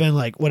 I've been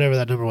like whatever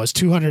that number was,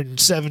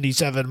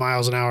 277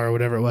 miles an hour or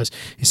whatever it was.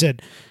 He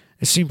said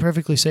it seemed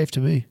perfectly safe to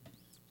me.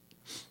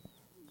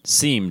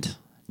 Seemed,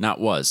 not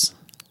was.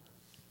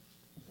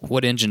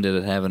 What engine did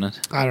it have in it?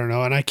 I don't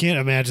know, and I can't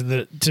imagine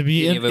that to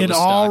be Any of it in was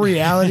all stock.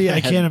 reality.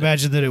 I can't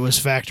imagine that it was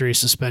factory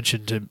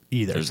suspension to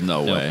either. There's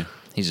no No. way.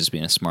 He's just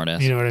being a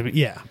smartass. You know what I mean?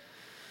 Yeah.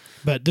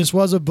 But this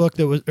was a book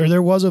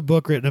there was a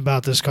book written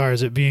about this car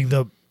as it being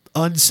the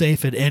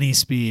unsafe at any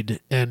speed,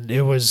 and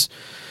it was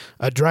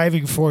a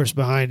driving force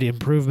behind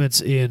improvements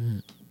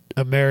in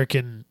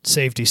American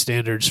safety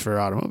standards for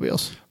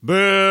automobiles,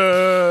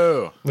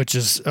 Boo! which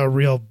is a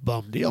real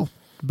bum deal.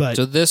 But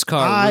So this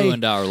car I-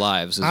 ruined our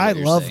lives. Is I what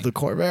you're love saying. the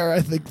Corvair.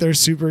 I think they're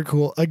super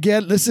cool.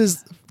 Again, this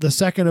is the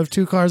second of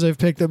 2 cars I've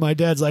picked that my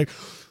dad's like,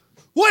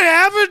 what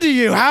happened to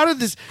you? How did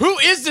this... Who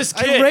is this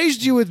I kid?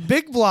 raised you with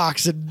big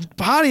blocks and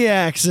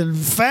Pontiacs and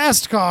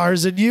fast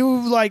cars, and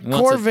you like What's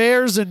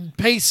Corvairs and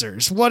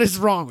Pacers. What is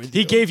wrong with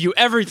you? He gave you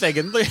everything,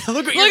 and look what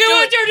Look at you're doing.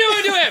 what you're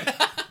doing to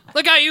him.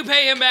 Look how you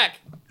pay him back.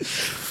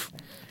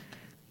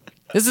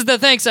 This is the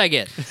thanks I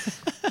get.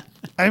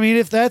 I mean,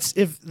 if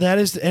that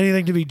is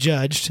anything to be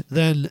judged,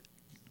 then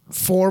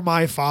for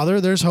my father,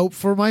 there's hope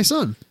for my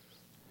son.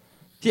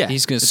 Yeah,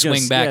 He's gonna It's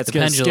swing back it's the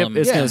gonna pendulum. Skip,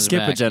 it's Yeah. going to It's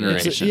skip a back.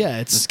 generation.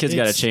 This This kid's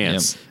got a it's-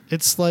 chance.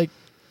 It's like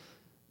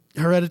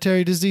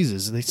hereditary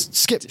diseases. They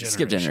skip generations.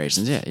 Skip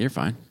generations. Yeah, you're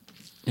fine.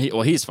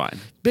 He's fine.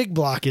 Big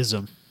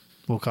blockism,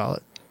 we'll call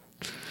it.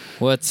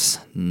 What's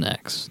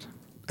next?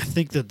 I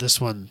think that this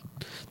one.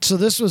 So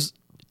this was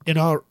in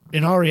all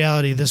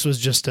reality, this was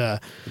just a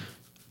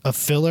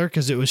filler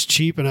because it was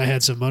cheap and I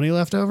had some money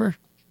left over.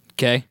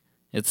 Okay.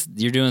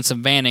 You're doing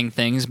some vanning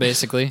things,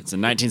 basically. It's a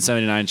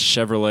 1979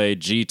 Chevrolet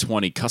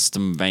G20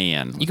 custom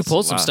van. You can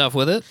pull some stuff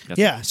with it.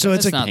 Yeah, so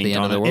it's That's a not the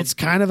end of the world. it's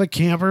kind of a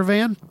camper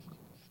van.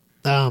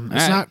 It's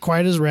right. not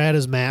quite as rad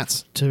as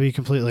Matt's, to be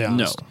completely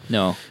honest.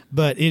 No.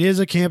 But it is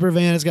a camper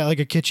van. It's got like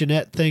a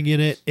kitchenette thing in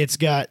it. It's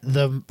got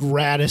the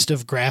raddest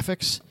of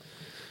graphics.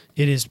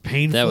 It is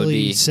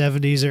painfully be-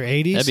 70s or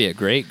 80s. That'd be a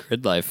great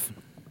grid life.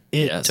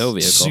 It's tow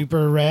vehicle.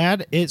 super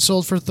rad. It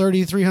sold for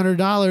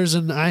 $3,300,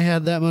 and I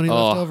had that money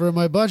left over in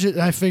my budget.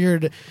 And I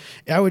figured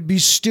I would be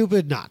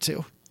stupid not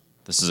to.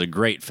 This is a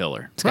great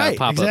filler. It's got a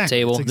pop-up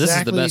table. This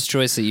is the best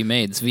choice that you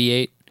made. It's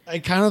V8. I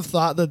kind of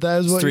thought that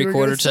is what you were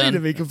going to say, to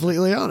be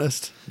completely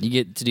honest. You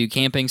get to do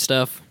camping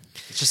stuff.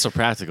 It's just so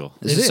practical.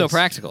 It's just so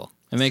practical.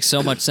 It makes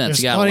so much sense.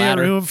 There's you got plenty a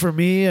ladder. of room for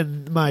me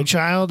and my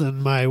child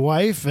and my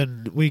wife,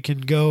 and we can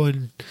go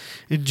and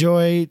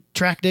enjoy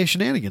track day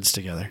shenanigans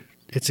together.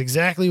 It's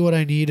exactly what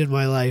I need in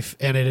my life,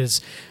 and it is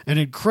an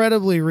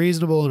incredibly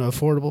reasonable and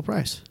affordable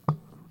price.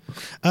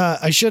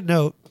 I should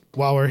note,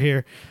 while we're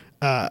here,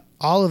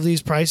 all of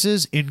these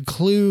prices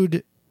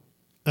include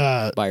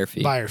buyer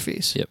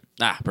fees. Yep.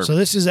 Perfect. So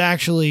this is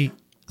actually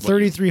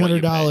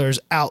 $3,300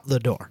 out the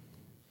door.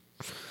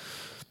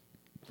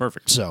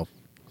 Perfect. So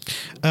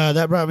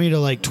that brought me to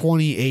like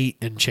 28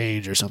 and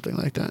change or something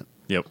like that.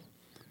 Yep.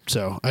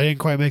 So I didn't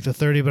quite make the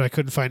 30, but I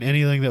couldn't find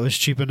anything that was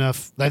cheap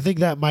enough. I think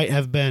that might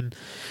have been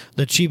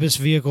the cheapest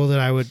vehicle that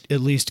I would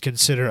at least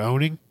consider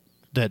owning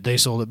that they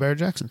sold at Barrett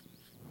Jackson.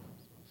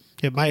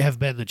 It might have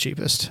been the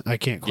cheapest. I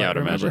can't quite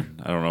remember.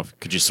 Imagine. I don't know.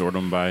 Could you sort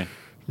them by?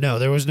 No,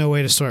 there was no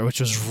way to sort, which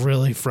was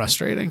really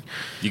frustrating.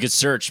 You could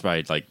search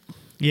by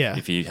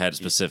if you had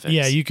specifics.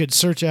 Yeah, you could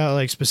search out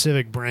like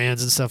specific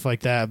brands and stuff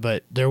like that,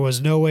 but there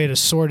was no way to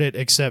sort it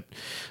except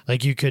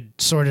like you could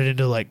sort it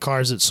into like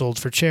cars that sold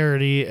for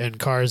charity and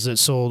cars that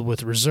sold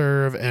with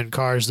reserve and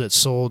cars that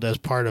sold as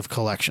part of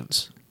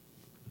collections.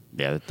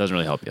 Yeah, that doesn't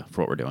really help you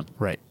for what we're doing.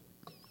 Right.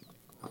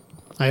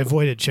 I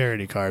avoided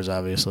charity cars,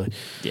 obviously.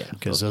 Yeah,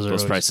 because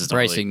those prices don't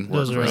pricing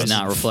really is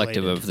not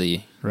reflective of the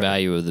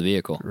value of the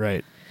vehicle.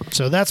 Right.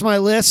 So that's my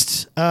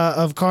list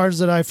of cars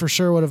that I for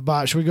sure would have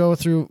bought. Should we go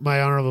through my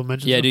honorable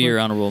mentions? Yeah, do your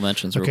honorable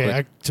mentions real quick.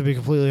 Okay, to be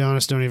completely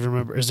honest, don't even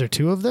remember. Is there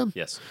two of them?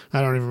 Yes.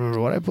 I don't even remember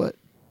what I put.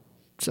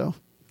 So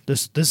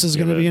this is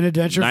going to be an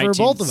adventure for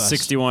both of us.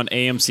 1961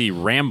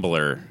 AMC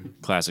Rambler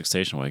classic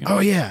station wagon.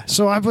 Oh, yeah.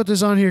 So I put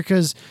this on here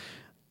because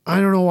I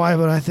don't know why,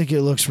 but I think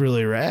it looks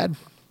really rad.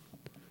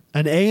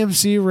 An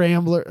AMC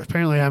Rambler.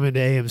 Apparently, I'm into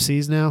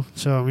AMCs now,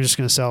 so I'm just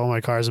going to sell all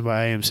my cars and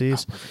buy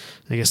AMCs.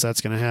 I guess that's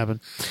going to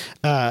happen.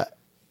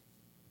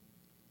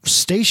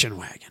 Station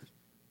wagon.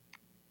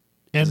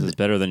 And this is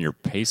better than your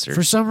Pacer.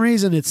 For some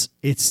reason,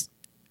 it's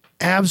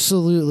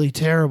absolutely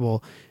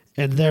terrible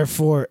and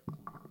therefore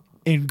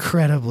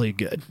incredibly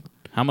good.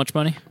 How much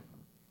money?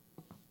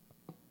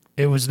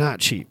 It was not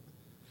cheap.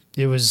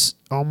 It was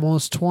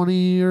almost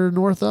 20 or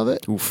north of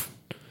it. Oof.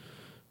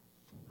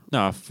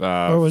 No,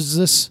 or was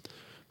this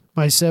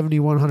my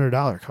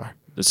 $7,100 car?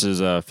 This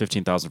is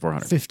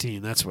 $15,400.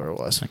 15. That's where it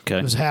was. Okay.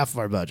 It was half of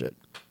our budget.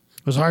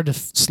 It was hard to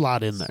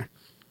slot in there.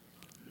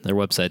 Their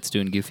website's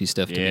doing goofy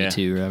stuff to me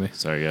too, Robbie.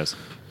 Sorry, guys.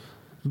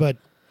 But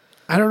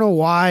I don't know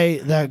why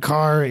that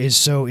car is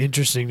so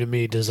interesting to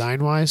me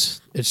design-wise.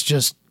 It's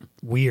just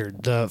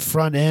weird. The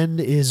front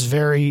end is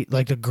very,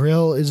 like the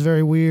grill is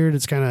very weird.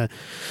 It's kind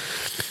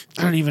of,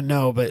 I don't even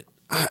know, but,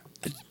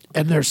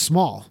 and they're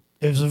small.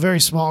 It was a very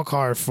small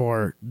car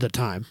for the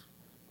time.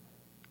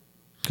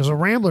 Because a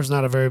Rambler's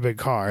not a very big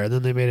car, and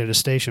then they made it a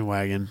station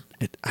wagon.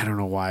 I don't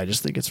know why. I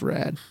just think it's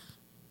rad.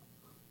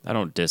 I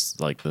don't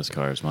dislike this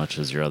car as much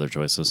as your other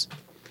choices.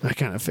 I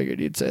kind of figured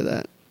you'd say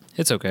that.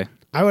 It's okay.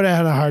 I would have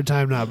had a hard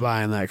time not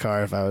buying that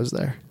car if I was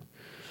there.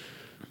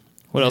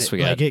 What else we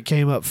got? Like it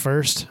came up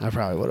first, I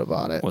probably would have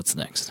bought it. What's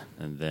next?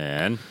 And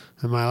then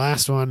And my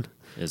last one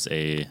is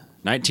a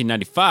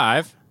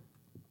 1995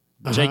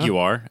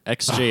 Jaguar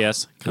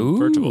XJS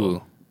convertible.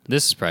 Ooh.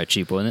 This is probably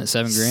cheap, wasn't it?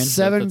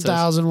 $7,000?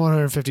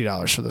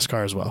 $7,150 for this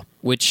car as well.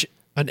 Which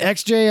An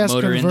XJS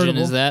motor convertible. engine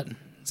is that?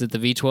 Is it the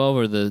V12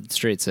 or the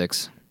straight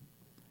six?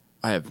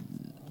 I have.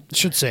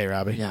 Should say,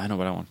 Robbie. Yeah, I know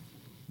what I want.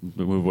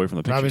 Move away from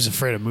the picture. Robbie's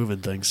afraid of moving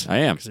things. I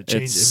am. 'Cause it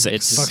changes.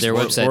 It's fucks their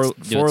with- website.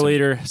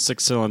 4-liter,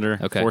 6-cylinder,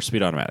 Okay.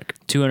 4-speed automatic.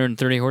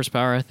 230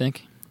 horsepower, I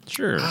think.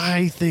 Sure.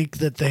 I think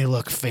that they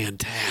look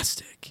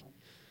fantastic.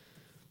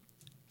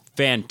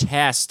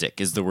 Fantastic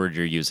is the word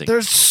you're using.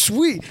 They're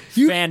sweet.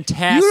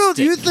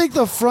 Fantastic. You think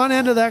the front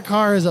end of that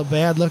car is a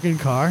bad looking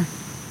car?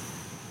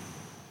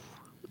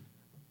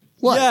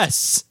 What?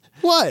 Yes.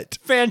 What?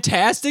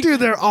 Fantastic. Dude,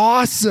 they're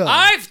awesome.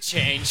 I've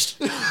changed.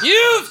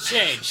 You've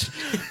changed.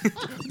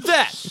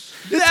 That is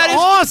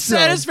awesome.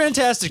 That is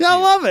fantastic. Yeah, I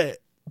Keith. love it.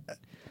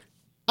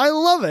 I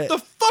love it. The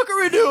fuck are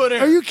we doing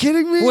here? Are you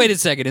kidding me? Wait a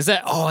second. Is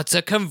that? Oh, it's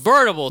a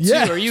convertible too.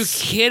 Yes. Are you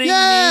kidding me?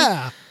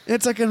 Yeah.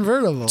 It's a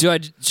convertible. Should I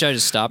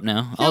just stop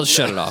now? I'll just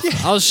shut it off.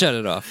 I'll just shut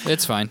it off.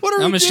 It's fine. What are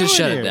we I'm just gonna doing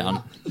shut here? it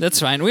down. That's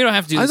fine. We don't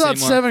have to do I this thought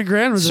anymore.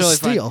 $7,000 was It's a totally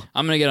fine. steal.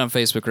 I'm gonna get on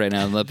Facebook right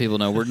now and let people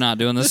know we're not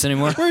doing this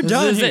anymore. We're This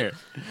done is it. here.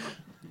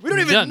 We don't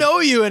even Done. know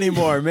you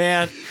anymore,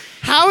 man.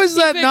 How is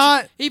that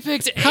not? He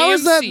picked. How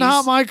is that AMCs.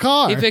 not my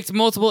car? He picked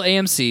multiple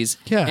AMCs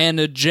Yeah. and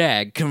a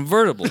Jag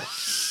convertible.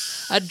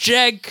 a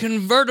Jag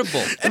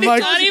convertible. And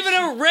Not even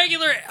a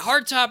regular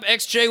hardtop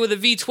XJ with a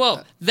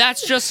V12.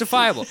 That's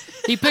justifiable.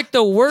 He picked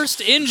the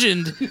worst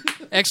engined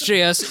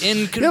XJS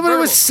in convertible. Yeah, but it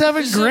was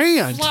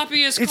 $7,000. The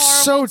floppiest car It's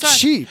of so all time.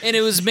 cheap. And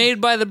it was made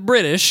by the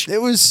British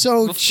It was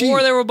so before cheap.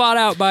 they were bought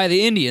out by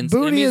the Indians.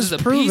 Booney It means has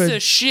it's a proven. piece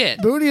of shit.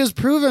 Booney has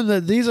proven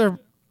that these are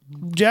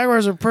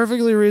Jaguars are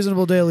perfectly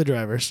reasonable daily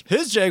drivers.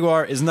 His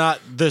Jaguar is not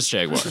this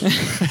Jaguar.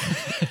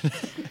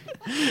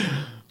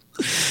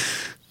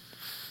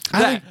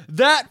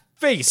 that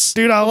face,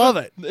 Dude, I love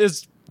it.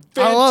 is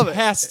I love it.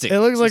 fantastic. It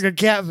looks like a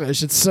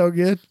catfish. It's so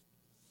good.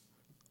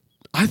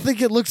 I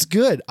think it looks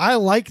good. I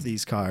like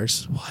these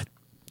cars. What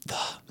the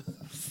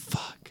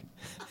fuck?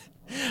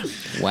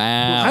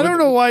 Wow. I don't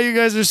know why you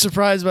guys are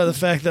surprised by the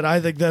fact that I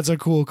think that's a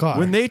cool car.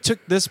 When they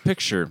took this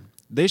picture,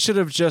 they should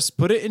have just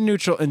put it in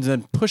neutral and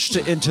then pushed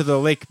it into the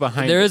lake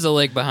behind There it. is a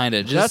lake behind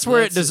it. That's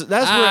where it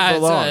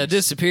belongs. It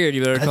disappeared.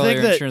 You better call think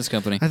your that- insurance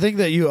company. I think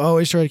that you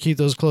always try to keep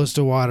those close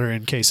to water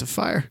in case of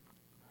fire.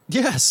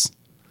 Yes.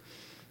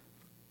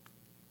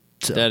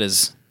 That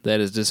is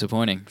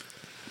disappointing.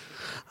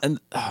 And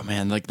oh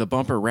man, like the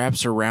bumper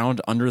wraps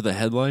around under the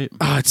headlight.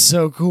 Oh, it's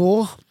so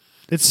cool.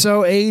 It's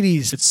so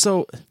 80s. It's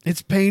so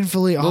It's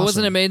painfully awesome. But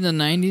wasn't it made in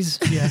the 90s?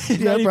 Yeah,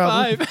 yeah,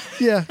 probably. 95.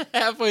 Yeah,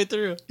 halfway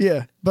through.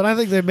 yeah. But I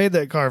think they made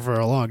that car for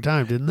a long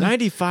time, didn't they?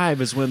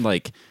 95 is when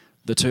like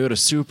the Toyota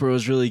Supra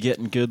was really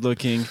getting good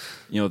looking.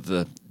 You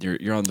know,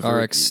 you're on the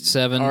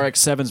RX-7.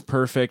 RX-7's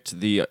perfect.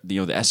 The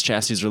S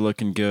chassis are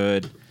looking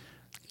good.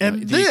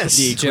 And The- this,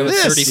 the- Do you have a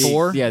this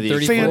 34? Yeah, the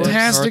 34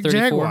 fantastic or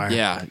 34? Jaguar.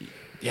 Yeah.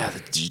 Yeah, the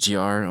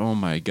GTR. Oh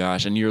my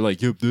gosh. And you're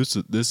like, yep, this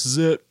is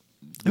it.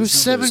 It was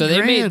 $7,000. So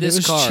they made it this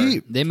was car.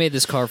 cheap. They made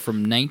this car from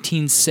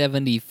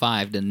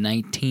 1975 to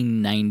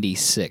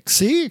 1996.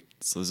 See,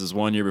 So this is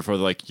 1 year before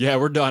they're like, yeah,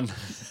 we're done.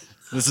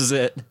 This is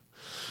it.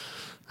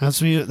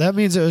 that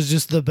means it was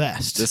just the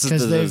best. This is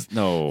 'Cause they've-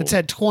 no. It's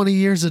had 20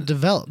 years of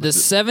development. The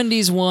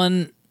 70s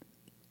one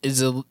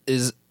is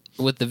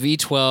with the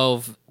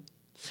V12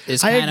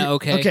 is I kind of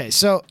agree. okay. Okay,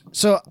 so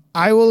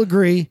I will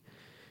agree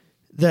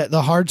that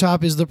the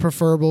hardtop is the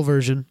preferable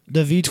version.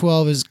 The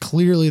V12 is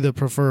clearly the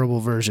preferable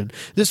version.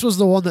 This was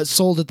the one that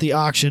sold at the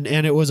auction,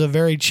 and it was a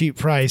very cheap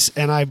price,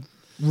 and I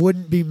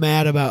wouldn't be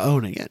mad about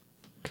owning it.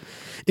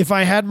 If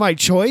I had my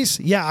choice,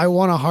 yeah, I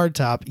want a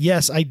hardtop.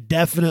 Yes, I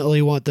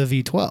definitely want the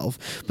V12.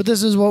 But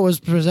this is what was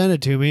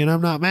presented to me, and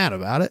I'm not mad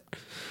about it.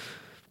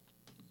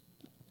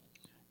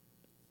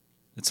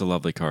 It's a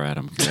lovely car,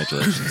 Adam.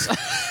 Congratulations.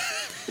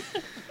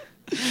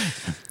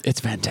 It's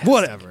fantastic.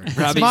 Whatever. It's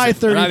Robbie's- my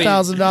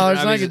 $30,000, and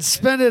I Robbie's- can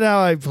spend it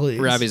how I please.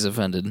 Robbie's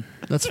offended.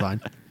 That's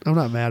fine. I'm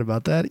not mad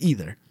about that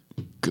either.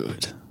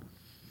 Good.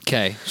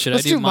 Okay, should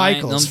Let's I do mine?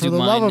 Michaels. Let's For do the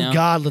mine love now. of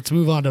God, let's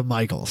move on to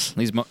Michaels.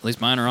 At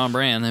least mine are on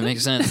brand. That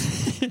makes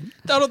sense. I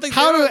don't think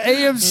How do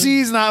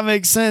AMCs not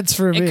make sense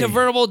for And me?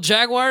 convertible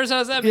Jaguars,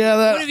 how's that? Yeah,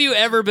 that- When have you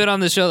ever been on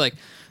the show like,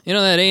 you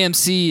know, that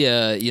AMC,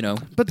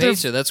 But they're-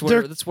 Pacer? That's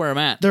they're- where I'm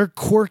at. They're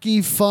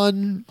quirky,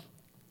 fun,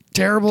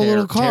 terrible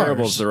little cars.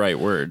 Terrible's the right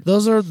word.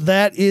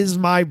 That is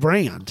my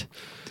brand.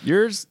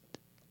 Yours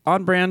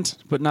on brand,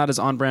 but not as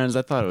on brand as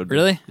I thought it would be.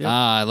 Really? Yep.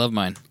 I love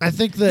mine. I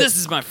think that This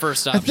is my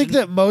first I option. think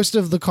that most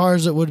of the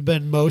cars that would have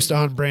been most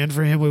on brand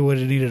for him, we would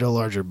have needed a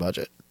larger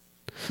budget.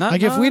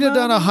 Like if we'd have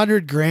done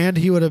 $100,000,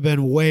 he would have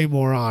been way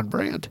more on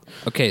brand.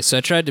 Okay, so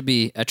I tried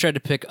to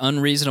pick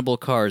unreasonable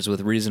cars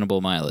with reasonable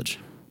mileage.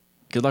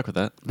 Good luck with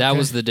that. That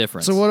was the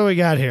difference. So what do we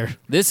got here?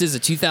 This is a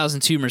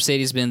 2002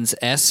 Mercedes-Benz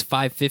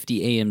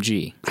S550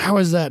 AMG. How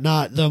is that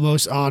not the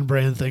most on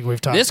brand thing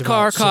we've talked about? This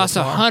car so cost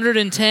far?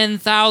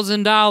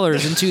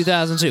 $110,000 in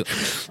 2002.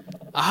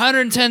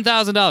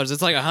 $110,000.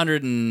 It's like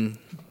 $130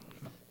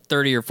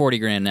 or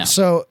 $40,000 now.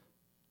 So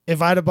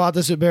if I'd have bought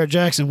this at Barrett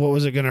Jackson, what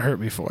was it going to hurt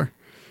me for?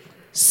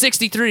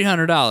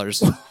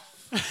 $6,300.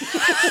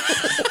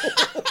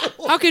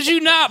 How could you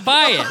not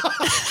buy it?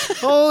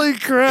 Holy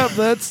crap,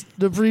 that's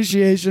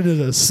depreciation is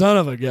a son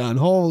of a gun.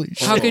 Holy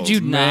shit. How could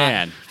you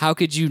man. not? How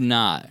could you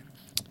not?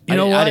 You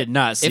know I what? did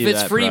not see If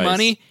it's that free price.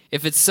 money,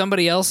 if it's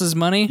somebody else's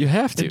money, You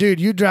have to. Dude,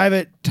 you drive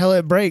it till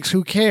it breaks.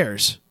 Who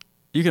cares?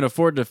 You can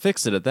afford to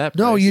fix it at that price.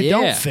 No, you Yeah.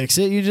 don't fix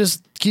it. You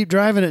just keep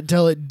driving it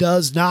until it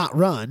does not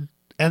run,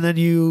 and then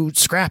you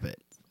scrap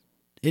it.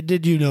 It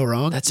did you no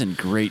wrong. That's in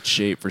great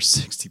shape for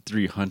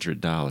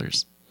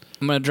 $6,300.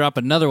 I'm going to drop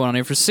another one on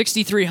here. For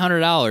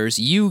 $6,300,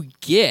 you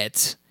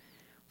get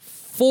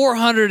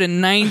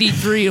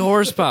 493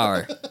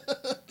 horsepower.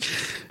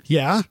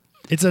 Yeah.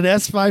 It's an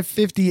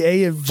S550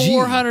 AMG.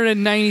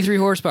 493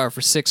 horsepower for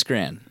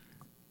 $6,000.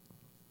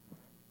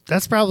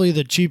 That's probably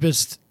the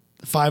cheapest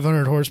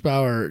 500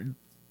 horsepower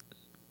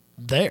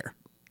there.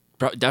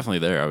 Definitely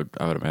there,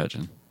 I would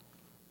imagine.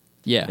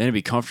 Yeah. And it'd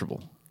be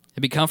comfortable.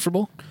 It'd be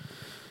comfortable.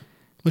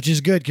 Which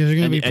is good because you're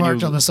going to be And parked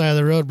you're- on the side of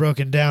the road,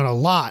 broken down a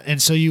lot,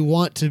 and so you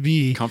want to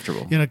be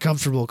Comfortable. in a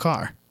comfortable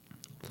car.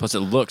 Plus, it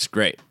looks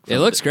great. It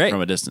looks great.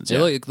 From a distance, It,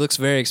 yeah. it looks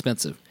very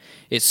expensive.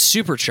 It's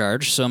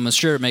supercharged, so I'm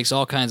sure it makes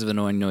all kinds of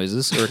annoying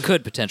noises, or it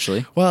could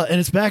potentially. Well, and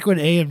it's back when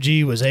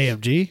AMG was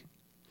AMG.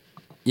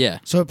 Yeah.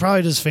 So it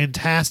probably does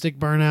fantastic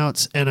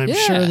burnouts, and I'm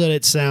sure that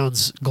it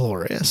sounds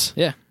glorious.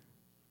 Yeah.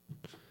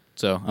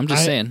 So I'm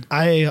just saying.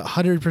 I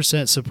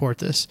 100% support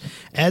this.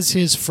 As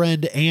his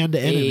friend and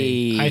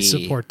enemy, I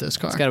support this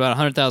car. It's got about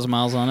 100,000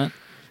 miles on it.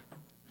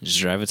 Just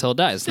drive it till it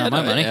dies. It's not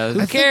my money.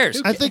 Who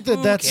cares? I think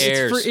Who that's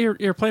cares? It's for,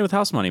 you're playing with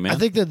house money, man. I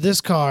think that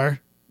this car,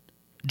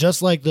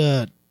 just like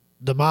the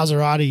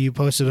Maserati you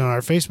posted on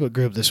our Facebook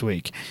group this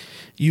week,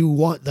 you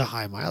want the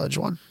high mileage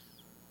one.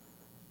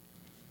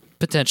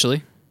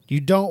 Potentially. You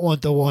don't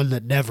want the one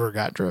that never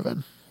got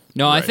driven.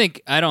 No, right.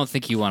 I don't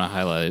think you want a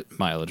high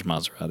mileage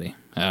Maserati.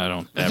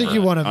 I think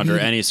you want a under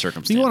any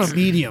circumstance. You want a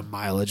medium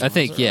mileage. I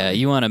think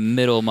you want a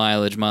middle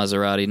mileage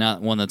Maserati,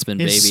 not one that's been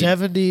baby.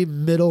 70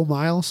 middle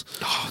miles?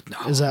 Oh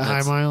no, is that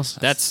high miles?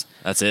 That's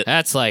it.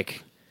 That's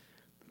like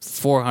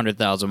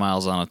 400,000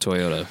 miles on a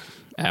Toyota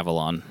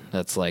Avalon.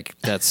 That's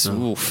that's a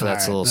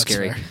little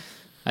scary. Fair.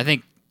 I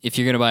think if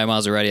you're gonna buy a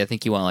Maserati, I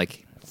think you want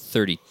like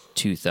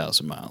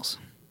 32,000 miles.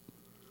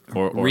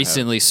 Or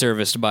recently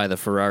serviced by the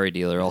Ferrari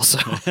dealer also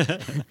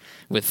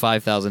with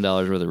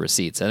 $5,000 worth of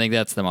receipts. I think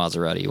that's the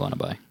Maserati you want to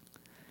buy.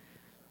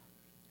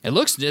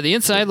 The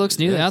inside looks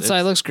new. The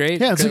outside looks great.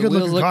 Yeah, it's a good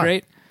looking car.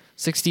 Great.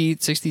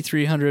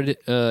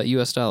 $6,300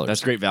 US dollars.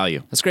 That's great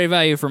value. That's great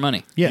value for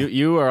money. Yeah.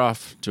 You are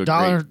off to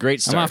a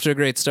great start. I'm off to a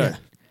great start.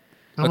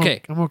 Yeah.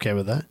 Okay. I'm okay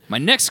with that. My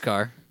next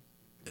car.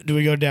 Do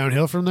we go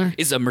downhill from there?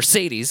 Is a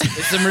Mercedes.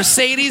 It's a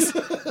Mercedes.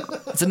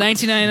 It's a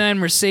 1999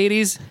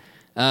 Mercedes.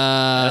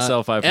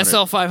 SL500.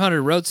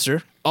 SL500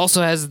 Roadster.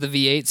 Also has the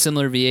V8,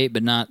 similar V8,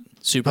 but not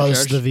supercharged. Oh,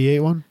 this is the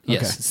V8 one? Yes,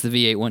 Okay. it's the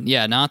V8 one.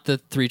 Yeah, not the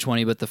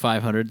 320, but the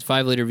 500.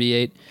 5-liter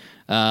V8.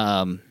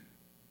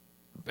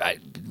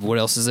 What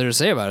else is there to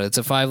say about it? It's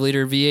a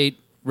 5-liter V8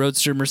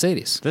 Roadster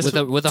Mercedes with a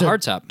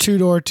hardtop.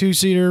 2-door,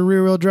 2-seater,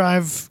 rear-wheel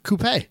drive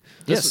coupe.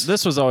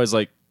 This was always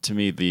like, to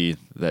me,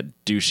 that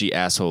douchey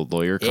asshole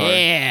lawyer car.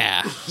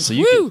 Yeah. So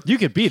you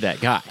could be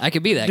that guy. I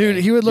could be that Dude,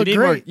 guy. he would look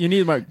great. You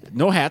need more,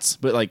 no hats,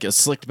 but like a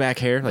slicked back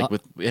hair.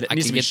 It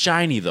needs to be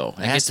shiny though.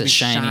 It has to be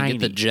shiny. Get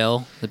the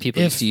gel that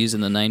people used to use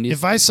in the 90s.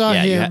 If I saw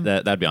him,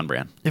 that'd be on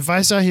brand. If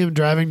I saw him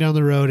driving down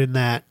the road in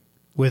that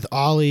with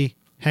Ollie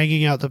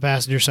hanging out the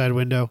passenger side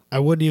window, I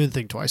wouldn't even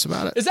think twice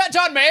about it. Is that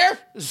John Mayer?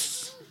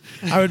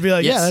 I would be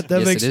like, Yes. that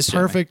Yes, makes it is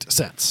John perfect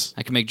sense.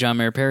 I can make John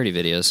Mayer parody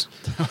videos.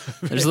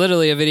 There's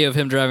literally a video of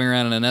him driving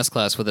around in an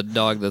S-Class with a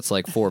dog that's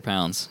like 4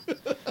 pounds.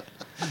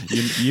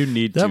 You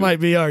need That to. might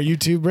be our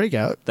YouTube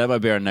breakout. That might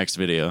be our next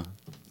video.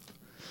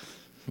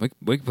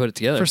 We can put it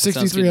together. For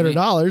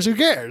 $6,300, who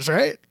cares,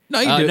 right?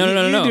 No, No.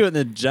 You do it in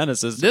the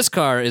Genesis. This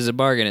car is a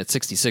bargain at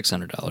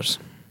 $6,600.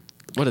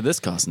 What did this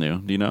cost new?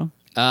 Do you know?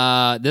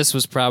 This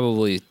was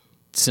probably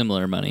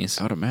similar monies.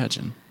 I would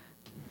imagine.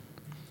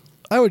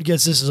 I would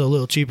guess this is a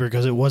little cheaper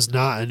because it was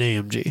not an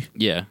AMG.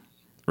 Yeah.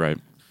 Right.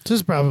 This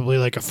is probably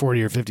like a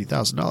 $40,000 or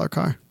 $50,000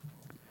 car.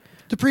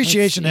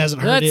 Depreciation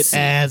hasn't hurt Let's it see.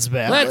 as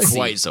bad. Let's see.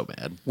 Quite so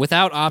bad.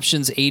 Without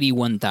options,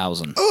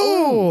 $81,000.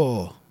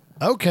 Oh,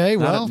 okay.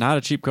 Well, Not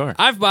a cheap car.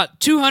 I've bought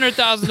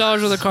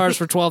 $200,000 worth of cars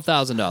for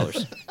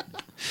 $12,000.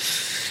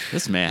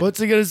 This man. what's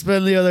he going to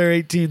spend the other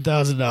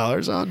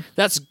 $18,000 on?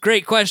 That's a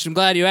great question.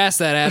 Glad you asked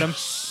that, Adam.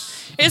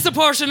 It's the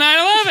Porsche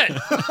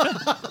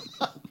 911.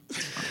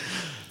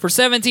 For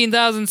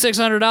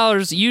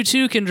 $17,600, you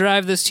too can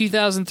drive this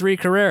 2003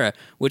 Carrera,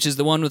 which is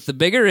the one with the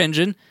bigger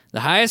engine,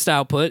 the highest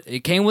output. It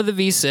came with a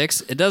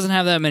V6. It doesn't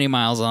have that many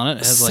miles on it.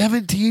 It has like,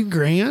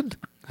 $17,000?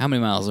 how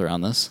many miles are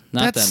on this?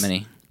 Not that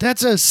many.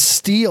 That's a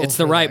steal. It's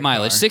the for right that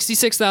mileage. car.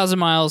 66,000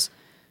 miles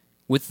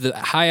with the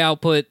high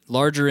output,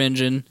 larger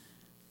engine,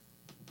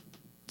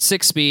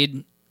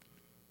 6-speed.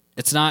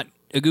 It's not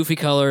a goofy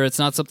color. It's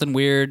not something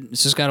weird.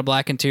 It's just got a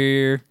black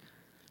interior.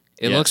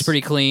 It looks pretty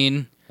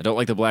clean. I don't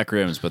like the black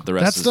rims, but the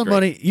rest That's is the great.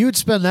 money. You would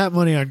spend that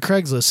money on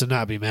Craigslist and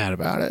not be mad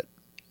about it.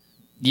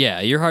 Yeah,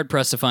 you're hard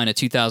pressed to find a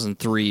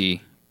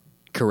 2003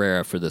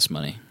 Carrera for this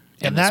money.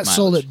 And this that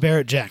sold mileage. at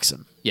Barrett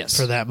Jackson. Yes.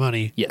 For that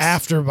money. Yes.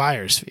 After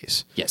buyer's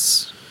fees.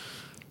 Yes.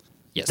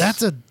 Yes.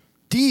 That's a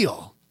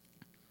deal.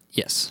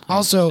 yes.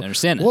 Also, I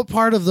understand it. what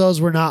part of those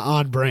were not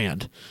on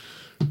brand?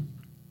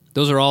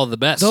 Those are all the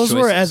best. Those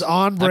choices. were as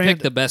on brand. I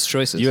picked the best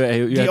choices. You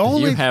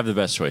only- have the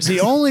best choices.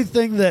 The only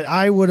thing that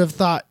I would have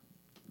thought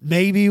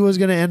maybe was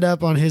going to end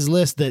up on his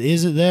list that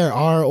isn't there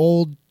are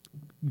old,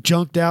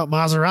 junked out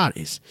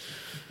Maseratis.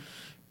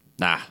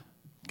 Nah,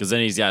 because then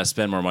he's got to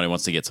spend more money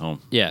once he gets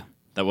home. Yeah.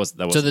 That was.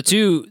 So the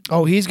two,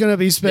 Oh, he's going to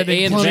be spending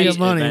AMG plenty of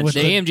money with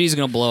the the AMG is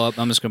going to blow up.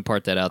 I'm just going to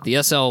part that out.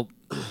 The SL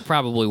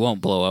probably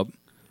won't blow up,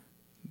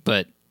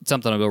 but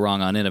something will go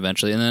wrong on it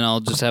eventually, and then I'll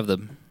just have the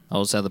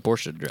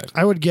Porsche to drive.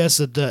 I would guess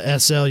that the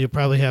SL you'll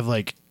probably have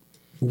like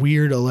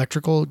weird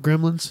electrical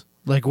gremlins.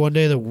 Like one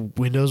day the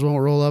windows won't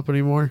roll up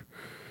anymore.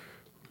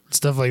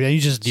 Stuff like that. You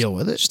just deal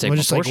with it. Just take We're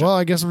my just like, Porsche. well,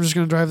 I guess I'm just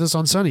going to drive this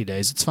on sunny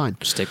days. It's fine.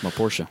 Just take my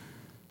Porsche.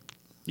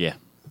 Yeah,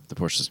 the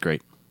Porsche is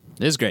great.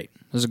 It is great.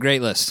 It was a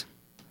great list.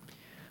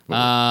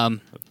 I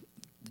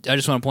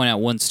just want to point out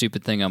one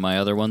stupid thing on my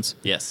other ones.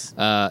 Yes.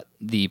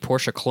 The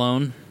Porsche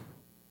clone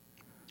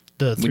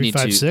The We need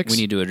 356. we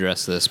need to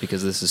address this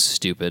because this is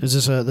stupid. Is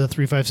this the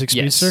 356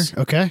 Yes. Speedster?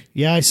 Okay.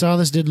 Yeah, I saw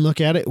this. Didn't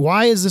look at it.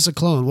 Why is this a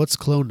clone? What's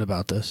cloned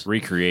about this?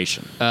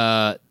 Recreation.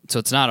 So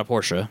it's not a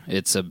Porsche.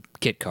 It's a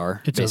kit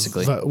car, It's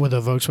basically, with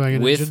a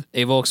Volkswagen with engine.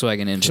 a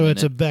Volkswagen engine. So in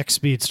it's a it. Beck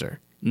Speedster.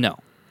 No.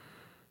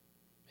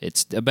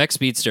 It's a Beck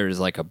Speedster is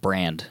like a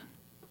brand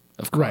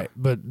of car. Right,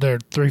 but they're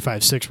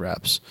 356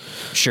 reps.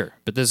 Sure,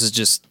 but this is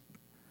just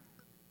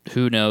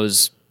who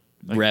knows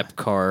rep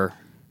car,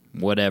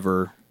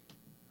 whatever.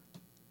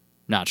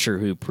 Not sure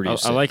who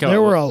produced I it. like how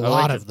There were a I like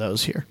lot it. of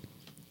those here.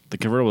 The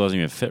convertible doesn't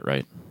even fit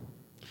right.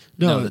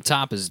 No, the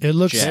top is it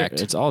looks-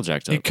 jacked. It's all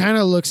jacked up. It kind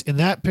of looks, in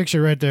that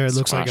picture right there, it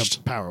looks like Squashed.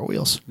 a Power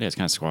Wheels. Yeah, it's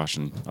kind of squashed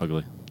and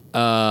ugly.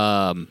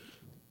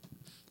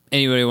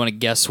 Anybody want to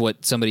guess what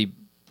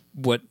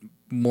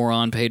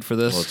moron paid for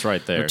this? Well, it's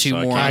right there, Or two so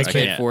I morons can't-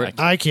 paid I for it.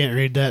 I can't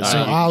read that, so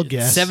I'll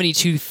guess.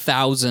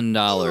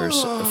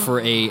 $72,000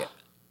 for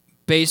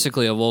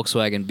basically a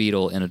Volkswagen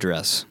Beetle in a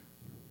dress.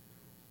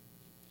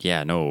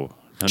 Yeah, no.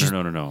 Did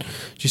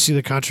you see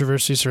the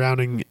controversy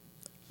surrounding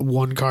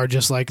one car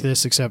just like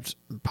this, except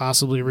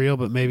possibly real,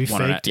 but maybe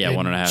One and a- faked? yeah, and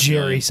 $1.5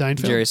 Jerry million.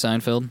 Seinfeld. Jerry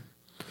Seinfeld.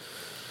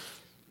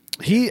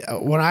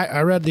 When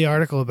I read the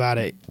article about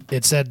it,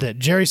 it said that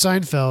Jerry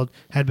Seinfeld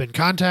had been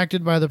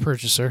contacted by the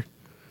purchaser,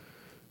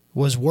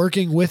 was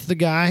working with the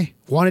guy,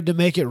 wanted to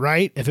make it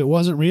right. If it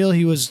wasn't real,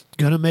 he was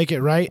going to make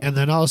it right, and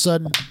then all of a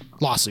sudden,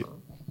 lawsuit.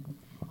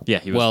 Yeah,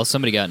 he was. Well,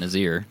 somebody got in his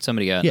ear.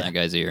 Somebody got Yeah. in that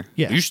guy's ear.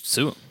 Yeah. You should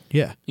sue him.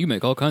 Yeah, You can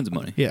make all kinds of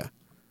money. yeah.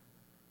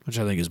 Which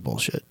I think is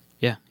bullshit.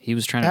 Yeah, he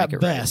was trying to At make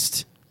it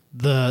best,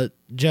 the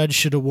judge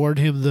should award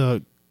him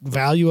the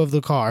value of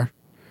the car.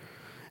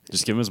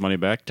 just give him his money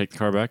back, take the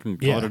car back, and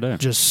call Yeah, it a day.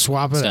 just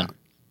swap it It's out. done.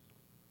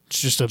 It's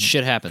just a right.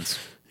 Shit happens.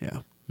 yeah.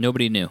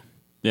 Nobody knew.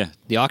 Yeah.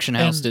 The auction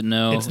house And didn't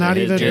know. it's not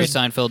even- Jerry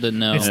Seinfeld didn't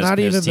know. It's his- not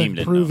his even team been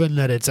didn't proven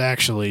that it's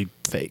actually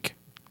fake.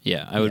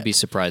 Yeah, I would Yeah. be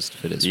surprised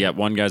if it is. You got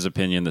one guy's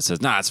opinion that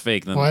says, nah, it's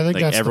fake. Then Well, I think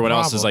like, that's the everyone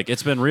else is problem. like,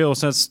 it's been real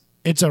since.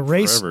 It's a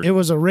race. Forever. It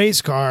was a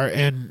race car,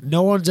 and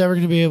no one's ever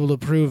going to be able to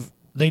prove.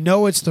 They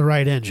know it's the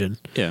right engine.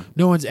 Yeah.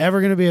 No one's ever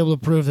going to be able to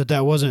prove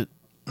that wasn't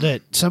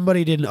that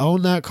somebody didn't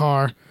own that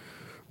car,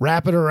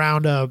 wrap it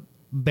around a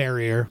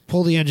barrier,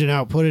 pull the engine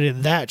out, put it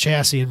in that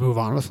chassis, and move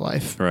on with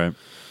life. Right.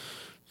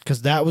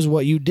 Because that was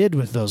what you did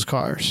with those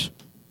cars.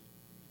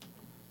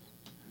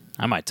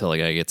 I might tell a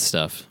guy to get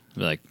stuff.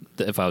 Be like,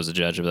 if I was a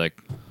judge, I'd be like,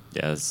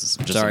 Yeah, this is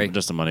just, Sorry.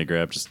 just a money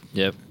grab. Just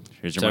yep.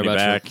 here's your Sorry money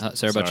about back.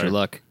 Sorry about your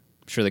luck.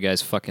 I'm sure the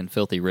guy's fucking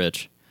filthy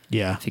rich.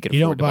 Yeah, If he could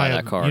you afford don't to buy buy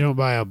that car. You don't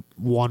buy a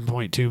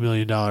 $1.2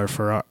 million or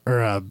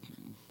a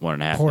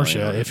 $1.5 Porsche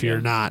million, if you're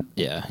yeah. not.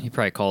 Yeah, he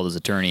probably called his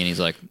attorney and he's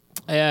like,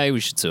 yeah,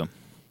 we should sue him.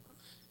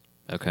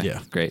 Okay,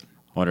 Yeah. great.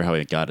 I wonder how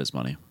he got his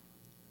money.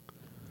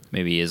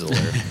 Maybe he is a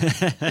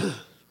lawyer.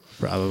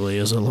 Probably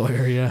is a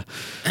lawyer. Yeah.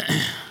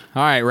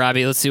 All right,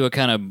 Robbie, let's see what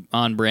kind of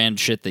on-brand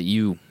shit that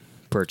you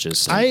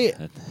purchased.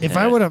 If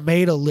I would have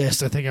made a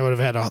list, I think I would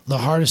have had the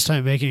hardest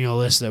time making a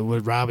list that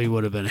Robbie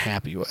would have been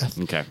happy with.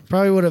 Okay.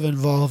 Probably would have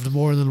involved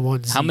more than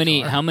one Z How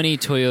many car.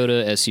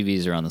 Toyota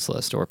SUVs are on this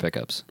list or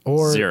pickups?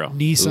 or 0.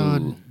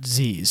 Nissan Ooh.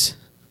 Zs.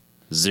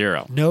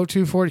 0. No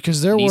 240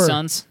 because there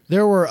Nissans?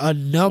 were a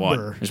number.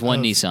 One. There's one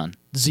of Nissan.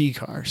 Z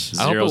cars.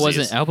 I hope Zero it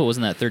wasn't. Zs. I hope it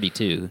wasn't that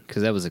 32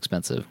 because that was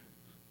expensive.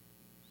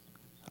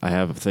 I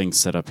have things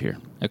set up here.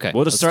 Okay,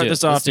 We'll just let's start do it.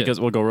 this Let's off do it.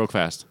 because we'll go real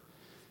fast.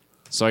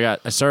 So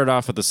I started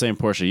off with the same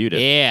Porsche you did.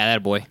 Yeah,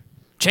 that boy.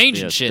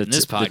 Changing Yeah, shit the in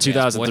this t- podcast. The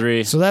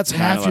 2003. So that's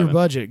half your 911.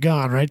 budget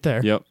gone right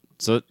there. Yep.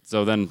 So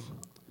then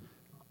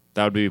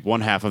that would be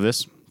one half of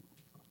this.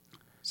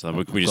 So then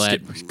we just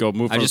Glad. go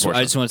move I from just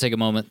Porsche want to take a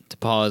moment to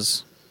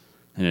pause.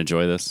 and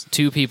enjoy this.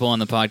 2 people on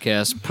the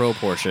podcast pro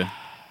Porsche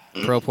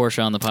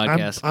on the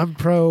podcast. I'm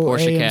pro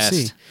Porsche AMC.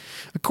 cast.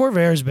 A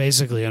Corvair is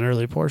basically an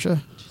early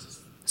Porsche.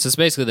 So it's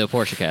basically the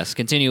Porsche cast.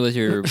 Continue with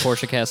your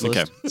Porsche cast list.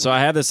 Okay. So I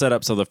have this set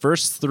up. So the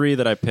first 3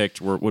 that I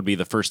picked would be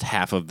the first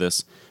half of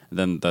this. And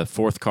then the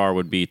fourth car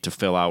would be to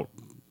fill out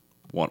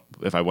one.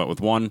 If I went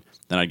with one,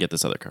 then I'd get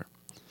this other car.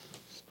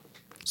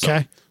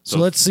 Okay. So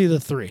let's see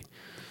the 3.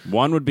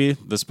 One would be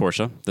this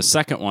Porsche. The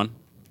second one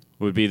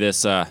would be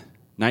this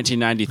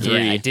 1993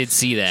 Yeah, I did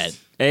see that.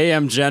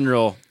 AM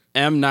General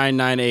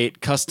M998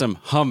 Custom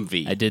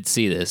Humvee. I did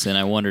see this, and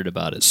I wondered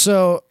about it.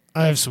 So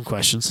I have some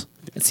questions.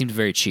 It seemed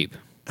very cheap.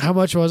 How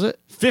much was it?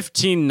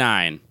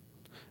 15.9.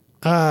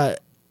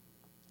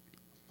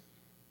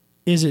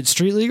 Is it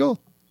street legal?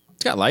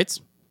 It's got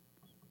lights.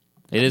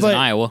 It is in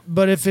Iowa.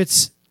 But if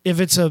it's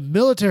a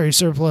military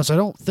surplus, I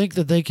don't think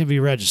that they can be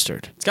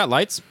registered. It's got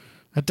lights.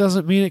 That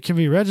doesn't mean it can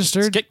be It's a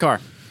registered. kit car.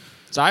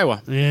 It's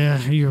Iowa. Yeah,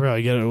 you can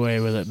probably get away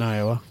with it in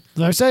Iowa.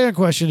 My second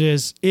question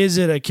is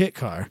it a kit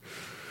car?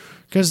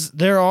 Because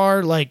there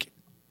are like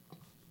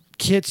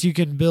kits you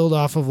can build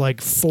off of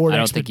like Ford I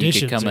don't think you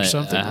could Expeditions come or at.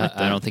 something like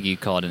that. I don't think you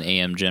call it an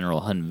AM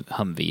General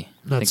Humvee. I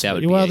That's think that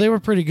would be. well, they were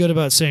pretty good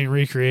about saying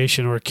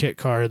recreation or kit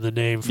car in the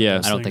name. For Yeah.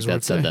 those I don't think things, that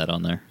weren't said they? that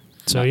on there.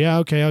 So yeah,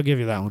 okay, I'll give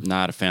you that one.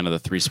 Not a fan of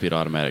the 3-speed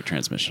automatic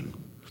transmission.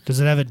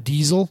 Does it have a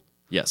diesel?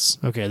 Yes.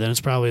 Okay, then it's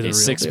probably the A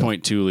real deal.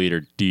 6.2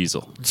 liter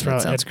diesel. It's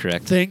probably, sounds I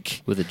correct.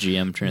 think With a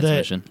GM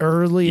transmission. that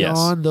early Yes.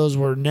 on, those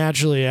were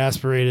naturally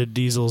aspirated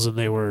diesels, and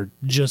they were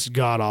just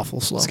god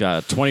awful slow. It's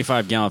got a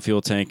 25-gallon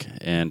fuel tank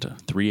and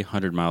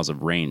 300 miles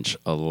of range,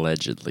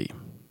 allegedly.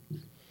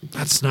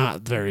 That's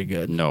not very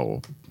good.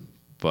 No,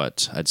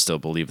 but I'd still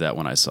believe that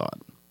when I saw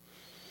it.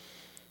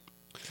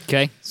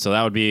 Okay. So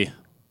that would be,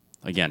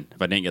 again,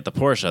 if I didn't get the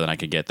Porsche, then I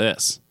could get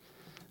this.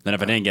 Then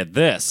if I didn't get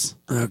this,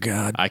 Oh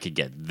God. I could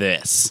get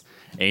this.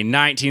 A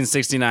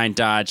 1969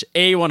 Dodge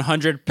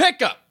A100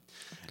 pickup.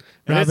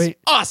 And Robbie, it's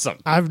awesome.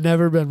 I've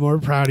never been more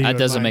proud of you. That in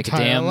doesn't my make a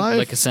entire damn life.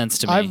 lick of sense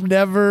to me. I've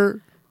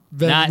never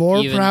been Not more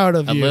even proud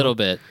of a you. little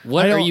bit.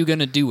 What I are don't- you going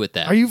to do with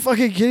that? Are you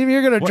fucking kidding me?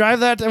 You're gonna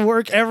drive that to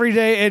work every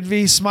day and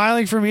be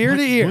smiling from ear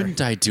to ear. Wouldn't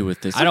I do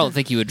with this? I don't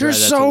think you would You're drive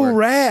that to so work.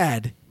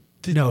 rad.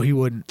 No, he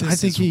wouldn't. This I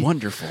think is he.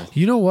 wonderful.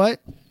 You know what?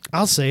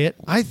 I'll say it.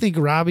 I think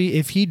Robbie,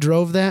 if he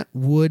drove that,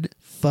 would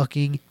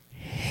fucking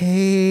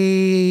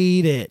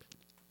hate it.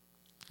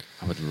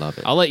 I would love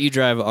it. I'll let you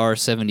drive our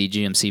 70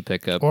 GMC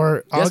pickup,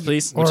 Or Yes, I'll,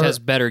 please. which or has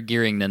better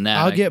gearing than that.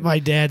 I'll get my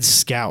dad's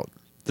Scout.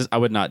 I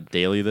would not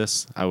daily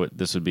this.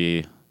 This would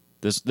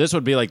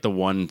be like the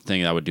one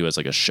thing I would do as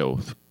like a show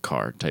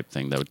car type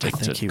thing that would take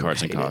think to he would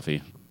Cars and hate it.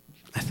 Coffee.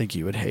 I think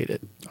you would hate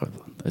it.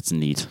 It's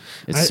neat.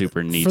 It's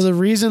super neat. For the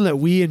reason that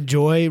we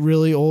enjoy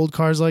really old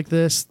cars like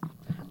this,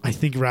 I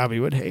think Robbie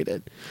would hate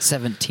it.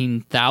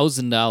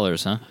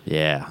 $17,000, huh?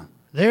 yeah.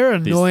 They're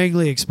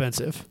annoyingly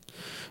expensive.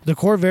 The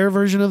Corvair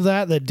version of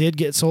that did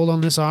get sold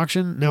on this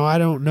auction. Now, I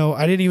don't know.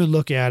 I didn't even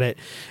look at it.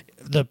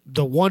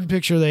 The one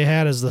picture they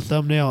had as the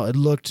thumbnail, it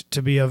looked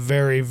to be a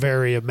very,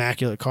 very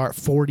immaculate car.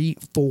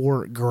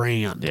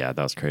 $44,000. Yeah,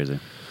 that was crazy.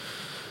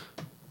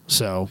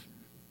 So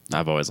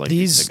I've always liked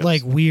these pickups.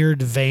 like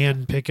weird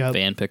van pickup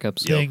Van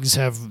pickups. things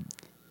have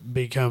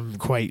become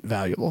quite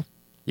valuable,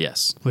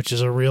 Yes. which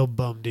is a real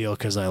bum deal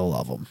because I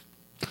love them.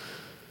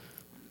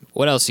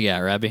 What else you got,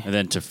 Robbie? And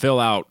then to fill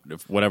out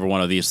whatever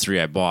one of these three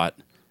I bought,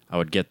 I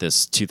would get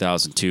this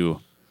 2002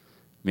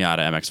 Miata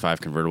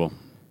MX-5 convertible.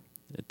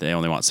 They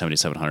only want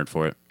 $7,700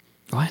 for it.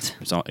 What?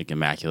 It's all, like,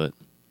 immaculate.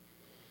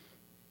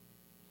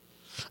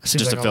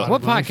 Seems Just like to a fill- lot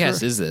What of money podcast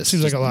for- is this?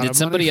 Seems like a lot Did of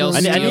somebody money else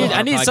for- I steal need, our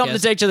I need something to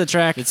podcast? take to the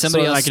track. Did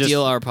somebody so that I else can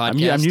steal just, our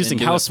podcast? I'm using and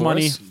do house it for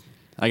money. us?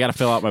 I got to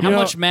fill out my How budget.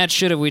 much mad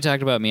shit have we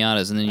talked about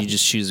Miatas, and then you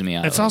just choose a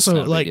Miata? It's also not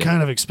a big like deal.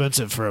 kind of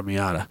expensive for a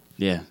Miata.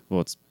 Yeah.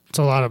 Well, it's It's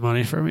a lot of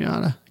money for a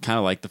Miata. kind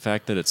of like the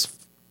fact that it's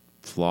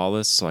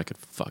flawless, so I could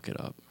fuck it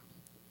up.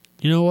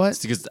 You know what?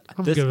 Because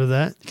I'm good with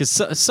that.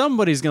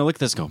 somebody's going to look at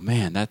this and go,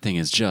 man, that thing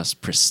is just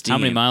pristine. How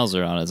many miles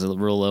are on it? Is it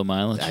real low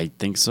mileage? I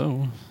think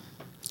so.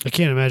 I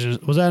can't imagine.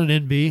 Was that an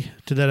NB?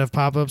 Did that have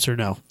pop-ups or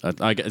no?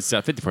 It's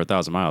got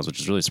 54,000 miles, which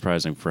is really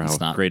surprising for how It's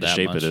not great a that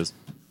shape much. it is.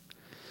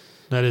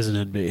 That is an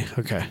NB.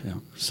 Okay. Yeah.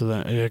 So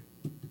that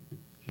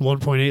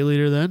 1.8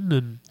 liter then,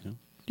 and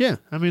yeah,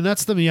 I mean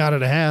that's the Miata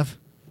to have.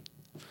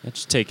 Yeah,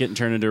 just take it and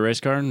turn it into a race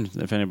car, and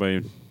if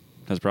anybody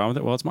has a problem with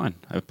it, well, it's mine.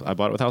 I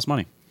bought it with house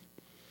money.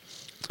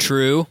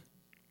 True.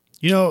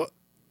 You know,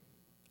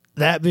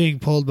 that being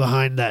pulled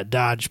behind that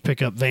Dodge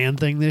pickup van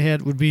thing they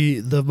had would be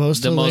the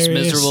most The most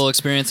hilarious- miserable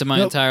experience of my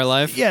Nope. entire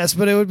life. Yes,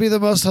 but it would be the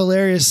most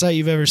hilarious sight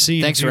you've ever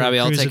seen. Thanks, if you were Robbie.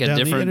 I'll cruising take a down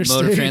the different mode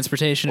of interstate.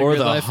 transportation in Or your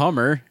the life.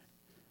 Hummer.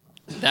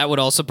 That would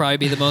also probably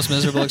be the most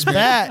miserable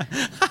experience.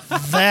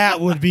 That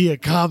would be a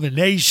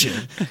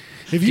combination.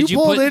 If you Could you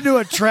pulled put- into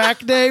a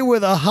track day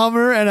with a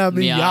Hummer and a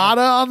Miata.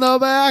 Miata on the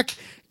back,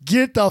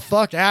 get the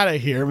fuck out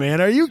of here,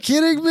 man. Are you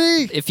kidding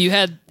me? If you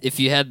had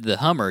the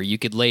Hummer, you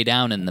could lay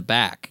down in the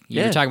back. You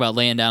Yeah. were talking about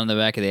laying down in the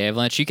back of the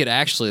Avalanche. You could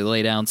actually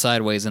lay down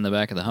sideways in the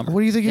back of the Hummer. What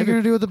do you think you're going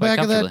to do with the quite back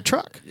of that comfortably.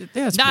 truck?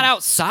 Yeah, it's Not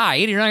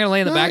outside. You're not going to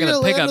lay in the No, back of you're the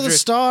gonna lay pickup. under the truck.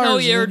 stars No,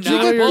 you're and not.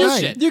 enjoy your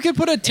Bullshit. night. You could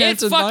put a It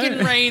tent in fucking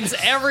mine. rains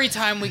every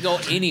time we go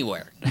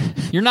anywhere.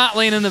 You're not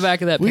laying in the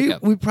back of that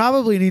pickup. We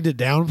probably need to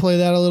downplay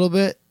that a little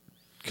bit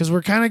because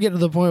we're kind of getting to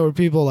the point where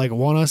people like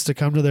want us to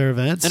come to their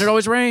events. And it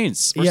always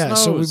rains. Or yeah,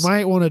 so we snows.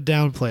 might want to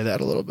downplay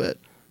that a little bit.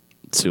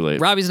 It's too late.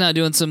 Robbie's not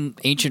doing some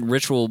ancient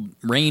ritual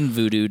rain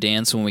voodoo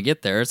dance when we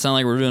get there. It's not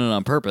like we're doing it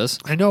on purpose.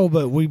 I know,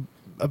 but we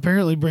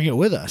apparently bring it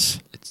with us.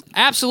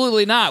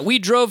 Absolutely not. We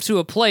drove to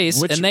a place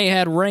Which- and they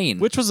had rain.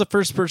 Which was the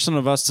first person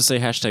of us to say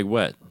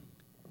 #wet?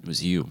 It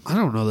was you. I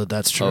don't know that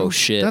that's true. Oh,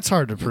 shit. That's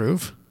hard to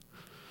prove.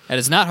 That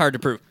is not hard to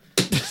prove.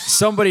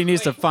 Somebody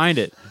needs to find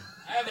it.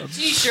 I have a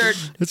T-shirt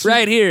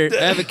right here.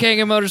 I have a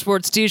Kanga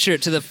Motorsports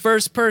T-shirt to the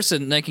first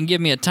person that can give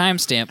me a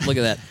timestamp. Look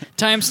at that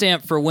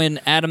timestamp for when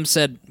Adam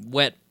said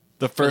 "wet"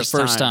 The for the first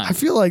first time. I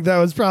feel like that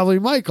was probably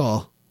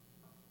Michael.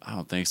 I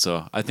don't think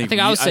so. I I think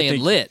think I was saying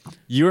think lit.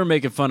 You were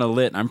making fun of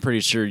lit. I'm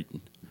pretty sure.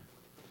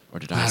 Or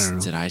did I don't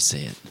know. Did I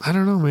say it? I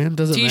don't know, man.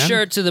 Does it matter?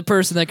 T-shirt to the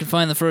person that can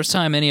find the first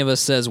time any of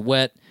us says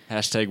 "wet."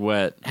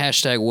 #wet.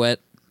 #wet.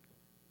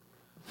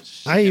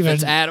 I If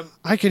it's even Adam,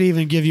 I could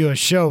even give you a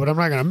show, but I'm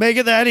not going to make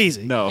it that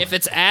easy. No. if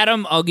it's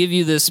Adam, I'll give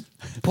you this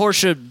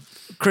Porsche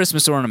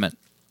Christmas ornament.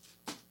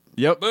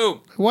 Yep.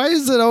 Boom. Why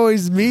is it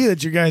always me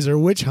that you guys are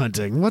witch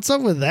hunting? What's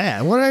up with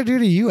that? What did I do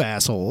to you You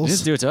assholes?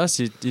 didn't do it to us.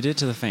 You did it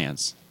to the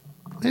fans.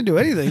 I didn't do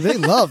anything. They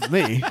love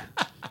me.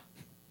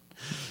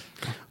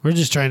 We're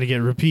just trying to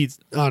get repeats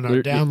on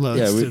our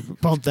downloads to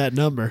bump that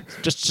number.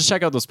 Just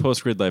check out those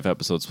post Grid Life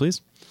episodes,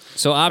 please.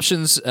 So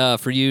options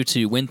for you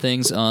to win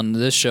things on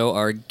this show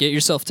are get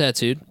yourself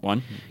tattooed.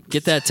 One.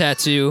 Get that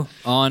tattoo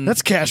on.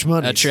 That's cash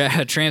money. A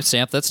tramp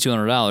stamp. That's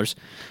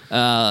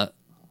 $200.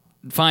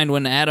 Find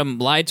when Adam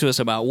lied to us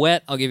about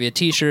wet. I'll give you a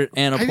T-shirt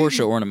and a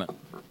Porsche ornament.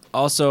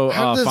 Also,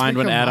 How did this find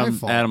when become my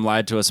fault? Adam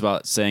lied to us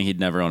about saying he'd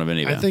never own a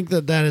minivan. I think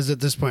that has at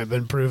this point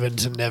been proven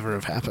to never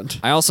have happened.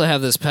 I also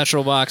have this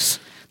petrol box.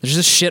 There's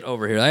this shit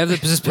over here. I have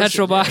this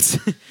petrol box.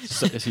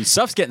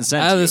 Stuff's getting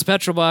sent. I have to this you.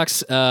 petrol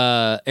box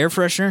air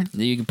freshener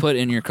that you can put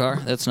in your car.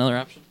 That's another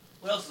option.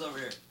 What else is over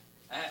here?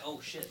 Oh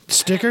shit!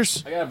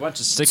 Stickers? I got a bunch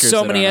of stickers.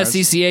 So that many aren't ours.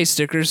 SCCA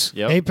stickers.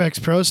 Yep. Apex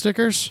Pro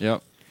stickers?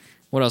 Yep.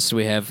 What else do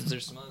we have? Is there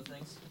some other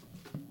things?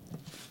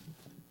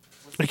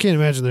 I can't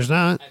imagine there's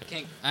not.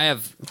 I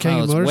have King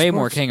of it's way Motorsports?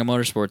 more King of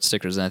Motorsports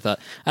stickers than I thought.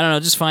 I don't know.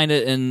 Just find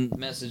it and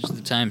message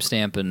the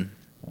timestamp and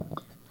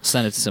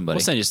send it to somebody.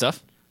 We'll send you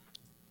stuff.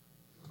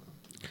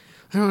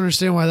 I don't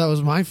understand why that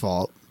was my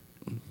fault.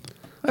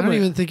 I don't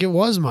even think it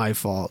was my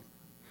fault.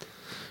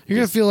 You're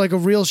going to feel like a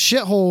real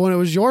shithole when it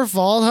was your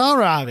fault, huh,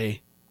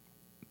 Robbie?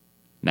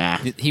 Nah.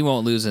 He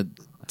won't lose a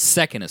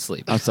second of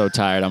sleep. I'm so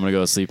tired. I'm going to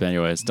go to sleep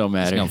anyways. Don't He's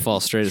matter. going to fall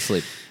straight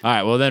asleep. All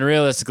right. Well, then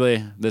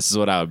realistically, this is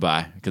what I would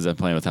buy because I'm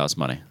playing with house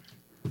money.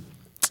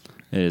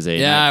 It is a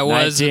Yeah, it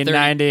was a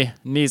 1990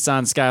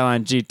 Nissan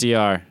Skyline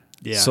GTR.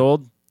 Yeah.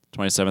 Sold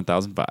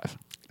 $27,500.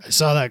 I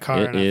saw that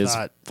car It and I is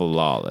thought,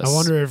 flawless. I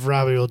wonder if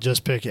Robbie will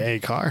just pick a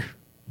car.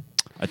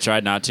 I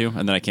tried not to,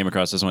 and then I came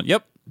across this one.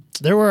 Yep.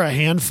 There were a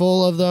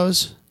handful of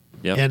those,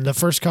 Yep. and the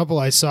first couple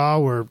I saw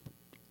were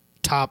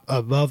top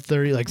above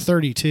 30, like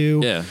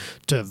 32 Yeah.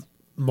 to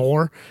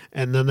more.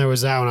 And then there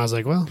was that one. I was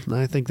like, well,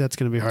 I think that's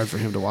going to be hard for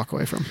him to walk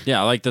away from.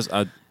 Yeah, I like this.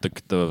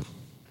 The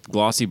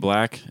glossy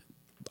black.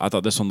 I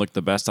thought this one looked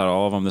the best out of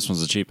all of them. This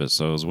one's the cheapest,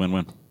 so it was a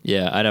win-win.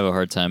 Yeah, I'd have a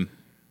hard time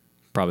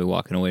probably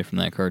walking away from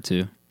that car,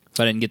 too. If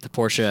I didn't get the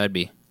Porsche, I'd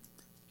be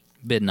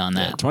bidding on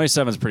that.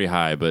 27 is pretty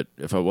high, but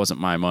if it wasn't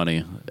my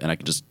money and I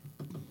could just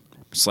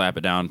slap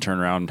it down, turn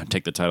around,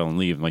 take the title, and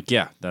leave, I'm like,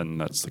 yeah, then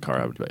that's the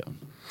car I would buy.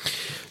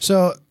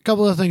 So a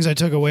couple of things I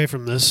took away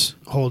from this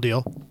whole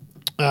deal.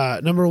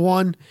 Number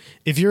one,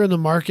 if you're in the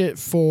market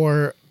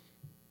for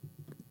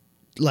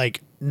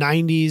like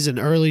 90s and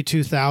early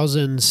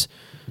 2000s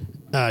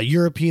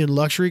European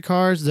luxury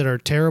cars that are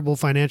terrible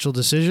financial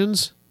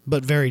decisions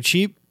but very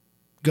cheap,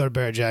 go to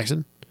Barrett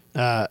Jackson.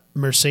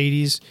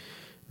 Mercedes,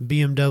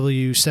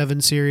 BMW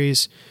 7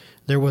 Series.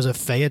 There was a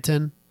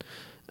Phaeton.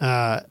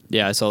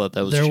 Yeah, I saw that.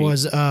 That was There cheap.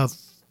 was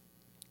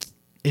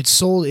it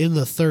sold in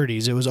the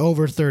 30s. It was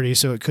over 30,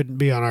 so it couldn't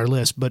be on our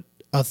list. But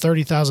a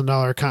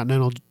 $30,000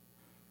 Continental,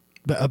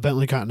 a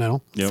Bentley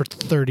Continental Yep. for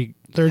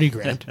 30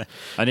 grand.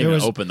 I didn't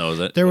even open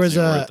those. There was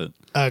worth it.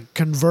 a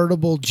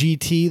convertible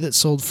GT that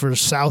sold for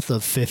south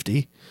of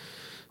 50.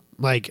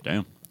 Like,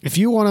 Damn. if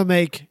you want to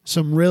make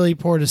some really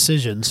poor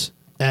decisions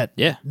at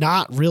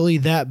not really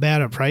that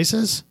bad of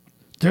prices,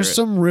 there's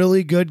some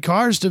really good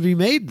cars to be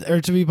made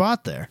or to be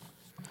bought there.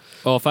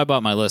 Well, if I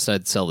bought my list,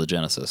 I'd sell the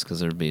Genesis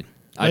because there'd be.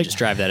 I'd just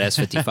drive that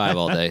S55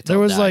 all day. There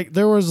was like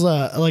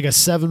a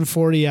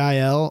 740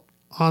 IL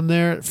on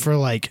there for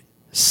like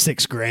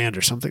 $6,000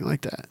 or something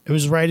like that. It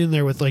was right in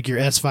there with like your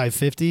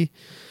S550,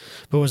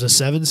 but it was a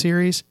 7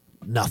 Series.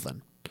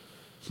 Nothing.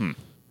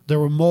 There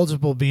were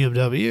multiple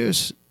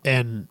BMWs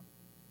and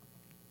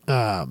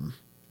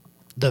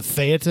the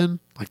Phaeton.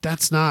 Like,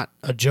 that's not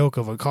a joke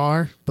of a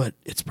car, but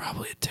it's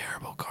probably a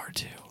terrible car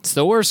too. It's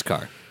the worst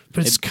car.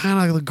 But it's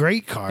kind of a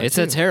great car. It's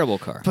too. a terrible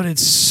car. But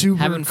it's super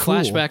Having cool.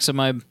 flashbacks of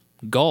my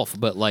Golf,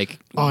 but like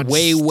On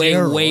way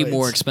steroids.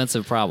 more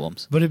expensive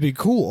problems. But it'd be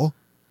cool.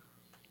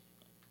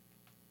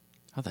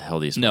 How the hell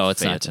do you spell No,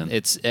 it's Phaeton? not.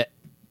 It's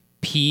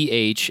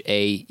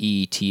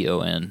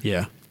Phaeton.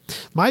 Yeah.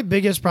 My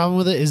biggest problem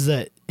with it is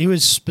that it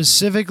was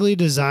specifically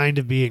designed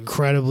to be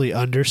incredibly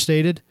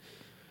understated,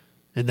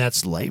 and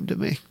that's lame to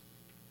me.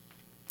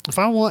 If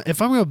I'm going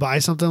to buy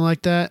something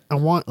like that, I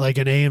want like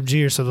an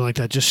AMG or something like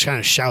that. Just kind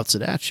of shouts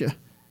it at you.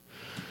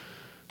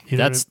 You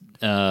know That's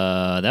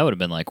that would have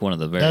been like one of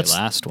the very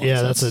last ones.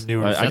 Yeah, that's a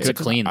newer. That's a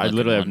clean. I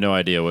literally have no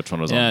idea which one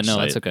was on Yeah, the no,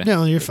 site. that's okay.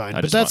 No, you're fine. I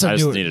But just that's a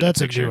newer. needed a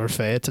That's a picture. newer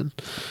Phaeton.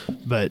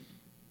 But,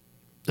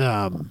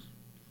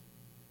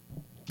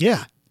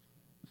 yeah,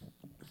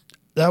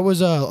 that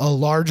was a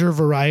larger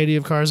variety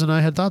of cars than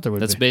I had thought there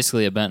would That's be.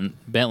 basically a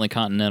Bentley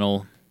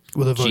Continental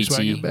With a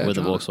Volkswagen GT badge with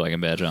a on it.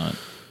 Volkswagen badge on it.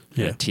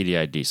 Yeah,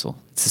 TDI diesel.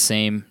 It's the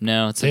same.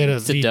 No, it's They had a, a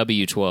it's a V-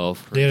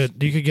 W12.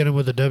 You could get them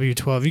with a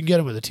W12. You can get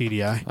them with a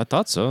TDI. I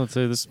thought so. I'd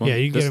say this one. Yeah,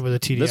 you can get it with a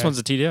TDI. This one's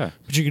a TDI.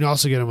 But you can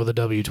also get them with a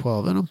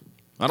W12 in them.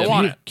 I don't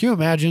want it. Can you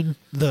imagine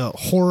the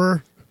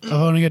horror of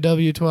owning a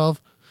W12?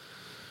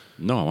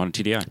 No, I want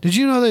a TDI. Did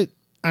you know that?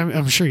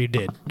 I'm sure you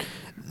did.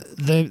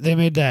 They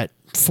made that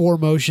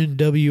 4Motion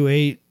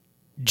W8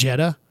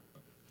 Jetta.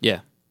 Yeah.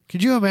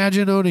 Could you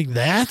imagine owning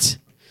that?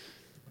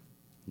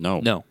 No.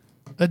 No,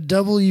 A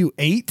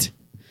W8?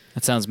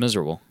 that sounds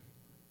miserable.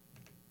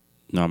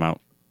 No, I'm out.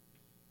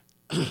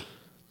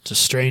 It's a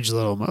strange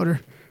little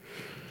motor.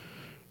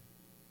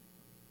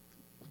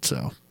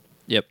 So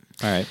Yep.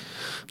 All right.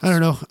 I don't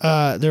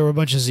know. There were a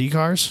bunch of Z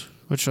cars,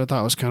 which I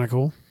thought was kind of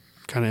cool,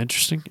 kind of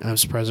interesting. I'm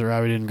surprised that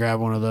Robbie didn't grab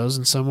one of those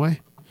in some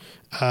way.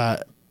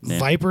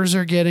 Vipers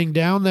are getting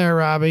down there,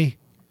 Robbie.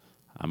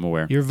 I'm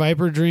aware. Your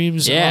Viper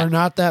dreams are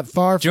not that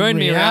far from Join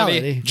reality.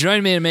 me, Robbie.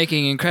 Join me in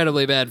making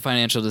incredibly bad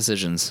financial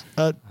decisions.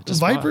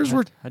 Vipers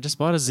were. I just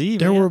bought a Z.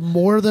 There man. were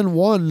more than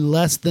one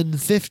less than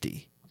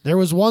 50. There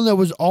was one that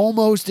was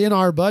almost in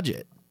our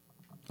budget.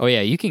 Oh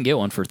yeah, you can get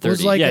one for 30.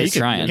 was like yeah, a- you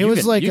can. It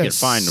was like you a can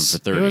find them for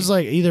 30. It was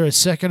like either a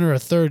second or a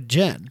third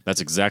gen. That's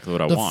exactly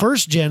what I The want.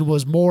 first gen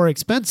was more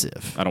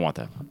expensive. I don't want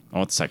that. I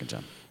want the second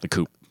gen, the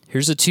coupe.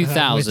 Here's a with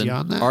 2000 you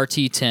on that.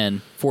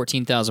 RT10,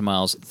 14,000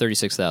 miles,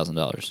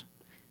 $36,000.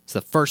 It's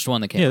the first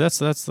one that came. Yeah, that's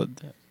the.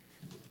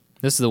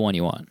 This is the one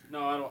you want.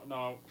 No, I don't.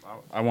 No,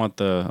 I want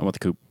the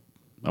coupe.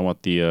 I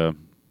want the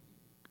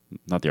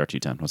not the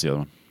RT10. What's the other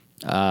one?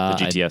 The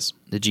GTS.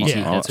 The GT.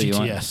 Yeah, that's what you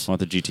want. GTS. I want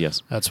the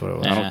GTS. That's what it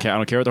was. Yeah. I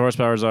don't care what the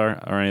horsepowers are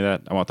or any of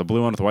that. I want the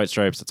blue one with the white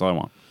stripes. That's all I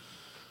want.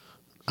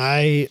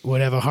 I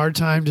would have a hard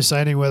time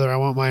deciding whether I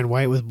want mine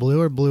white with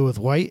blue or blue with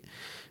white,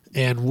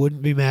 and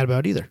wouldn't be mad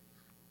about either.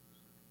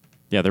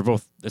 Yeah, they're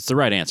both. It's the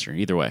right answer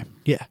either way.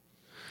 Yeah.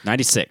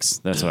 96.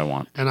 That's what I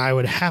want. And I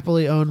would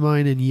happily own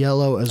mine in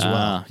yellow as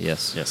well.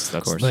 Yes. Yes, of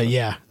that's- course. But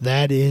yeah,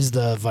 that is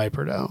the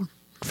Viper down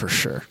for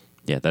sure.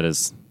 Yeah, that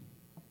is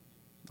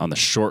on the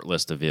short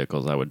list of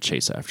vehicles I would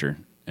chase after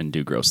and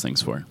do gross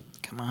things for.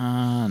 Come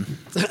on.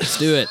 Let's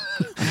do it.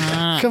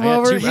 Come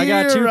over here, I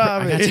got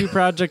Robbie. two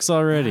projects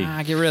already.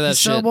 Get rid of that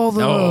shit. Stumble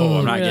the No, road.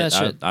 I'm not Look at that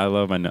getting. shit. I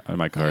love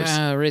my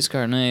cars. Race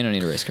car. No, you don't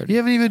need a race car. You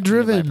haven't even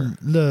driven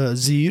the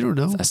Z. You don't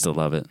know. I still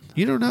love it.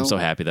 You don't know. I'm so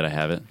happy that I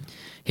have it.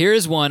 Here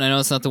is one. I know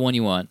it's not the one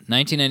you want.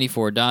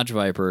 1994 Dodge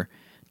Viper,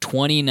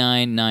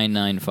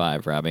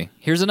 29,995. Robbie.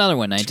 Here's another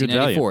one. It's good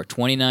value. 1994,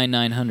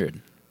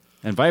 29,900.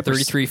 And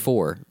Vipers,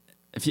 33.4.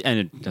 If you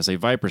and I say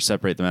Vipers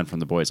separate the men from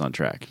the boys on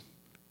track.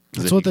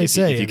 'Cause That's if what you- they if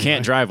you- say, If you anyway.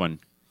 can't drive one,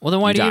 Well, then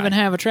why You do you die. even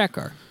have a track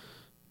car?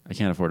 I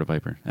can't afford a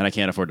Viper, and I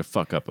can't afford to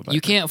fuck up a Viper. You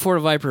can't afford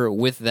a Viper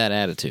with that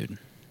attitude.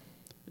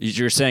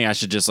 You're saying I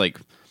should just like,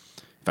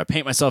 if I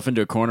paint myself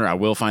into a corner, I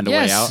will find a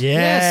way out.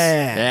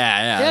 Yeah.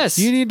 Yeah. Yes.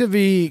 You need to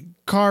be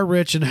car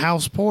rich and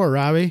house poor,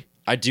 Robbie.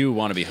 I do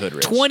want to be hood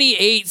rich.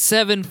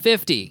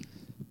 28,750.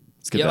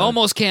 It's good You value.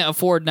 almost can't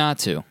afford not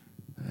to.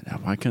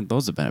 Why couldn't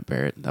those have been at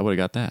Barrett? I would have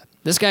got that.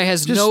 This guy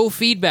has no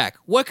feedback.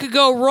 What could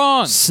go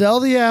wrong? Sell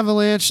the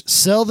Avalanche,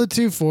 sell the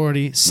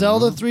 240, sell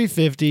the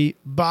 350,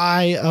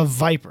 buy a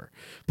Viper.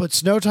 Put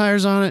snow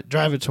tires on it,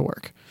 drive it to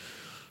work.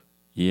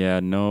 Yeah,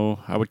 no,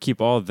 I would keep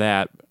all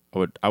that.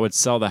 I would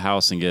sell the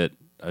house and get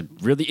a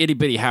really itty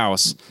bitty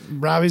house.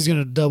 Robbie's going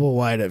to double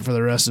wide it for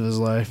the rest of his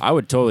life. I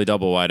would totally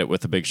double wide it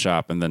with a big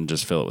shop and then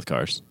just fill it with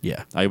cars.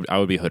 Yeah. I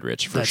would be hood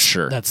rich for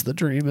sure. That's the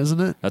dream, isn't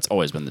it? That's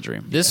always been the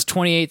dream. This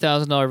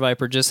 $28,000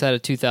 Viper just had a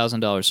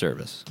 $2,000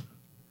 service.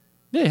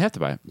 Yeah, you have to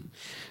buy it.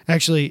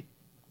 Actually,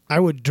 I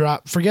would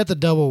forget the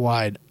double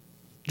wide.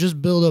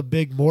 Just build a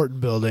big Morton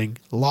building,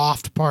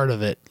 loft part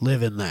of it,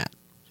 live in that.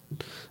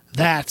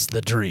 That's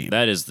the dream.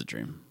 That is the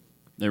dream.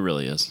 It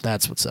really is.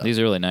 That's what's up. These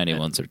early 90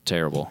 ones are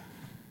terrible.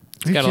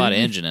 It's you got a lot of kidding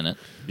me? engine in it.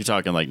 You're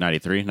talking like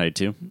 93,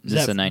 92? This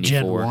is that a 94.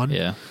 Gen 1?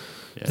 Yeah.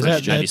 Yeah, Is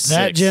that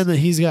 96. gen that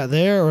he's got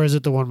there, or is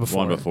it the one before?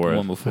 One before The it.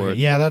 one before Okay, it.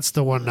 yeah, that's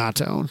the one not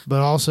to own, but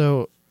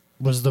also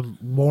was the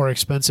more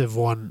expensive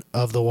one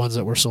of the ones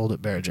that were sold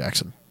at Barrett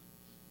Jackson.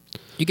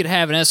 You could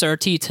have an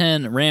SRT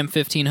 10 Ram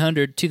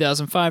 1500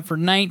 2005 for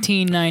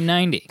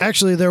 $19,990.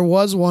 Actually, there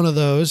was one of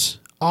those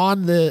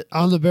on the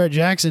Barrett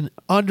Jackson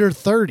under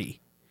 30.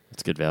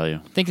 That's good value.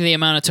 Think of the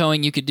amount of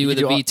towing you could do with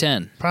a do all-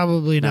 V10.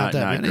 Probably not that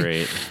Not many.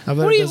 great. I bet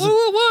What are, it you, doesn't-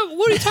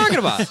 what are you talking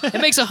about?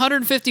 It makes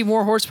 150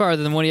 more horsepower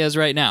than what he has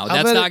right now.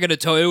 That's bet not it- going to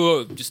tow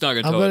it. Just not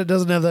going to I tow bet it. it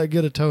doesn't have that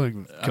good a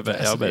towing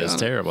capacity. I'll bet it's on it.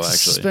 terrible, actually.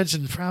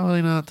 Suspension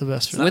probably not the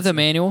best. For With that. a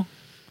manual?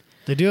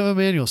 They do have a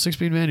manual,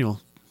 6-speed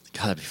manual.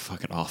 God, that'd be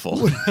fucking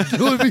awful. It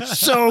would be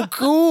so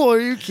cool. Are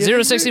you kidding? 0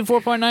 me? 16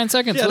 4.9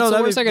 seconds. What's the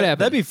that'd worst that could happen?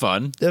 That'd be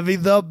fun. That'd be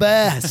the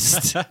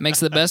best. Makes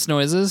the best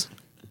noises.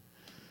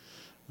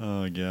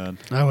 Oh, God.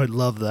 I would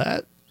love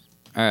that.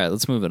 All right,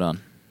 let's move it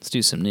on. Let's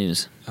do some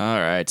news. All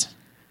right.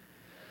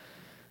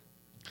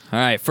 All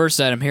right, first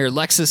item here,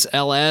 Lexus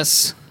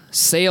LS.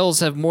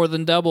 Sales have more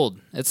than doubled.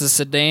 It's a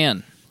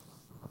sedan.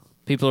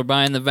 People are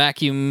buying the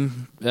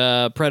vacuum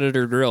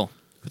Predator grill.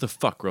 Who the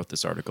fuck wrote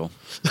this article?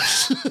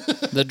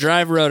 The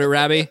driver wrote it,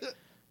 Robbie.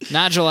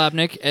 Not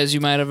Jalopnik, as you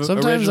might have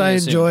Sometimes originally I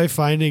assumed. enjoy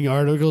finding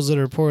articles that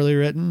are poorly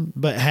written,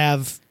 but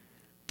have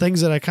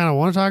things that I kind of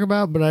want to talk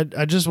about, but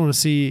I just want to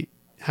see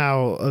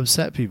how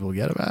upset people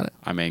get about it.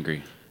 I'm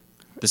angry.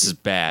 This is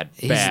bad.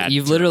 He's- Bad.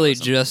 You've literally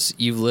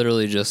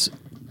journalism. just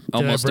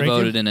almost break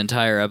devoted him? an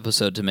entire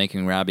episode to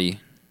making Robbie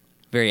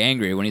very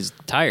angry when he's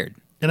tired.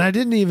 And I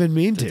didn't even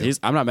mean to.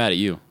 I'm not mad at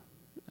you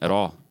at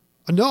all.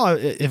 No,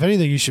 if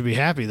anything, you should be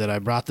happy that I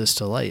brought this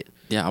to light.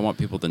 Yeah, I want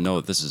people to know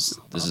that this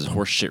is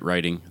horse shit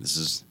writing. This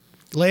is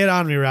Lay it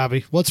on me,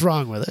 Robbie. What's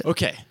wrong with it?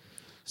 okay.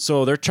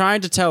 So they're trying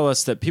to tell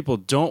us that people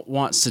don't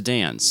want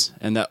sedans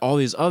and that all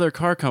these other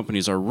car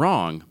companies are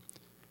wrong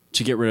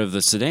to get rid of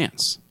the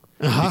sedans.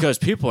 because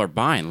people are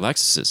buying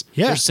Lexuses.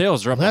 Yeah. Their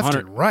sales are up left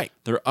 100. and right.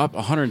 They're up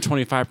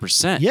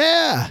 125%.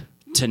 Yeah.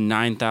 To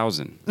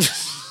 9,000.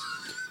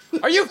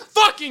 Are you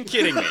fucking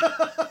kidding me?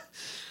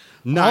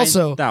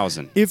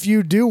 9,000. If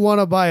you do want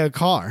to buy a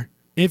car,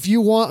 if you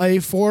want a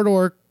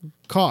 4-door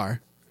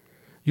car,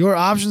 your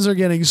options are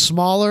getting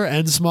smaller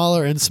and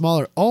smaller and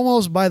smaller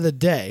almost by the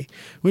day,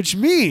 which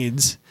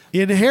means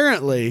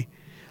inherently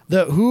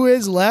that who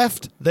is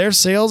left, their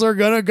sales are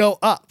going to go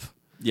up.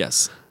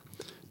 Yes.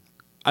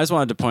 I just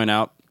wanted to point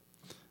out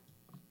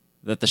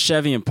that the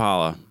Chevy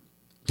Impala,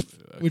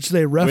 which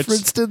they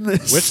referenced in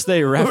this. Which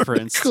they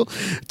referenced.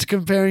 To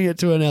comparing it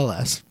to an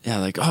LS. Yeah,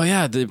 like, oh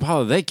yeah, the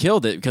Impala, they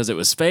killed it because it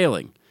was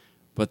failing.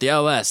 But the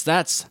LS,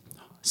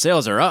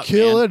 sales are up,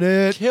 Killing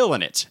man. it.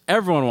 Killing it.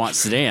 Everyone wants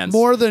sedans.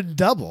 More than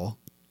double.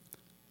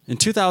 In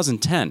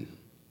 2010,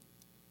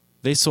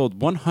 they sold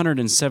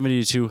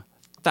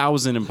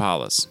 172,000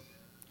 Impalas.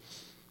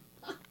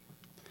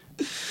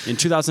 In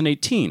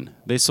 2018,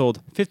 they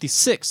sold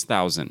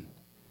 56,000.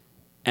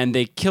 And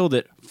they killed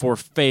it for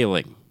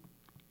failing.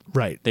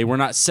 Right. They were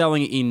not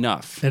selling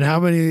enough. And how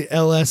many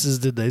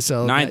LSs did they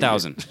sell?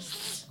 9,000.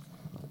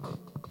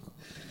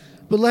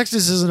 But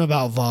Lexus isn't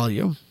about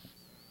volume.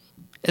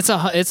 It's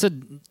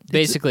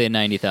basically a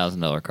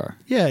 $90,000 car.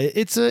 Yeah,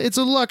 it's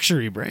a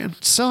luxury brand.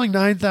 Selling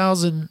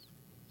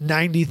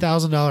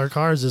 $90,000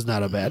 cars is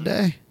not a bad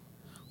day.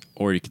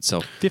 Or you could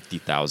sell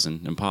 50,000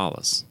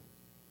 Impalas.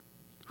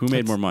 Who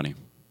made more money?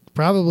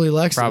 Probably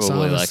Lexus.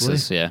 Probably honestly.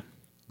 Lexus, yeah.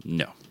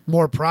 No.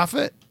 More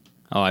profit?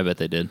 Oh, I bet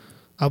they did.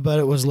 I'll bet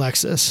it was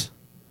Lexus.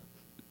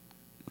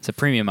 It's a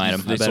premium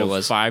item. They I bet sold it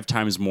was 5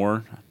 times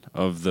more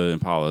of the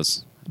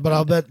Impalas. But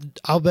I'll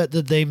bet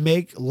that they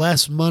make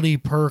less money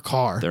per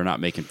car. They're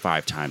not making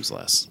 5 times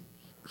less.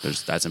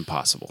 That's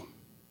impossible.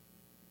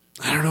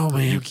 I don't know,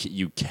 man.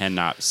 You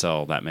cannot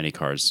sell that many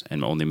cars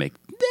and only make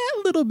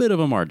that little bit of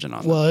a margin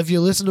on them. Well, if you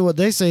listen to what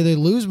they say, they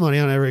lose money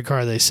on every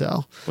car they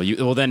sell.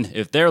 Well, then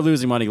if they're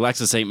losing money,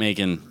 Lexus ain't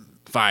making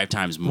 5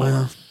 times more.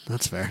 Well,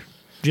 that's fair.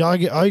 All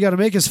you got to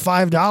make is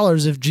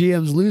 $5 if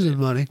GM's losing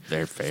money.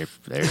 There you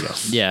go.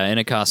 Yeah, and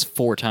it costs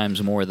 4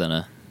 times more than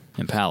a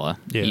Impala.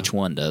 Yeah. Each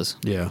one does.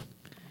 Yeah,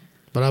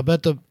 but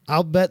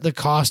I'll bet the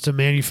cost to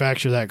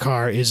manufacture that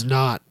car is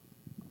not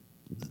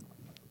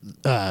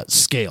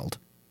scaled.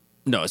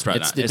 No, it's probably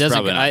not. It It's doesn't.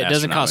 probably not It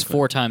doesn't cost astronomically.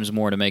 4 times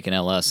more to make an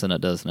LS than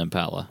it does an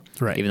Impala.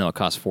 Right. Even though it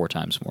costs 4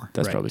 times more.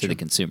 That's Right. probably to true. the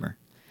consumer.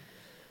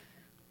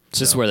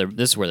 This is where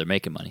they're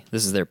making money.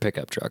 This is their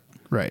pickup truck.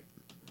 Right.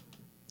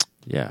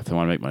 Yeah, if they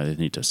want to make money, they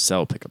need to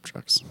sell pickup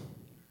trucks.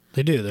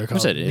 They do. They're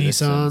called course they do. They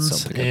sell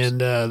Nissans, pickups.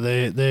 and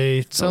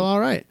they sell all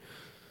right.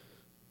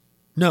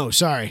 No,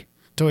 sorry.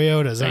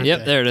 Toyotas, aren't Yep,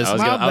 they? there it is. I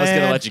was My gonna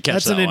bad. let you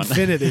catch That's that an one.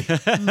 Infinity.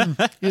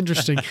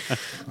 Interesting.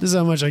 This is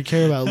how much I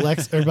care about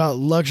about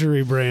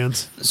luxury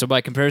brands. So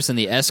by comparison,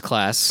 the S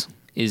Class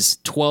is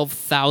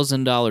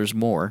 $12,000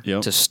 more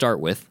Yep. to start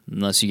with,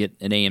 unless you get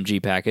an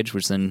AMG package,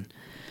 which then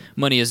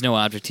money is no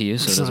object to you,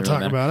 so Let's it not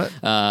doesn't really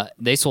talk matter.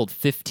 They sold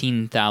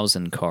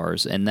 15,000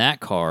 cars, and that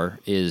car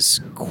is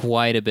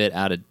quite a bit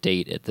out of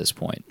date at this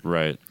point.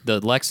 Right. The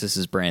Lexus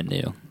is brand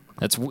new.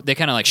 They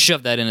kind of like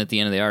shoved that in at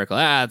the end of the article.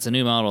 It's a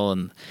new model,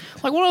 and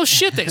like, well,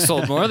 shit, they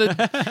sold more.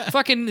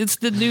 It's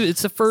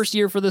the first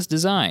year for this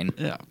design.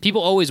 Yeah. People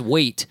always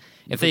wait.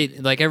 If they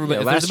like everybody,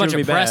 if there's a bunch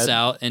of press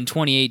out in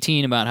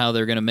 2018 about how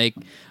they're going to make,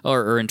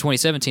 or in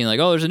 2017, like,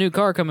 oh, there's a new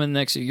car coming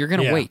next year, you're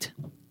going to wait.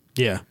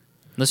 Yeah.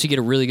 Unless you get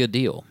a really good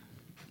deal.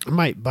 I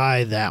might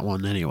buy that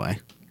one anyway.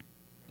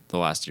 The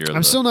last year.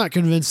 I'm still not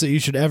convinced that you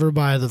should ever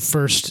buy the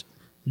first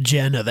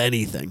gen of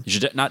anything. You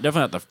should definitely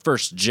not the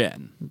first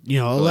gen. You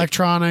know,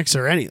 electronics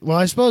or any. Well,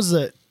 I suppose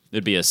that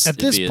It'd be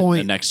point,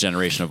 the next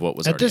generation of what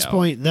was at already this out.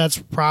 point. That's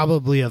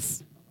probably I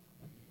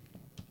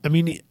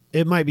mean,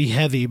 it might be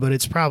heavy, but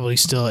it's probably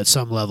still at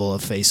some level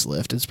of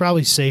facelift. It's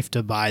probably safe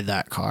to buy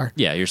that car.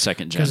 Yeah, your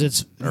second gen. Because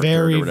it's or third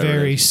very, or whatever it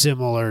very is.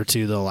 similar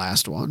to the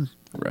last one.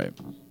 Right.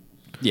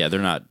 Yeah,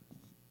 they're not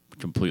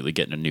completely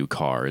getting a new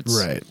car. It's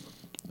Right.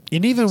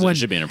 And even So it when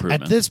should be an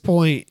improvement. at this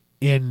point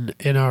in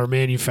our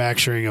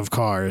manufacturing of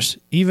cars,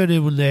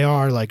 even when they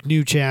are like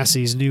new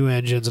chassis, new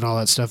engines, and all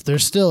that stuff,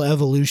 there's still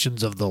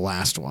evolutions of the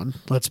last one.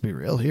 Let's be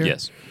real here.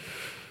 Yes.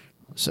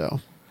 So.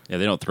 Yeah,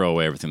 they don't throw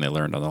away everything they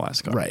learned on the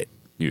last car. Right.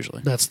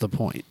 Usually. That's the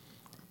point.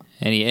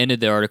 And he ended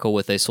the article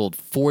with they sold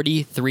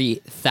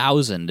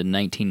 43,000 in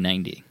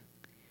 1990.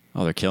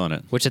 Oh, they're killing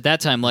it. Which at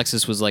that time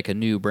Lexus was like a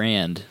new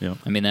brand. Yep.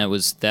 I mean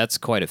that's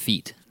quite a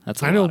feat.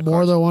 That's a I know lot of more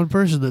cars. than one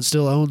person that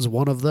still owns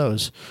one of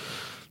those.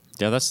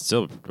 Yeah, that's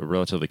still a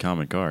relatively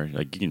common car.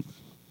 Like you can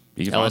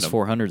find LS them.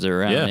 400s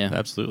are around. Yeah,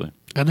 absolutely.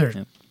 And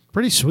they're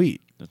pretty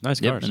sweet. They're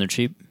nice Yep, cars. and they're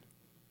cheap.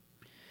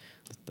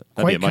 That'd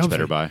be quite a much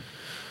better comfy. buy.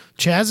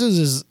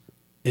 Chaz's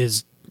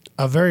is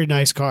a very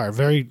nice car.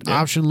 Very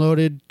option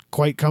loaded,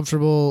 quite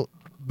comfortable.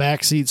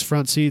 Back seats,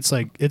 front seats.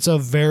 Like, it's a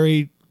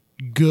very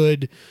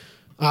good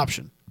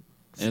option.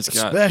 And it's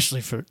got,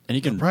 especially for and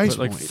you can the price put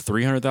like point.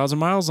 300,000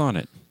 miles on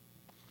it.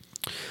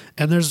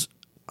 And there's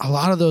a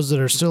lot of those that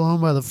are still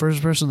owned by the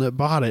first person that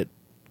bought it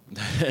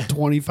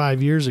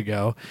 25 years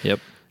ago. Yep.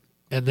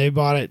 and they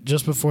bought it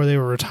just before they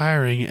were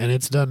retiring, and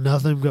it's done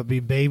nothing but be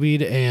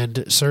babied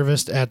and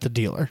serviced at the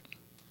dealer.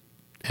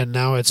 And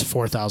now it's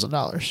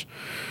 $4,000.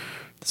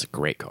 It's a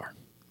great car.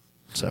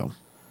 So,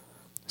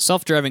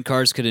 Self-driving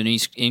cars could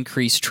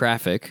increase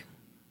traffic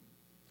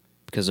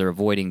because they're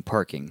avoiding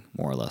parking,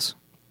 more or less.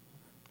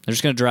 They're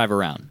just going to drive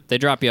around. They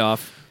drop you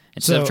off.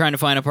 Instead of trying to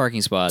find a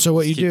parking spot, so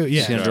what you do,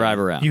 just going to drive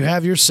around. You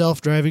have your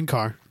self-driving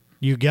car.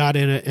 You got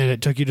in it, and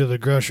it took you to the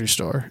grocery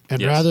store.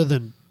 And rather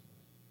than,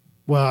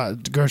 well,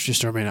 the grocery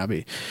store may not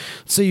be.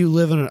 So you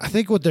live in I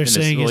think what they're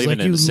saying is like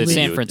you live.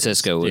 San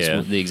Francisco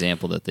was the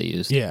example that they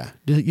used. Yeah.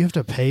 You have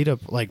to pay to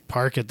like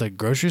park at the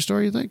grocery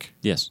store, you think?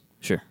 Yes.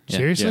 Sure. Yeah.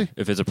 Seriously? Yeah.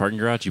 If it's a parking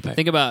garage, you pay.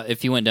 Think about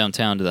if you went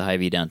downtown to the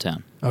Hy-Vee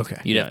downtown. Okay.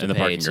 You'd have to in the pay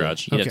parking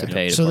garage. You'd have to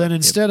pay. So then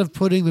instead of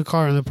putting the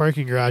car in the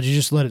parking garage, you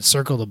just let it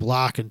circle the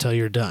block until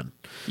you're done.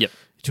 Yep.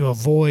 To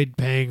avoid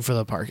paying for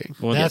the parking.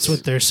 Well, that's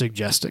what they're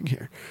suggesting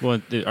here.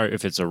 Well,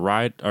 if it's a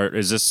ride, or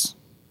is this?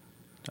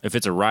 If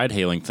it's a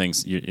ride-hailing thing,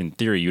 in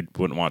theory, you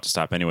wouldn't want to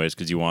stop anyways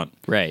because you want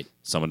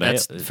someone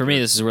to. For me,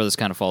 this is where this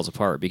kind of falls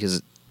apart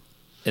because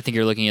I think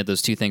you're looking at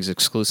those two things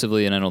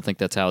exclusively, and I don't think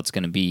that's how it's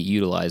going to be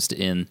utilized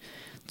in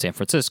San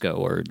Francisco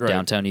or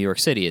downtown New York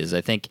City. Is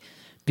I think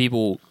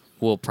people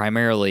will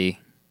primarily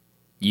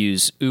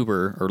use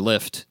Uber or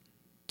Lyft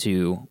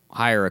to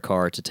hire a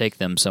car to take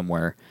them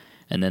somewhere,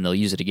 and then they'll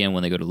use it again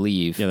when they go to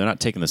leave. Yeah, they're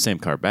not taking the same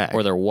car back.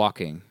 Or they're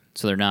walking,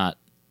 so they're not.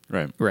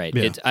 Right.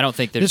 Yeah. I don't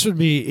think this would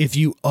be if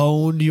you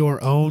owned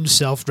your own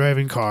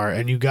self-driving car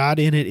and you got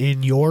in it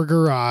in your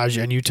garage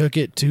and you took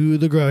it to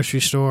the grocery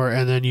store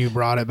and then you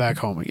brought it back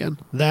home again.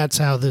 That's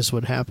how this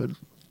would happen.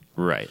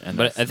 Right.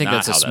 But I think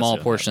that's a small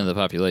portion of the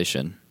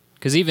population.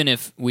 Because even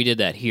if we did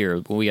that here,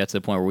 when we got to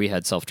the point where we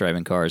had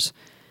self-driving cars,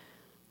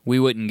 we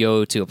wouldn't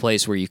go to a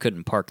place where you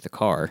couldn't park the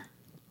car.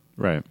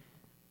 Right.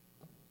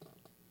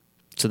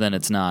 So then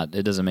it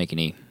doesn't make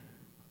any...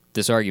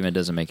 This argument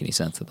doesn't make any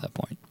sense at that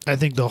point. I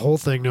think the whole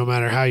thing, no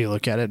matter how you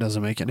look at it,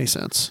 doesn't make any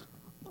sense.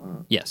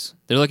 Yes.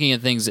 They're looking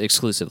at things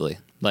exclusively.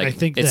 Like, I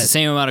think it's the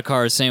same amount of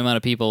cars, same amount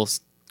of people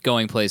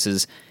going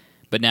places,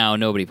 but now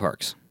nobody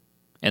parks.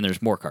 And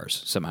there's more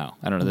cars somehow.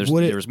 I don't know.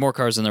 There's more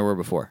cars than there were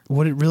before.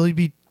 Would it really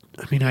be...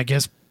 I mean, I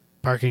guess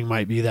parking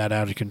might be that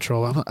out of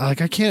control. I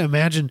can't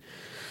imagine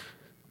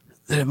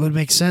that it would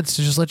make sense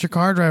to just let your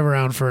car drive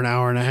around for an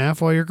hour and a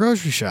half while you're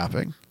grocery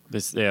shopping.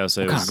 What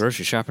kind of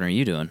grocery shopping are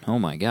you doing? Oh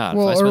my God!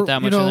 If I spent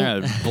that much in there,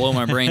 I'd blow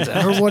my brains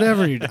out. Or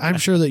whatever. I'm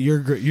sure that your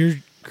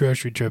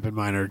grocery trip and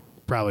mine are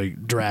probably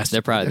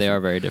drastic. They are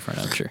very different.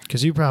 I'm sure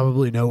because you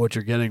probably know what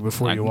you're getting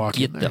before you walk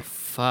in there. Get the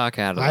fuck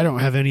out of there! I don't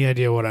have any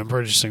idea what I'm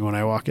purchasing when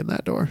I walk in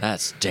that door.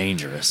 That's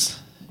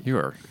dangerous. You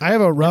are. I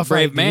have a rough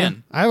brave idea.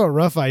 Man. I have a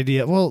rough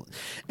idea. Well,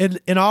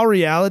 in all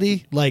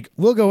reality, like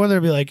we'll go in there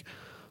and be like,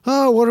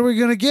 "Oh, what are we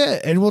gonna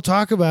get?" And we'll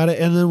talk about it,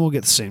 and then we'll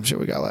get the same shit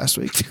we got last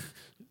week.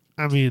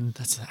 I mean,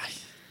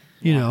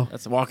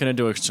 that's walking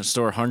into a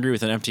store hungry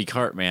with an empty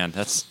cart, man.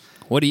 That's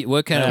what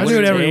kind of. I do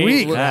it every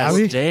week. That's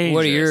dangerous.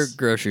 What are your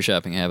grocery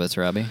shopping habits,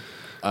 Robbie?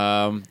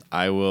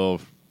 I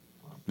will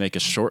make a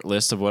short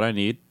list of what I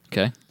need.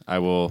 Okay. I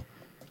will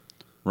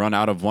run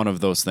out of one of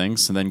those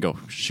things and then go,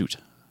 shoot,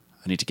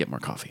 I need to get more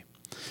coffee.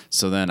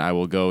 So then I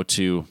will go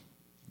to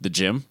the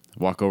gym,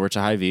 walk over to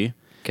Hy-Vee.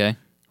 Okay.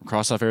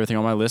 Cross off everything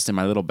on my list in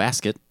my little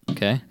basket.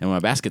 Okay. And when my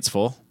basket's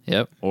full.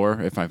 Yep.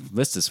 Or if my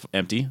list is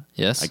empty.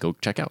 Yes. I go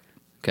check out.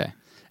 Okay.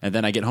 And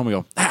then I get home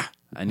and go,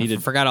 I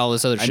forgot all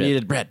this other shit. I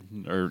needed bread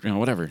or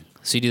whatever.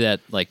 So you do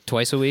that like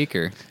twice a week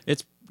or?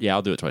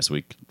 I'll do it twice a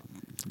week.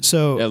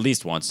 So at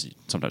least once,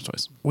 sometimes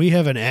twice. We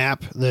have an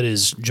app that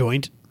is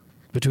joint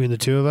between the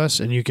two of us,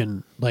 and you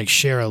can like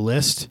share a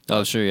list.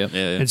 Oh, sure, yeah.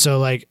 And so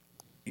like,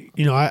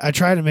 I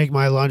try to make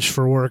my lunch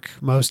for work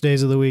most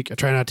days of the week. I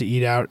try not to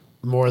eat out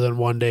more than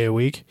one day a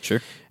week.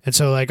 Sure. And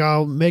so like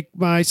I'll make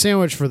my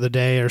sandwich for the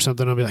day or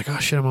something. I'll be like, oh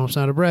shit, I'm almost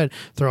out of bread.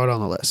 Throw it on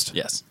the list.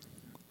 Yes.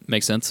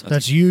 Makes sense.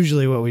 That's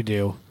usually what we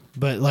do.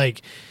 But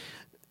like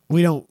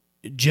we don't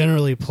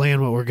generally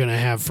plan what we're going to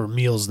have for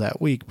meals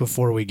that week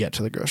before we get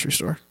to the grocery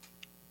store.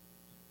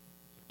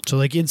 So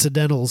like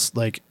incidentals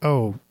like,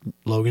 oh,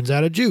 Logan's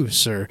out of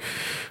juice or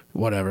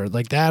whatever.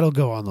 Like that'll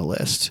go on the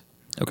list.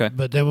 Okay.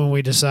 But then when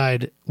we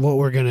decide what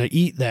we're going to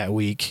eat that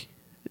week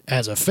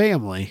as a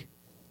family,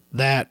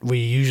 that we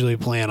usually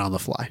plan on the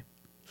fly.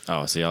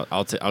 Oh, see,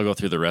 I'll go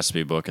through the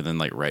recipe book and then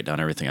like write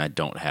down everything I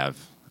don't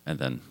have, and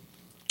then.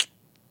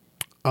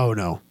 Oh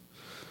no,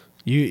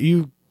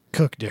 you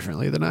cook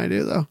differently than I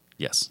do though.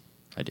 Yes,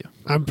 I do.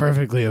 I'm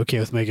perfectly okay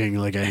with making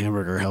like a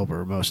hamburger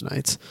helper most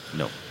nights.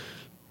 No,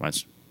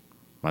 mine's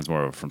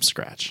more from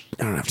scratch.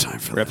 I don't have time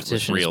for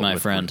repetition. Is my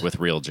friend with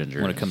real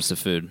ginger when it comes to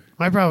food.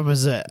 My problem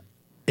is that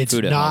it's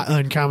Food not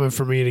uncommon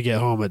for me to get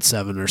home at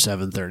 7 or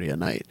 7:30 at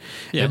night.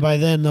 Yeah. And by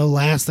then, the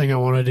last thing I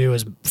want to do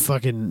is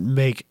fucking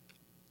make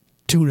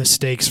tuna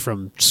steaks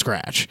from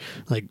scratch.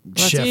 Like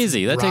That's Chef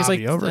easy. That takes like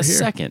Robbie over a here.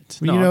 second.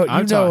 You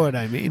know what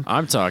I mean.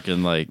 I'm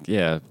talking like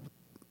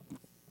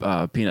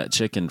peanut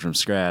chicken from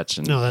scratch.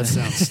 And No, that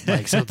sounds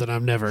like something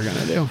I'm never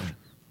gonna do.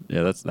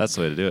 yeah, that's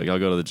the way to do it. I'll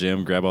go to the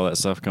gym, grab all that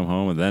stuff, come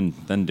home, and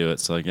then do it.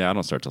 So like, I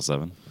don't start till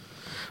 7.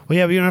 Well, Well,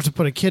 yeah, but you don't have to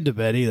put a kid to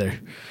bed either.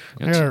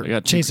 I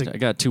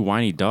got two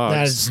whiny dogs.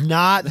 That is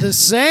not the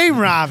same,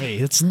 Robbie.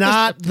 It's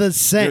not the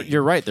same.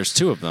 You're right. There's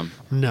two of them.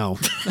 No.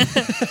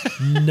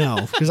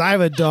 No, because I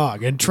have a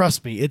dog, and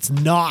trust me, it's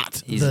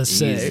not the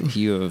same.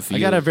 I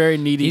got a very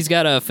needy. He's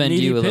got to offend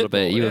you a little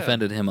bit. Bull, You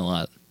offended him a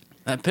lot.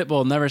 That pit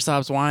bull never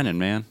stops whining,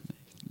 man.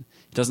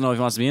 He doesn't know if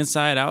he wants to be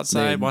inside,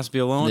 outside, wants to be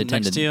alone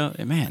next to you.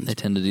 Man, they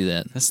tend to do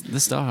that.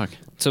 This dog.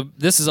 So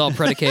this is all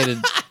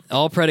predicated,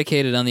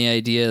 on the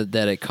idea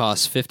that it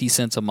costs 50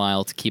 cents a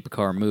mile to keep a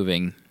car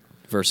moving,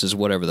 versus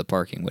whatever the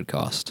parking would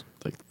cost.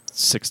 Like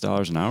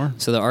 $6 an hour.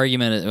 So the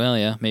argument is, well,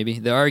 yeah, maybe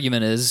the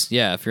argument is,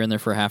 yeah, if you're in there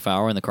for a half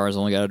hour and the car's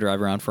only got to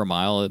drive around for a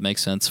mile, it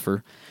makes sense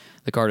for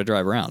the car to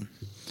drive around.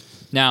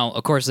 Now,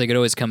 of course, they could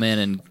always come in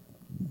and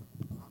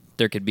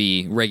there could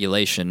be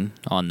regulation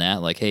on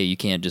that, like, hey, you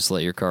can't just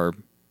let your car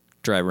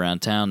drive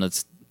around town.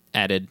 That's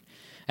added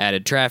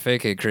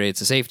traffic. It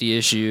creates a safety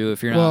issue.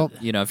 If you're not,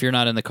 if you're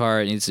not in the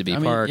car, it needs to be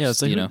parked. Yeah,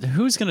 so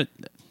who's gonna?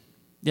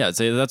 Yeah,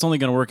 so that's only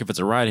gonna work if it's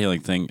a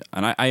ride-hailing thing.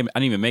 And I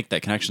didn't even make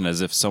that connection as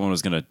if someone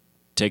was gonna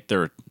take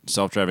their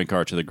self-driving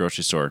car to the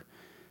grocery store,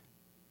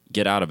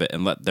 get out of it,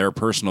 and let their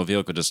personal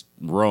vehicle just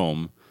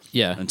roam.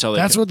 Yeah, until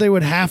that's what they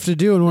would have to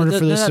do in order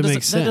for this to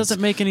make sense. That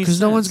doesn't make any sense.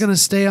 Because no one's going to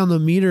stay on the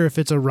meter if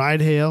it's a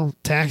ride-hail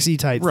taxi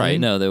type right.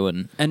 thing. No, they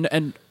wouldn't.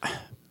 And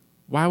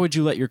why would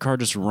you let your car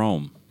just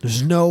roam?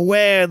 There's no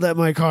way I'd let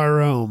my car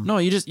roam. No,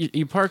 you just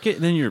you park it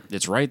and then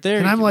it's right there.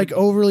 And I'm like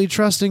overly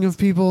trusting of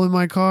people in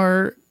my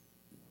car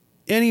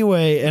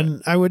anyway,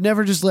 and I would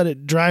never just let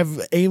it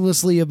drive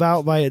aimlessly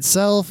about by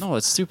itself. No,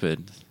 it's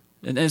stupid.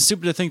 And it's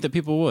stupid to think that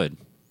people would.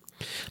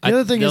 The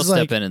other thing they'll is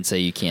step in and say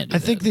you can't do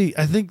that.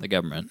 I think the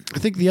government. I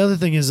think the other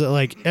thing is that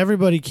like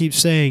everybody keeps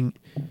saying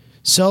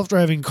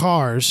self-driving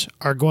cars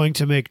are going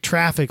to make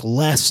traffic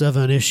less of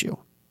an issue.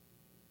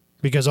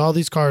 Because all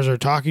these cars are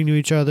talking to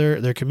each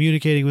other, they're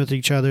communicating with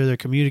each other, they're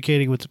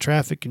communicating with the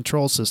traffic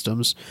control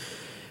systems.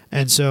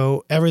 And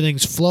so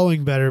everything's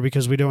flowing better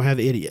because we don't have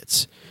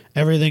idiots.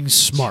 Everything's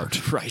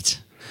smart.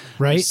 Right.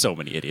 Right? There's so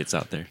many idiots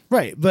out there.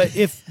 Right. But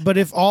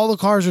if all the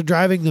cars are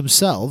driving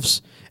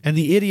themselves and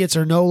the idiots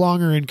are no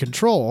longer in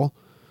control,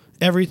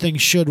 everything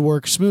should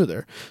work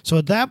smoother. So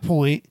at that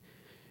point,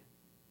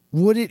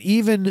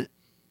 it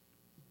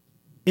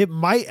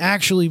might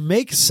actually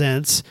make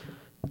sense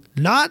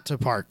not to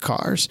park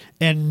cars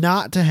and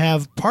not to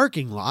have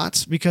parking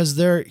lots because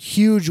they're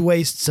huge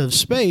wastes of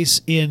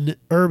space in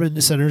urban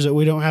centers that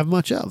we don't have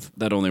much of.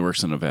 That only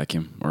works in a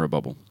vacuum or a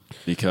bubble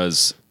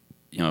because,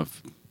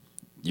 if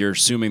you're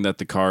assuming that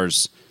the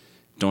cars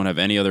don't have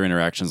any other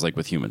interactions like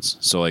with humans.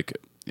 So like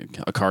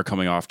a car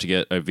coming off to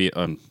get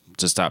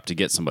to stop to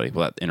get somebody,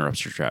 well, that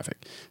interrupts your traffic.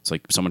 It's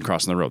like someone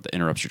crossing the road that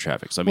interrupts your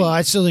traffic. So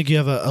I still think you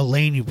have a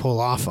lane you pull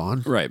off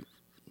on. Right.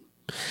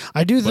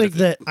 I do think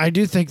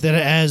that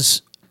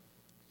as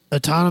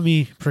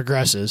autonomy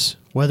progresses,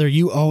 whether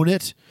you own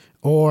it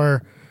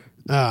or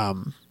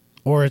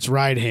it's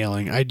ride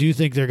hailing, I do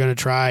think they're going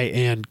to try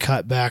and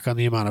cut back on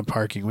the amount of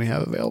parking we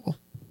have available.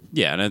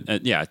 Yeah, and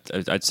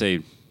I'd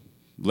say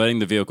letting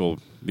the vehicle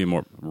be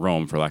more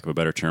roam, for lack of a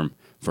better term,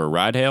 for a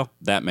ride hail,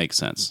 that makes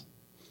sense.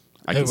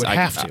 It would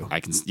have to.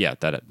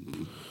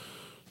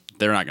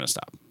 They're not going to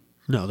stop.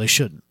 No, they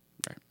shouldn't.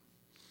 Right.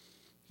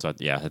 So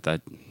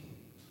that.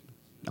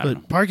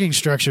 But parking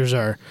structures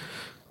are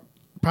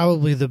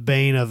probably the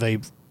bane of a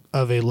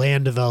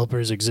land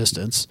developer's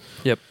existence.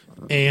 Yep.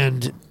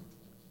 And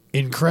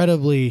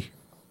incredibly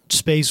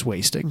space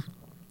wasting.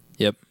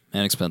 Yep.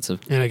 And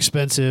expensive.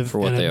 For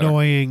what they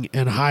annoying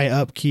and high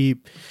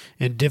upkeep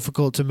and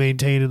difficult to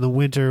maintain in the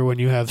winter when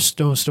you have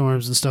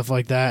snowstorms and stuff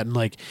like that. And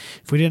like,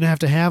 if we didn't have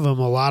to have them,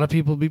 a lot of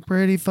people would be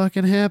pretty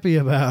fucking happy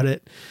about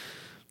it.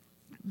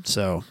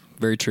 So.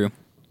 Very true.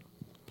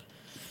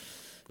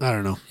 I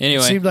don't know.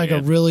 Anyway. It seemed like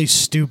a really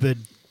stupid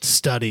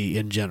study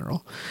in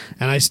general.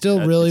 And I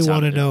still really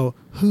want to know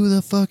who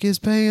the fuck is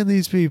paying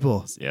these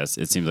people. Yes,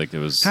 it seems like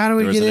there was. How do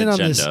we get in on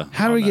this?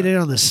 How do we get in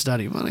on this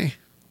study money?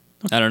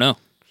 I don't know.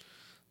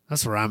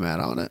 That's where I'm at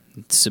on it.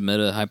 Submit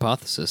a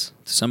hypothesis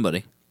to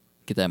somebody.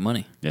 Get that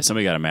money. Yeah,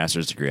 somebody got a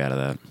master's degree out of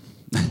that.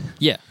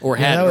 Yeah, or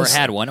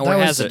had one, or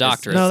has a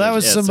doctorate. No, that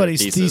was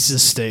somebody's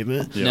thesis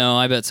statement. Yep. No,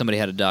 I bet somebody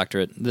had a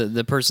doctorate.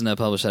 The person that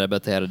published that, I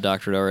bet they had a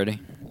doctorate already.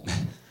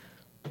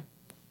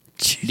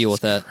 Deal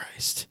with that.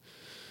 Christ.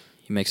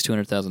 He makes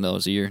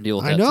 $200,000 a year. Deal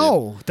with that. I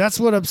know. That's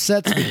what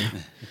upsets me.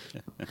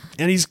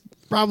 And he's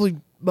probably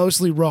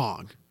mostly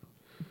wrong.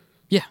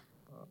 Yeah.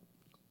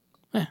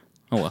 Yeah.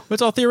 Oh well. But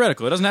it's all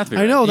theoretical. It doesn't have to be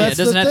right. I know. That's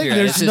it doesn't the have to thing. be right.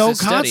 There's no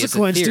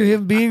consequence to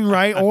him being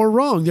right or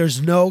wrong. There's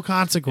no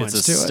consequence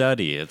It's to a it.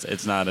 study.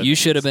 It's not a... You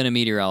should have been a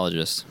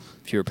meteorologist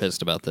if you were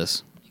pissed about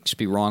this. You should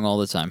be wrong all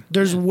the time.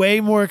 There's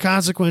way more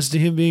consequence to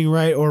him being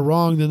right or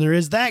wrong than there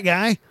is that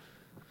guy.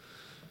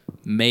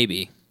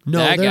 Maybe. No,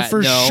 that there guy,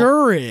 for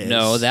sure is.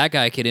 No, that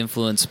guy could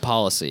influence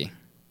policy.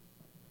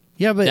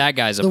 Yeah, but that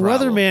guy's a the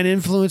problem. weatherman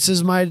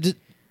influences my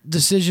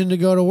decision to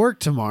go to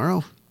work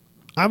tomorrow.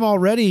 I'm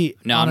already.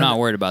 No, I'm not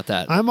worried about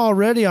that. I'm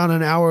already on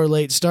an hour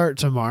late start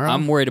tomorrow.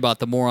 I'm worried about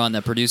the moron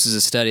that produces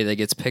a study that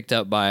gets picked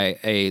up by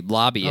a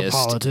lobbyist,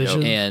 A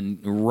politician. and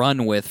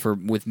run with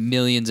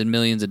millions and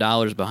millions of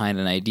dollars behind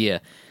an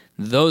idea.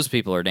 Those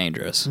people are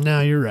dangerous. No,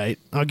 you're right.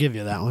 I'll give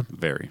you that one.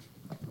 Very.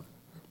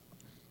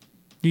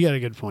 You got a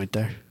good point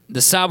there.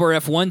 The Sauber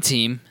F1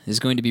 team is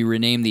going to be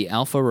renamed the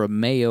Alfa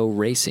Romeo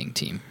Racing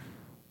Team.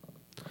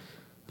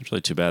 It's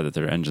really too bad that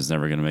their engine's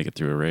never going to make it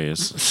through a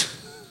race.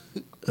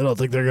 I don't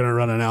think they're going to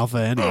run an Alpha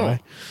anyway.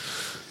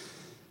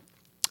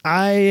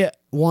 I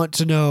want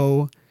to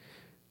know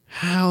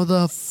how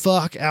the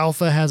fuck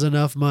Alpha has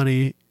enough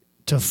money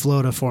to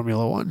float a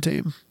Formula One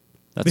team.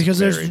 Because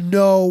there's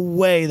no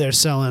way they're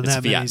selling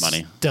that many Fiat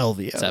money.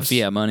 Stelvios. It's that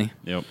Fiat money.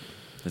 Yep.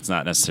 It's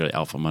not necessarily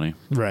Alpha money.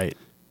 Right.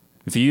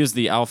 If you use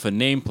the Alpha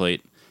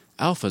nameplate,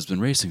 Alpha's been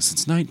racing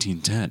since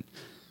 1910.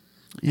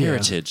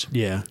 Heritage.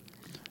 Yeah.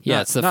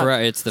 Yeah, it's the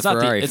Ferrari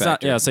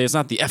factory. Say it's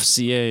not the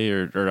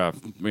FCA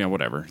or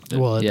whatever.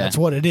 Well, Yeah. that's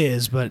what it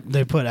is, but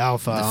they put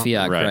Alpha. The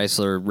Fiat Right.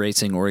 Chrysler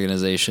Racing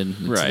Organization.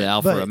 It's Right. the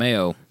Alfa But-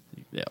 Romeo.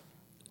 Yeah.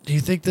 Do you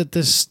think that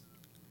this...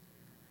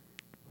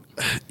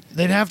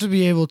 They'd have to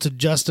be able to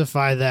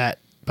justify that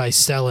by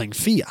selling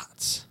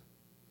Fiats.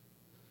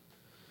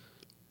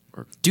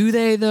 Do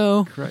they,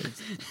 though? Right.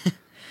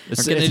 Or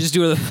can they just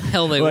do what the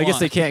hell they want? I guess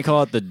they can't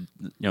call it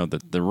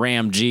the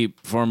Ram Jeep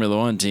Formula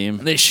One team.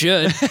 They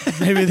should.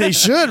 Maybe they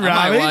should,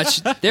 I might Robbie.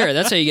 watch. There,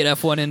 that's how you get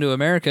F1 into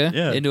America.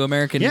 Yeah. Into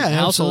American Yeah,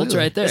 households absolutely.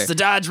 right there. It's the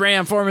Dodge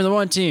Ram Formula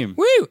One team.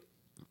 Woo!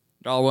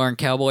 They're all wearing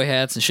cowboy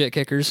hats and shit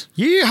kickers.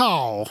 Yeehaw!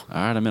 All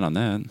right, I'm in on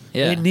that.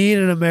 Yeah. They need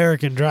an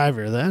American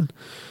driver then.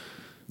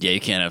 Yeah, you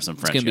can't have some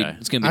French It's guy. gonna be.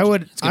 It's gonna be. I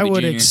would It's gonna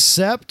be junior.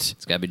 accept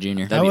It's gotta be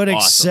junior. That'd I be would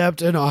awesome.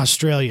 accept an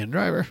Australian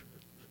driver.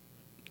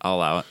 I'll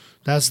allow it.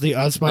 That's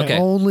my Okay.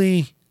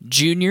 only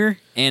Junior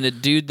and a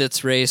dude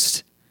that's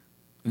raced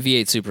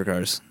V8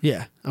 supercars.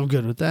 yeah, I'm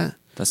good with that.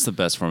 That's the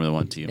best Formula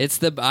One team. It's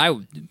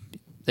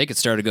They could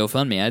start a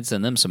GoFundMe. I'd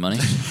send them some money.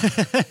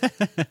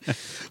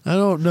 I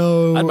don't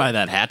know. I'd buy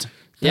that hat.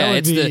 That would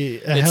it's be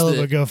the a hell of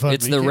the- a GoFundMe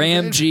It's the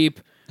Ram campaign. Jeep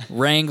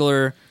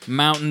Wrangler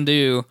Mountain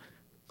Dew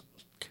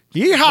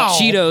Yeehaw!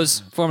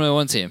 Cheetos Formula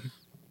One team.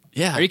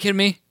 Yeah. Are you kidding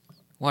me?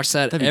 Watch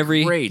that That'd be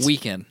every great.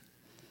 weekend.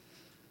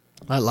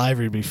 That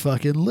livery would be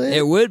fucking lit.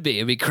 It would be.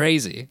 It'd be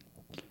crazy.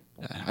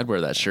 I'd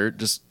wear that shirt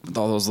just with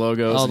all those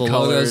logos, All and the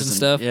colors logos and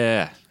stuff.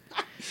 Yeah.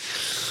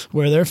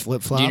 Wear their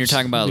flip flops. Junior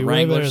talking about Be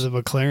way better Wranglers? than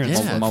McLaren's Yeah.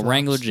 flip-flops. My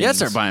Wrangler jeans. Yeah,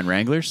 start buying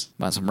Wranglers.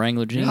 Buy some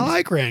Wrangler jeans. I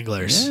like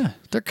Wranglers. Yeah.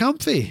 They're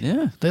comfy.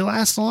 Yeah. They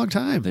last a long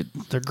time.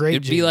 They're great.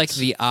 It'd be jeans. like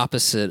the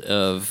opposite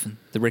of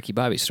the Ricky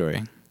Bobby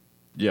story.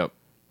 Yep.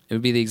 It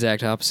would be the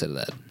exact opposite of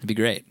that. It'd be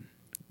great.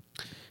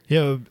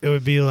 Yeah, it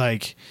would be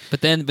like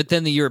But then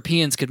the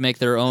Europeans could make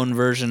their own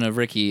version of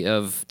Ricky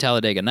of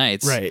Talladega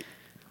Nights. right.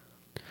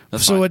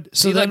 That's So fine. would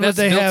See, then that's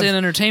would they built-in have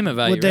entertainment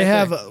value. would they right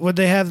have there. would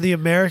they have the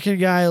American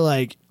guy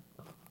like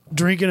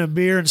drinking a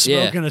beer and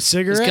smoking a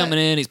cigarette? He's coming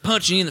in. He's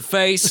punching you in the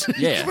face.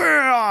 Yeah.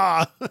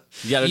 Yeah.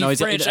 You gotta You know he's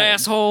French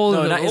asshole. No,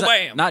 and not, then, he's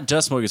bam. not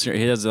just smoking a cigarette.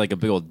 He does like a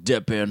big old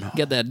dip in.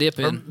 Get that dip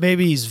Or in.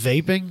 maybe he's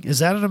vaping. Is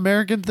that an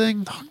American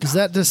thing? Is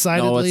that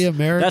decidedly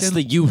American? That's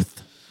the youth.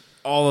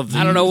 All of the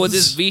I don't know what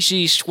youths. this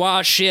Vichy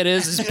schwa shit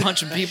is. He's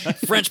punching people,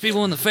 French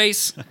people in the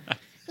face.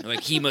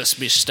 Like he must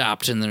be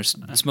stopped and they're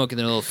smoking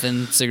their little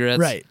thin cigarettes.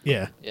 right.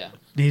 Yeah. Yeah.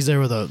 He's there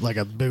with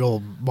a big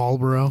old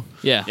Marlboro.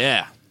 Yeah.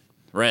 Yeah.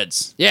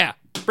 Reds. Yeah.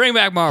 Bring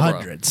back Marlboro.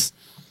 Hundreds.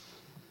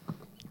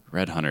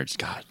 Red Hunters.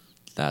 God,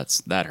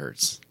 that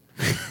hurts.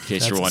 In case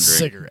That's you're a wondering.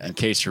 cigarette. In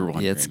case you're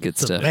wondering. Yeah, it's good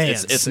It's a stuff. man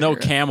It's no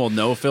cigarette. Camel,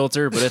 no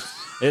filter, but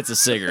it's a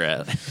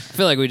cigarette. I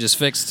feel like we just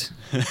fixed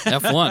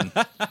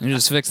F1. We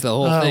just fixed the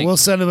whole thing. We'll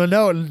send him a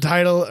note and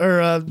title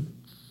or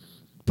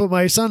put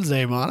my son's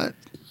name on it,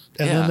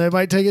 and Yeah. then they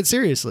might take it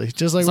seriously,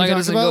 just like as we long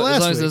as, talked about as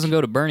last long as it week. doesn't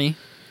go to Bernie.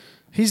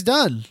 He's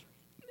done.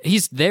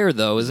 He's there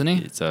though, isn't he?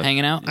 It's a-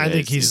 Hanging out. Yeah, I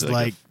think he's he's like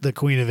like the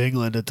Queen of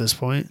England at this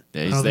point.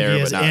 Yeah, I he's don't there, think he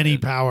but has not any in-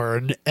 power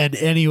in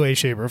any way,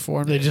 shape, or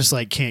form. They just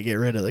like can't get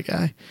rid of the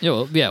guy.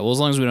 Well, as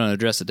long as we don't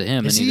address it to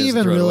him, Is and he doesn't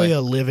even throw it really away.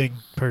 a living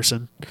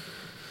person?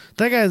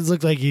 That guy's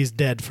looked like he's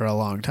dead for a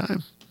long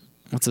time.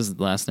 What's his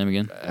last name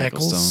again?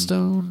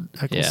 Ecclestone.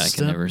 Yeah, I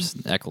can never.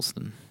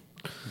 Eccleston.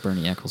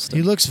 Bernie Eccleston.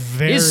 He looks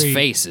very. His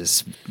face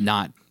is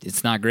not.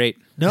 It's not great.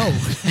 No,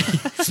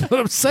 that's what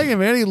I'm saying,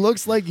 man. He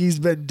looks like he's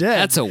been dead.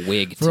 That's a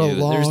wig For too. a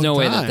long There's no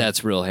way time.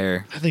 that's real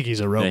hair. I think he's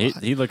a Yeah,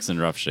 robot. he looks in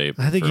rough shape.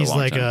 I think for he's a long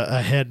like time.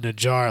 a head in a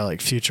jar, like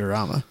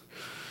Futurama.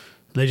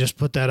 They just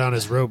put that on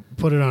his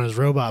put it on his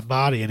robot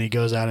body, and he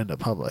goes out into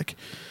public.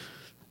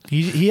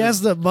 He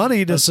has the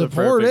money to That's the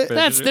support it.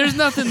 perfect There's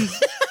nothing.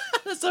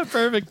 That's a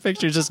perfect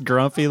picture. Just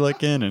grumpy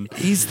looking and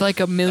He's like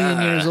a million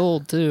years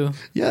old too.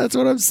 Yeah, that's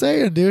what I'm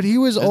saying, dude. He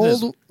was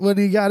old when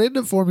he got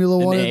into Formula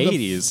One the in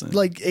 80s.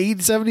 like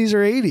 70s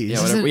or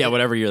 80s. yeah,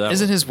 whatever year that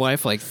Isn't was. his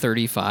wife like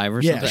 35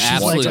 or Yeah, something? she's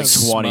Absolute like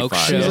smoke 25.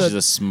 show. Yeah, She's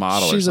she's a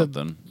model or she's a-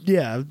 something.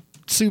 Yeah,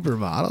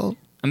 supermodel.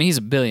 I mean, he's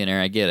a billionaire.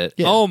 I get it.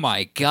 Yeah. Oh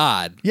my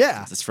god.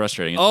 Yeah, It's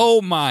frustrating.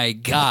 Oh my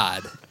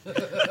god.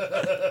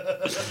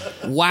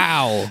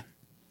 Wow.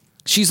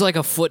 She's like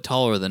a foot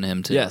taller than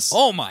him, too. Yes.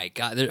 Oh, my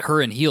God.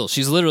 Her in heels.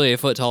 She's literally a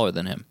foot taller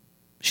than him.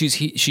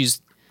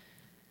 She's...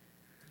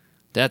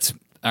 That's...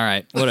 All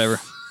right, whatever.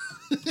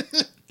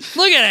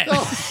 Look at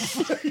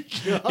it.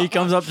 He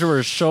comes up to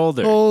her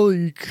shoulder.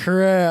 Holy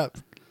crap.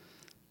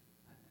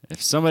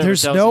 If somebody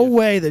There's tells no you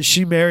way that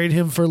she married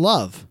him for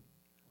love.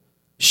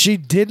 She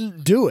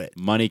didn't do it.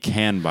 money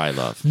can buy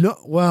love. No,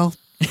 well,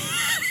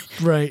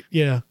 right,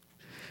 yeah.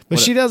 But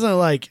she doesn't,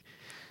 like,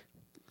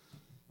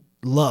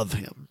 love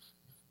him.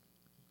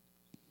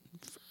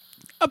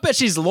 I bet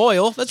she's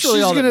loyal. That's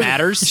really all that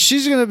matters.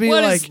 She's going to be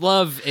What like... is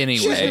love anyway?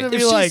 She's going to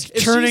If be like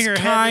she's turning her head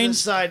to kind- the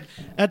side.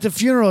 At the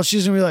funeral,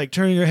 she's going to be like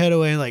turning her head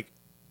away and like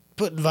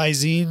putting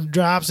Visine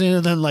drops in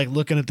and then like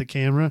looking at the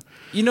camera.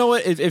 You know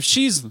what? If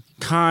she's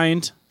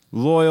kind,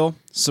 loyal,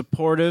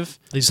 supportive,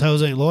 These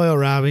hoes ain't loyal,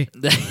 Robbie.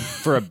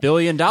 for $1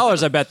 billion,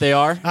 I bet they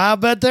are. I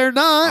bet they're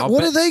not. I'll What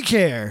bet- do they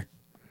care?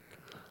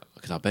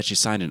 Because I'll bet she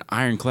signed an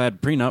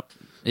ironclad prenup.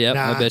 Yep,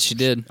 Nah. I bet she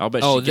did. I'll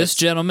bet oh, she this gets-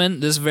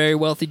 gentleman, this very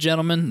wealthy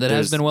gentleman that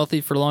has There's- been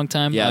wealthy for a long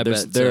time. Yeah, I there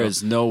bet so.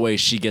 is no way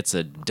she gets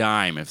a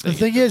dime if they The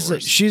thing get is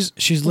that divorced.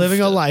 she's living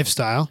a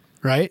lifestyle,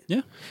 right?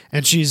 Yeah.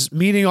 And she's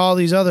meeting all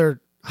these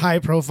other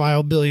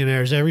high-profile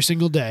billionaires every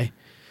single day.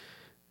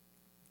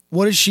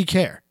 What does she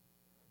care?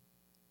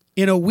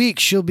 In a week,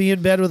 she'll be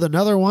in bed with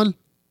another one.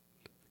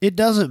 It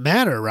doesn't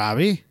matter,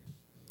 Robbie.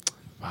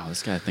 Wow,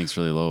 this guy thinks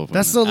really low. Of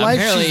That's women. the life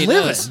Apparently she's he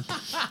living. does.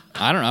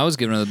 I don't know. I was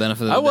giving her the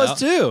benefit of the I was doubt.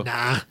 too.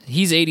 Nah.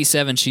 He's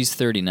 87. She's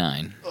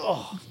 39.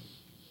 Oh.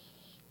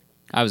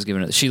 I was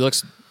giving it. She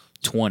looks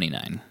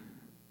 29.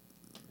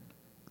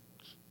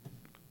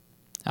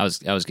 I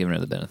was giving her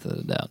the benefit of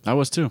the doubt. I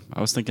was too.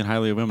 I was thinking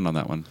highly of women on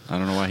that one. I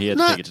don't know why he had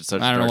to Not- take it to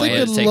such. I don't know dark why he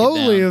had lengths. to Thinking take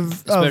it lowly down, of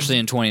especially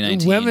in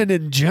 2019. Women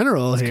in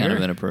general here. Kind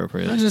of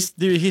inappropriate. I just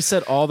Dude, he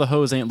said all the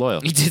hoes ain't loyal.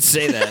 He did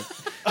say that.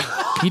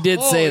 He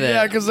did say that.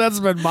 Yeah, because that's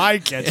been my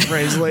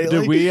catchphrase lately.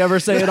 Did we ever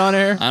say it on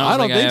air? I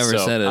don't think I ever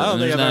so. said it. I don't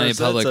There's think not I've any ever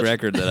said public such-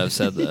 record that I've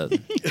said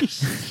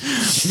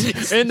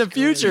that. In the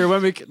future,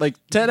 when we like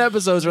 10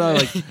 episodes, we're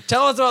like,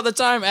 tell us about the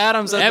time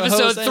Adam said the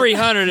Episode hoes ain't-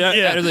 300.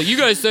 Yeah. Like, you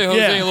guys say hoes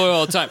Yeah. ain't loyal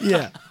all the time.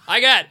 Yeah. I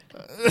got.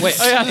 Wait,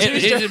 yeah,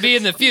 it'd be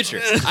in the future.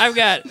 I've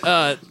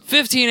got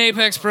 15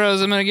 Apex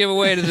Pros I'm going to give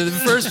away to the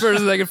first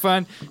person I can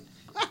find.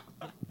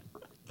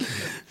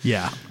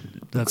 Yeah,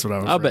 that's what I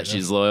was. I'll bet afraid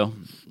of. she's loyal.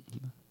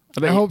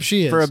 I hope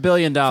she is. For $1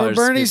 billion. For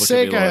Bernie's people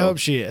should be sake, I loyal. hope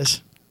she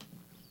is.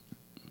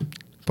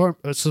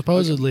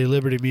 Supposedly,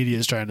 Liberty Media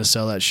is trying to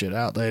sell that shit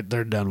out. They're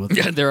done with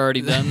it. They're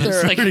already done.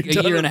 That's like already a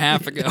done. year and a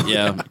half ago.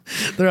 Yeah.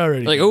 They're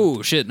already Like, done.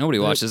 oh shit, nobody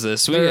watches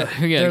this. We They're- got to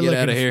they're get out of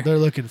looking- here. They're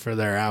looking for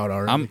their out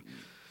already.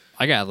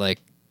 I got like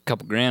a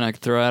couple grand I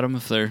could throw at them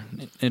if they're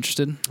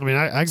interested. I mean,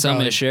 I Sell me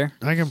probably, a share.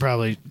 I can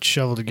probably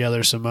shovel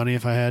together some money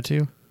if I had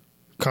to.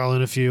 Call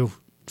in a few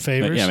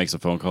favors. Yeah, make some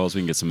phone calls.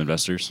 We can get some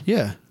investors.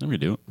 Yeah, Then we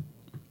do it.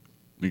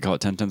 We can call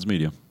it 10 Tens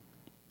Media.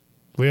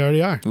 we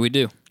already are. We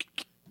do.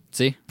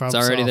 See, Problem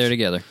it's already solved. there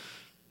together.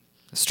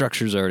 The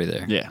structure's already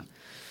there. Yeah.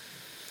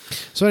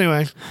 So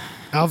anyway,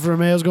 Alfa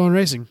Romeo's going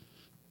racing.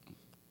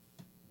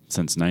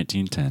 Since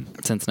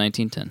 1910. Since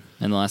 1910,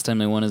 and the last time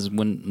they won is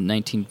when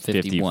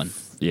 1951.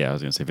 50, yeah, I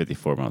was going to say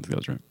 54, but I don't think that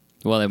was right.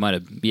 Well, they might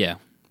have. Yeah,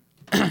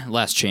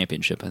 last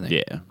championship, I think.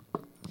 Yeah.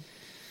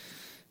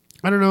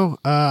 I don't know.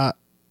 I'm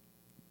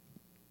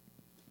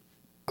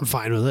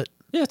fine with it.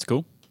 Yeah, it's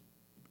cool.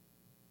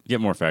 Get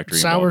more factory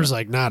Sauer's involvement.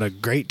 like not a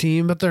great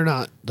team, but they're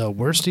not the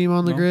worst team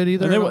on the No. grid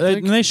either. And I don't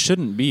think. they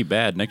shouldn't be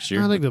bad next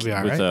year. I think they'll be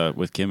all right.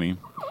 With Kimmy.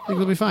 I think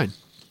they'll be fine.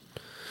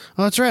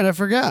 Oh, that's right. I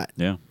forgot.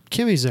 Yeah.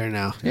 Kimmy's there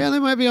now. Yeah, they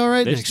might be all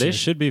right They, next they year.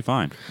 should be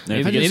fine. And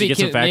if Maybe, you get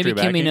some Kim, factory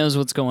maybe Kimmy backing, knows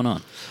what's going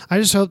on. I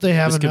just hope they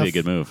have This could enough. be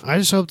a good move. I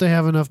just hope they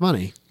have enough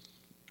money.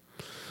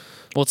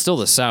 Well, it's still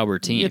the Sauber you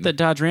team. get the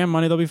Dodge Ram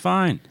money, they'll be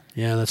fine.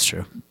 Yeah, that's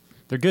true.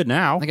 They're good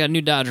now. They got a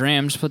new Dodge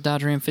Ram. Just put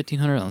Dodge Ram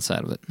 1500 on the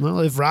side of it. Well,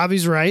 if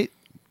Robbie's right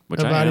Which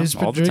I about am his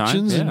all the time.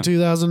 predictions Yeah. in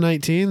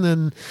 2019,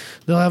 then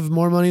they'll have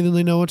more money than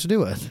they know what to do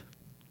with.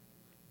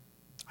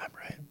 I'm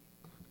right.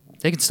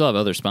 They can still have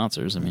other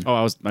sponsors. I mean,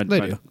 Oh, They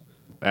do.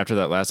 After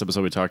that last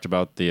episode, we talked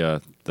about the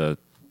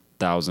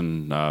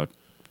 1,000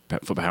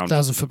 foot-pound.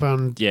 1,000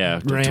 foot-pound. Yeah,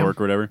 the Ram. torque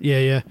or whatever. Yeah,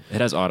 yeah. It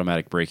has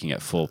automatic braking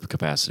at full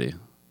capacity,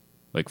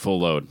 like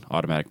full load,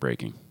 automatic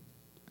braking.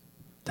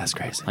 That's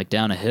crazy. like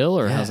down a hill,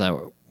 or Yeah. how's that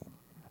work?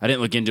 I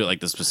didn't look into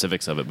like the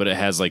specifics of it, but it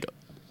has like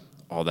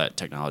all that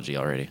technology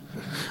already.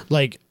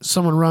 Like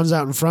someone runs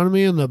out in front of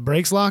me and the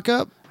brakes lock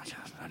up.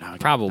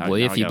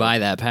 Probably if you buy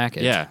that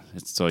package. Yeah,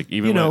 it's like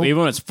even You know- when, even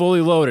when it's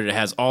fully loaded, it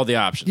has all the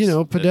options. You know, They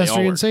all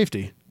pedestrian work.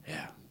 safety.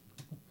 Yeah,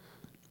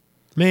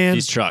 Man,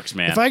 these trucks,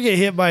 man. if I get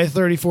hit by a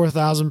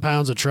 34,000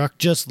 pounds of truck,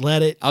 just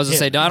let it. I was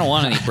gonna hit say, I don't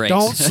want any brakes.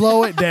 Don't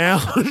slow it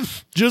down.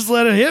 Just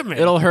let it hit me.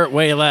 It'll hurt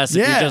way less if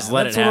yeah, you just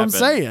let that's it happen. what I'm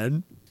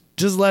saying.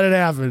 Just let it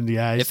happen,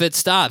 guys. If it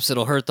stops,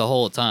 it'll hurt the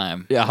whole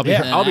time. Yeah, I'll be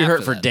Yeah. I'll be hurt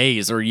After for that.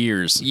 days or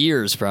years.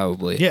 Years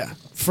probably. yeah,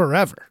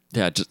 forever.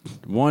 Yeah, just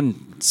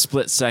one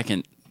split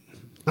second.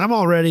 I'm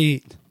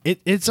already.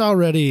 It's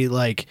already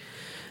like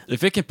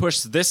If it can push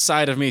this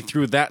side of me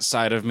through that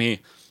side of me,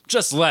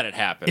 just let it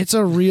happen. it's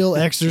a real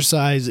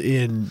exercise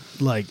in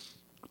like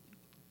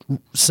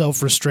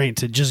self-restraint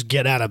to just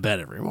get out of bed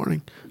every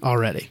morning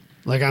already.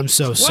 Like, I'm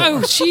so sore.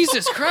 Whoa,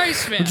 Jesus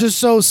Christ, man. I'm just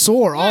so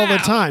sore all the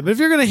Wow. time. If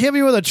you're going to hit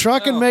me with a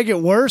truck and make it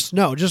worse,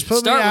 no, just put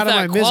Start me out with of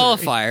my that misery.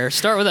 qualifier.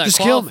 Start with that Just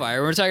kill me.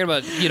 qualifier. We're talking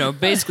about,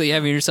 basically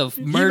having yourself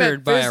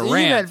murdered by a You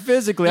ram. meant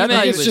physically. You I meant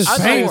thought he he was was, just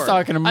I thought he was pain.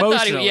 talking I thought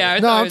emotionally. I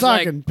No, thought it I'm was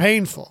like, talking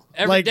painful.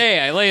 every like, day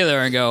I lay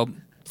there and go,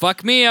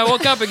 fuck me, I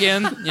woke up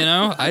again.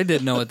 I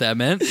didn't know what that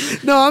meant.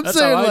 No, I'm That's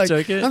saying how I like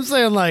took it. I'm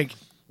saying like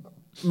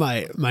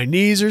my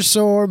knees are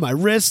sore, my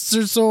wrists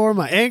are sore,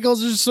 my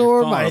ankles are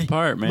sore, falling my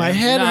apart, man. my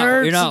head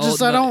hurts.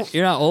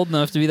 You're not old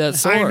enough to be that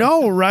sore. I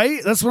know,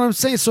 right? That's what I'm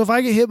saying. So if I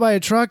get hit by a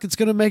truck, it's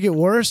gonna make it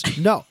worse.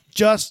 No,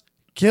 just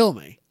kill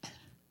me.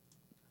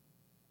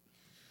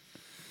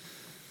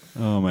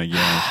 Oh my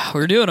god.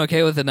 We're doing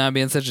okay with it not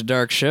being such a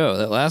dark show.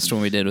 That last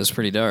one we did was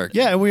pretty dark.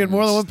 Yeah, and we had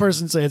more than one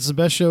person say it's the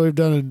best show we've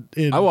done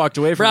in I walked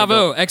away from it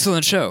Bravo, going-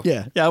 excellent show.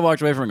 yeah. Yeah, I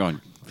walked away from it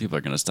going, people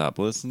are going to stop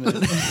listening.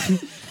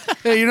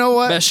 Hey, you know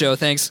what? Best show,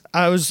 thanks.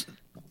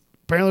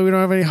 Apparently we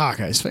don't have any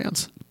Hawkeyes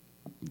fans.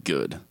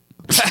 Good.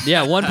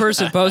 Yeah, one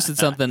person posted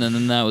something and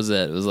then that was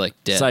it. It was like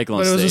dead. Cyclone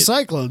But it was a State.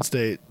 Cyclone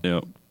State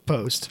Yep.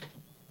 post.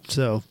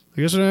 So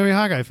I guess we don't have any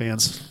Hawkeye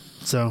fans.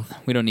 So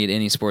We don't need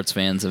any sports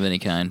fans of any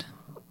kind.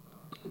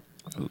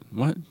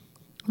 What?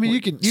 I mean,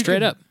 you Straight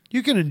can, up.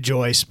 You can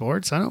enjoy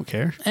sports. I don't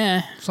care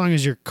Eh, as long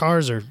as your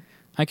cars are.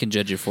 I can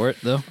judge you for it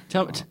though.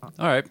 All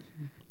right.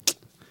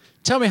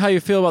 Tell me how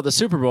you feel about the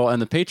Super Bowl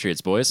and the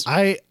Patriots, boys.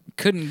 I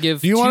Couldn't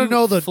give Do you want to two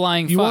know the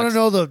flying You want fucks. to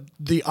know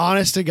the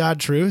honest to God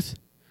truth?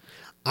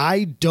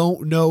 I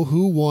don't know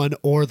who won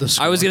or the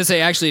score. I was gonna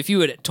say actually, if you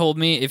had told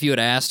me, if you had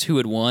asked who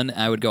had won,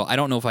 I would go. I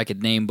don't know if I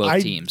could name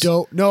both teams.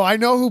 don't know. I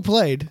know who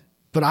played,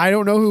 but I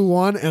don't know who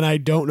won, and I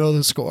don't know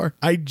the score.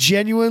 I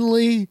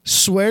genuinely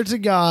swear to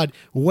God,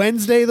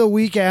 Wednesday the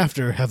week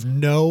after, have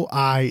no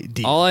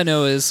idea. All I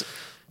know is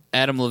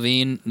Adam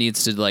Levine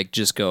needs to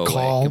just go away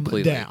Calm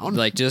completely. down.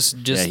 Just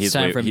Yeah, it's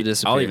time for him to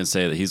disappear. I'll even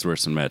say that he's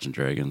worse than Imagine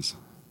Dragons.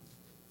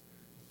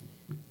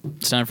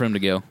 It's time for him to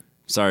go.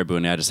 Sorry,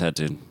 Booney. I just had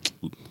to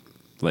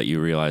let you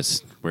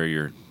realize where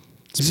you're.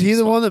 Is he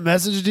the one that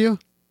messaged you?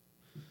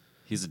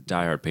 He's a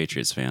diehard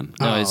Patriots fan.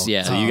 No, Oh. it's So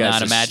you guys not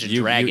just- Imagine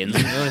you- Dragons.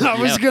 I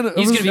was gonna.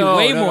 He's gonna be No,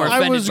 way no, more no.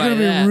 offended I was by gonna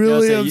be that.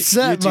 really Yeah, so you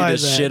upset do by the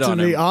that. shit To on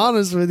be him.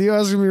 honest with you, I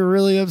was gonna be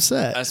really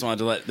upset. I just wanted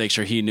to make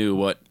sure he knew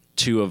what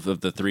two of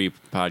the three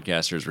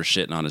podcasters were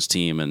shitting on his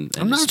team and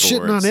I'm not his shitting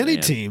sports on any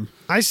and- team.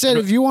 I said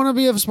if you want to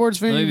be a sports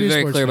fan, Let me you be be a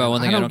very sports clear fan. about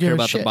one thing. I don't give care a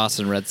about shit. the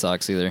Boston Red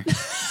Sox either.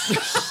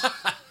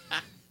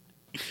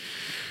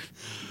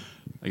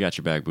 I got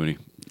your back, Booney.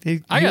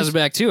 I got his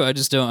back too. I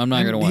just don't. I'm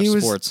not going to watch he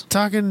was sports.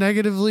 talking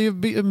negatively of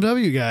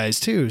BMW guys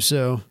too,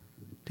 so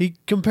he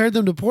compared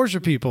them to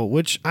Porsche people,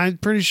 which I'm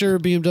pretty sure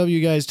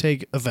BMW guys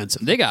take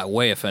offensive. They got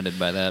way offended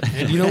by that.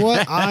 And you know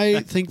what?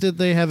 I think that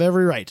they have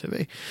every right to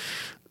be.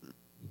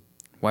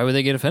 Why would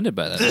they get offended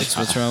by that?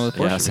 What's wrong with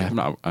Porsche? Yeah, see, I'm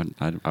not,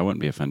 I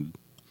wouldn't be offended.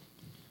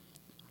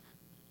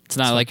 It's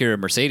not like you're a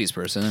Mercedes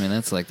person. I mean,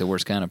 that's like the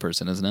worst kind of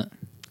person, isn't it?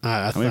 I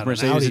How many thought an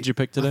Mercedes Audi- did you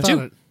pick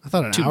today? I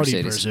thought an Two Audi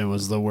Mercedes. person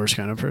was the worst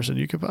kind of person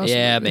you could possibly.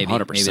 Yeah, be. maybe.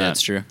 100%. Maybe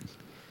that's true.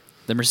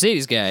 The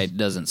Mercedes guy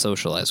doesn't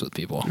socialize with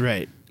people.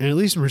 Right, and at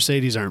least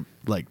Mercedes aren't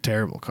like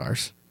terrible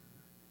cars.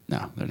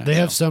 No, they're not. They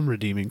have some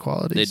redeeming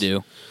qualities. They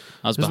do.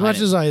 I was As behind much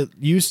it. as I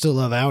used to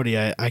love Audi,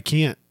 I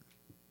can't.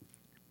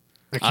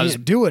 I can't was-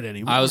 do it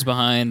anymore. I was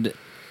behind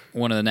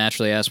one of the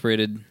naturally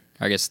aspirated.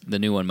 I guess the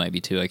new one might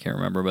be too. I can't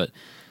remember, but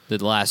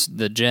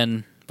the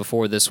gen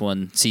before this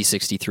one,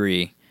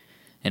 C63,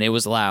 and it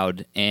was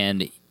loud,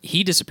 and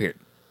he disappeared.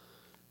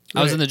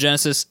 I was Right. in the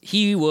Genesis.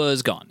 He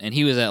was gone, and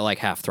he was at like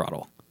half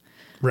throttle.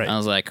 right. I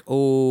was like,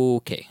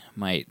 okay,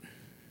 might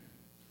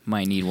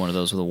need one of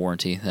those with a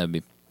warranty.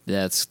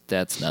 That's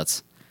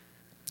nuts.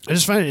 I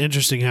just find it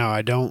interesting how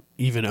I don't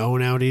even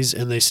own Audis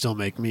and they still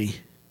make me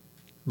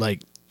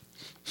like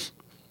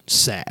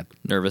sad,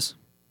 Nervous.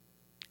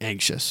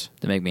 anxious.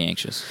 They make me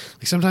anxious.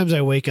 Like sometimes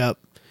I wake up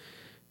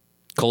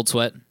Cold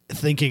sweat.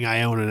 thinking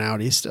I own an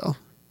Audi still,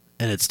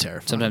 and it's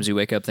terrifying. Sometimes you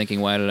wake up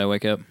thinking, why did I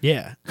wake up?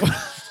 yeah.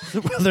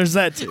 Well, there's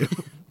that too.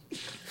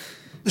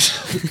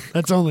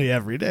 That's only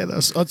every day though.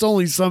 So it's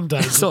only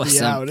sometimes So with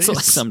the Audis.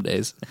 some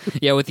days.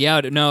 Yeah, with the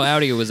Audi. No,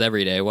 Audi was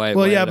every day. Why?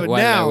 Well, why yeah, did I- but why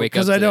did I now wake up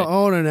because I don't today?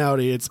 own an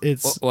Audi, it's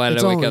Why did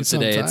it's I wake only up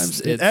today?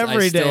 sometimes. It's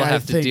every I still day have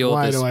I to think, deal with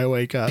why this do I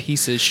wake up?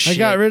 piece of I shit.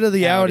 got rid of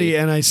the Audi,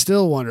 and I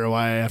still wonder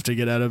why I have to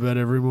get out of bed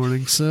every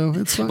morning. So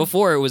it's fine.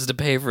 Before it was to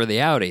pay for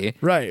the Audi.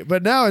 Right,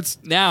 but now it's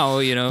Now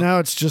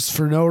it's just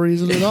for no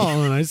reason at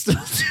all, and I still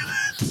do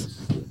it.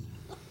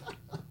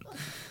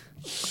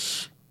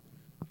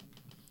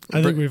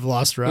 I think we've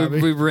lost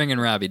Robbie. we're bringing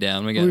Robbie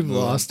down. We've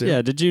lost him.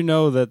 Yeah, did you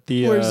know that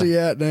the Where's he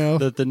at now?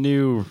 that the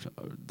new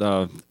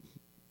the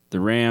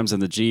Rams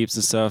and the Jeeps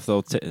and stuff,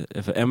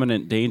 if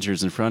imminent danger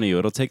is in front of you,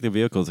 it'll take the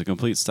vehicle to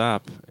complete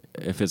stop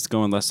if it's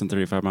going less than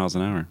 35 miles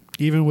an hour.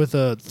 Even with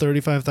a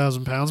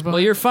 35,000 pounds behind.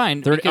 Well, you're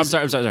fine. 30, I'm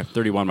because- sorry,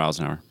 31 miles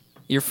an hour.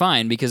 you're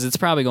fine because it's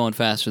probably going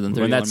faster than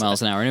 31 that's-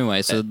 miles an hour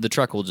anyway, so the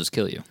truck will just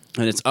kill you.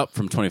 And it's up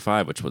from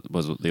 25, which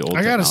was the old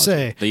I gotta technology.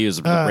 say, They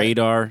use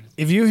radar.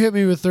 If you hit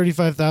me with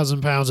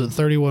 35,000 pounds at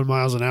 31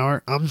 miles an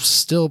hour, I'm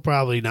still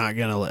probably not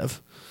gonna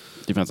live.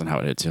 Depends on how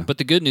it hits you. But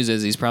the good news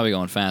is he's probably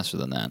going faster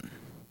than that.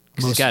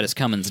 'Cause he's got his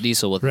Cummins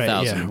diesel with Right,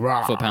 1,000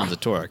 yeah. foot-pounds of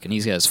torque, and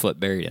he's got his foot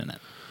buried in it.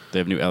 They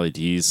have new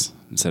LEDs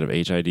instead of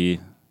HID.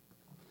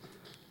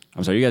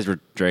 I'm sorry, you guys were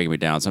dragging me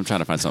down, so I'm trying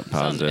to find something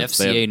It's on positive.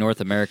 FCA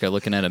North America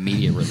looking at a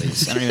media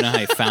release. I don't even know how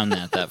you found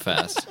that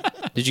fast.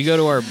 Did you go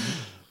to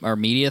our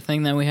media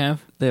thing that we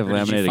have? They have Or did you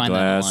laminated find that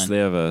glass. online? They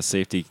have a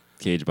safety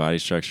cage body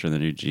structure in the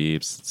new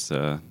Jeeps. It's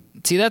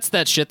See, that's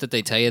that shit that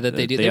they tell you that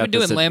they do. They They've got been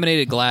doing this-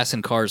 laminated glass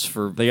in cars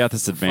for they got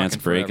this advanced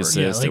fucking brake forever.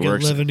 assist. Yeah, like it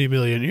works. 70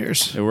 million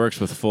years. It works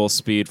with full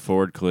speed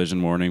forward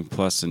collision warning,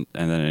 plus and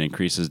then it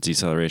increases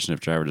deceleration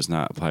if driver does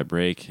not apply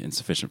brake,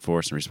 insufficient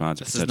force in response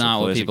to This is potential not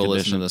what collision people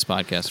listen to condition. this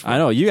podcast for. I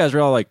know you guys are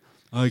all like,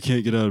 I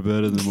can't get out of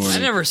bed in the morning. I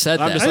never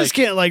said I'm that. just I like- just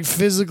can't like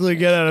physically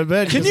get out of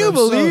bed. Can 'cause you I'm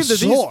believe so that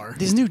sore?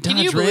 these new Dodge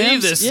Can you believe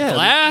Rams? this Yeah,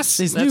 glass?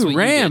 These That's what new you did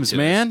Rams, to us.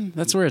 man.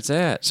 That's where it's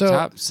at. So,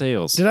 Top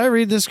sales. Did I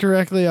read this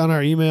correctly on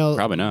our email?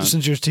 Probably not.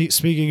 Since you're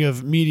speaking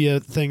of media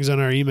things on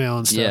our email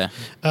and stuff.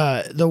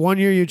 Yeah. The one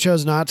year you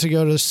chose not to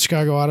go to the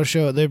Chicago Auto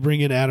Show, they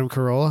bring in Adam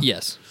Carolla.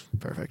 Yes.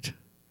 Perfect.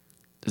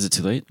 Is it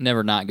too late?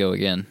 Never not go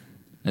again.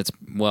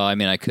 Well, I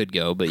mean, I could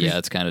go, but yeah,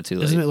 it's kind of too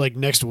late. Isn't it like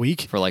next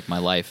week? For like my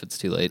life, it's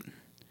too late.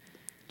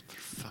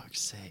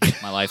 Fuck's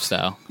sake. My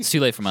lifestyle. It's too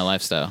late for my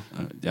lifestyle.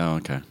 Oh,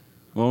 okay.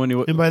 Well, when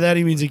you And by that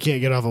he means he can't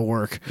get off of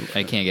work.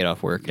 I can't get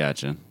off work.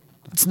 gotcha.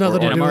 It's nothing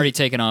to And do I'm already with-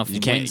 taking off You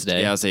can't.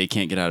 Wednesday. Yeah, I'll say you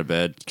can't get out of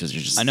bed because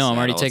you're just. I know, I'm sad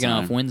already all the taking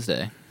time. off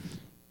Wednesday.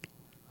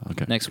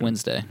 Okay. Next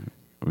Wednesday.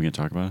 Are we gonna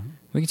talk about it?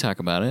 We can talk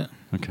about it.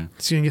 Okay.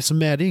 He's going to get some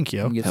mad ink,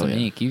 yo. We can get Hell some yeah.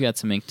 ink. You got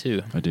some ink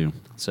too. I do.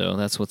 So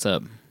that's what's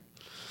up.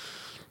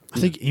 I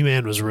think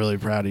E-Man was really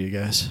proud of you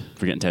guys.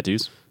 For getting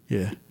tattoos?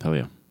 Yeah. Hell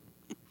yeah.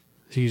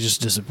 He's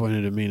just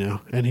disappointed in me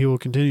now. And he will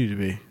continue to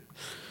be.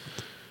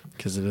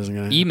 Because it isn't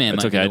going to E-Man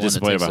It's might okay. be I the one that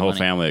disappointed takes my the whole money.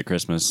 family at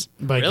Christmas.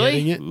 By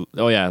Really? getting it.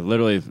 Oh yeah,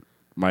 literally.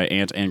 My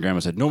aunt and grandma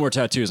said no more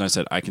tattoos, and I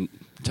said I can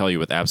tell you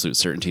with absolute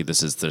certainty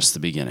this is just the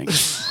beginning.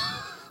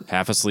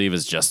 Half a sleeve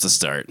is just the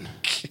start.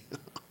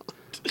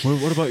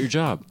 What about your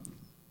job?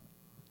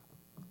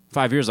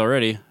 5 years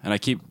already, and I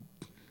keep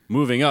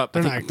moving up.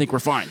 I think we're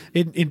fine.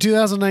 In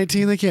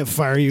 2019, they can't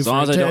fire you As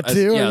long for as a I don't- tattoo.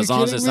 yeah, Are you as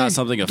long as kidding it's me? not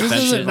something This offensive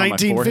isn't on my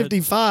forehead.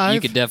 1955.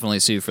 You could definitely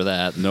sue for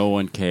that. No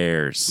one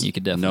cares. You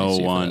could definitely No sue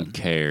for one that.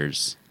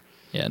 cares.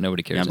 Yeah,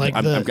 nobody cares. Yeah,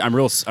 I'm, Like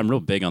I'm real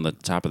big on the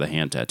top of the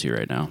hand tattoo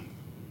right now.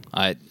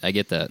 I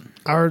get that.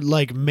 Our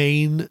like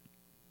main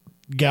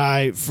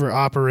guy for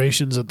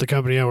operations at the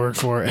company I work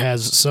for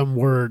has some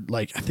word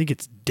like I think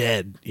it's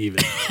dead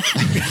even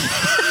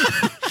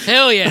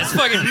Hell yeah, it's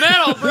fucking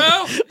metal,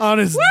 bro. on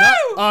his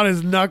on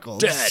his knuckles.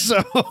 Dead.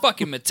 So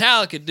Fucking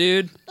Metallica,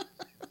 dude.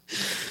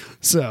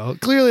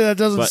 clearly that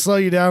doesn't But- slow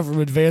you down from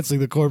advancing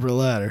the corporate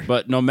ladder.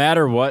 But no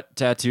matter what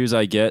tattoos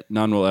I get,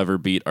 none will ever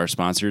beat our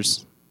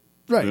sponsors,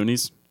 Right.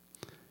 Boonies,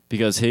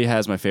 because he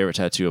has my favorite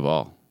tattoo of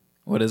all.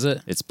 What is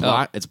it? It's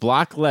block. It's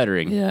block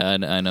lettering, Yeah,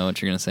 I know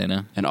what you're gonna say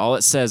now. and all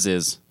it says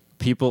is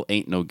 "People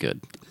ain't no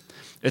good."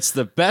 It's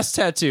the best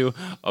tattoo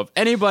of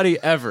anybody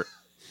ever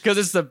because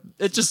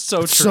it's just so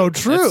true. So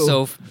true. It's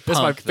so That's my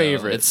punk, though.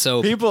 favorite. It's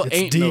so people It's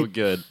ain't no deep.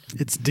 good.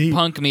 It's deep.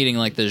 punk meeting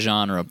like the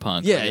genre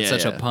punk. Yeah, Like, it's yeah,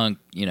 such a yeah. punk,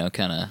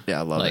 kind of. Yeah,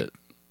 I love like,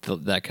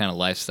 it. That kind of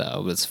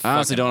lifestyle. It's I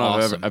honestly fucking don't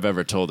know awesome. if I've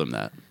ever told him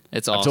that.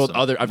 It's I've awesome. told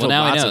Well, told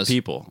now he lots knows. of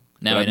people.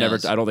 Now but he I've never.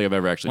 knows. I don't think I've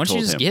ever actually Why don't told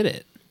you just him. get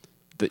it?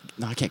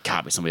 No, I can't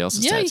copy somebody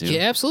else's Yeah, tattoo. you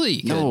can, absolutely.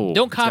 You could. No,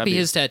 Don't it's gotta copy be-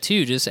 his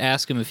tattoo. Just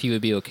ask him if he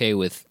would be okay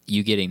with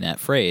you getting that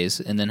phrase,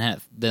 and then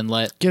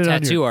let Get it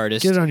on tattoo your,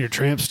 artist Get it on your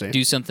tramp stamp.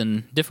 do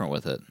something different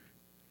with it.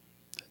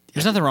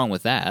 There's nothing wrong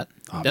with that.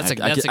 Oh, That's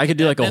man, I could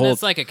do like a then whole.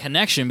 That's like a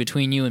connection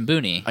between you and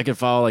Booney. I could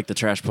follow like the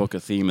Trash Polka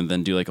theme and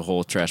then do like a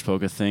whole Trash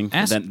Polka thing. And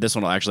Ask- then this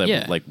one will actually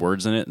have Yeah. like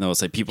words in it, and it'll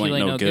say "People People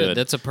ain't no good."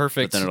 That's a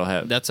perfect. But then it'll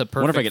have. That's a I perfect.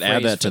 wonder if I could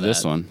add phrase that to for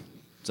this one.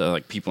 So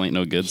like "People ain't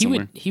no good" He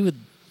somewhere. he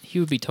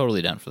would be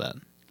totally down for that.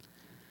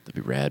 That'd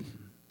be rad.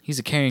 He's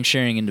a caring,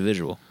 sharing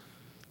individual.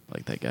 I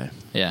like that guy.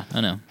 Yeah, I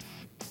know.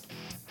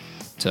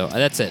 So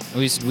that's it.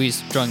 We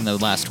strung the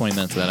last 20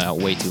 minutes of that out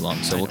way too long.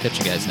 So we'll catch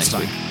you guys next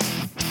week.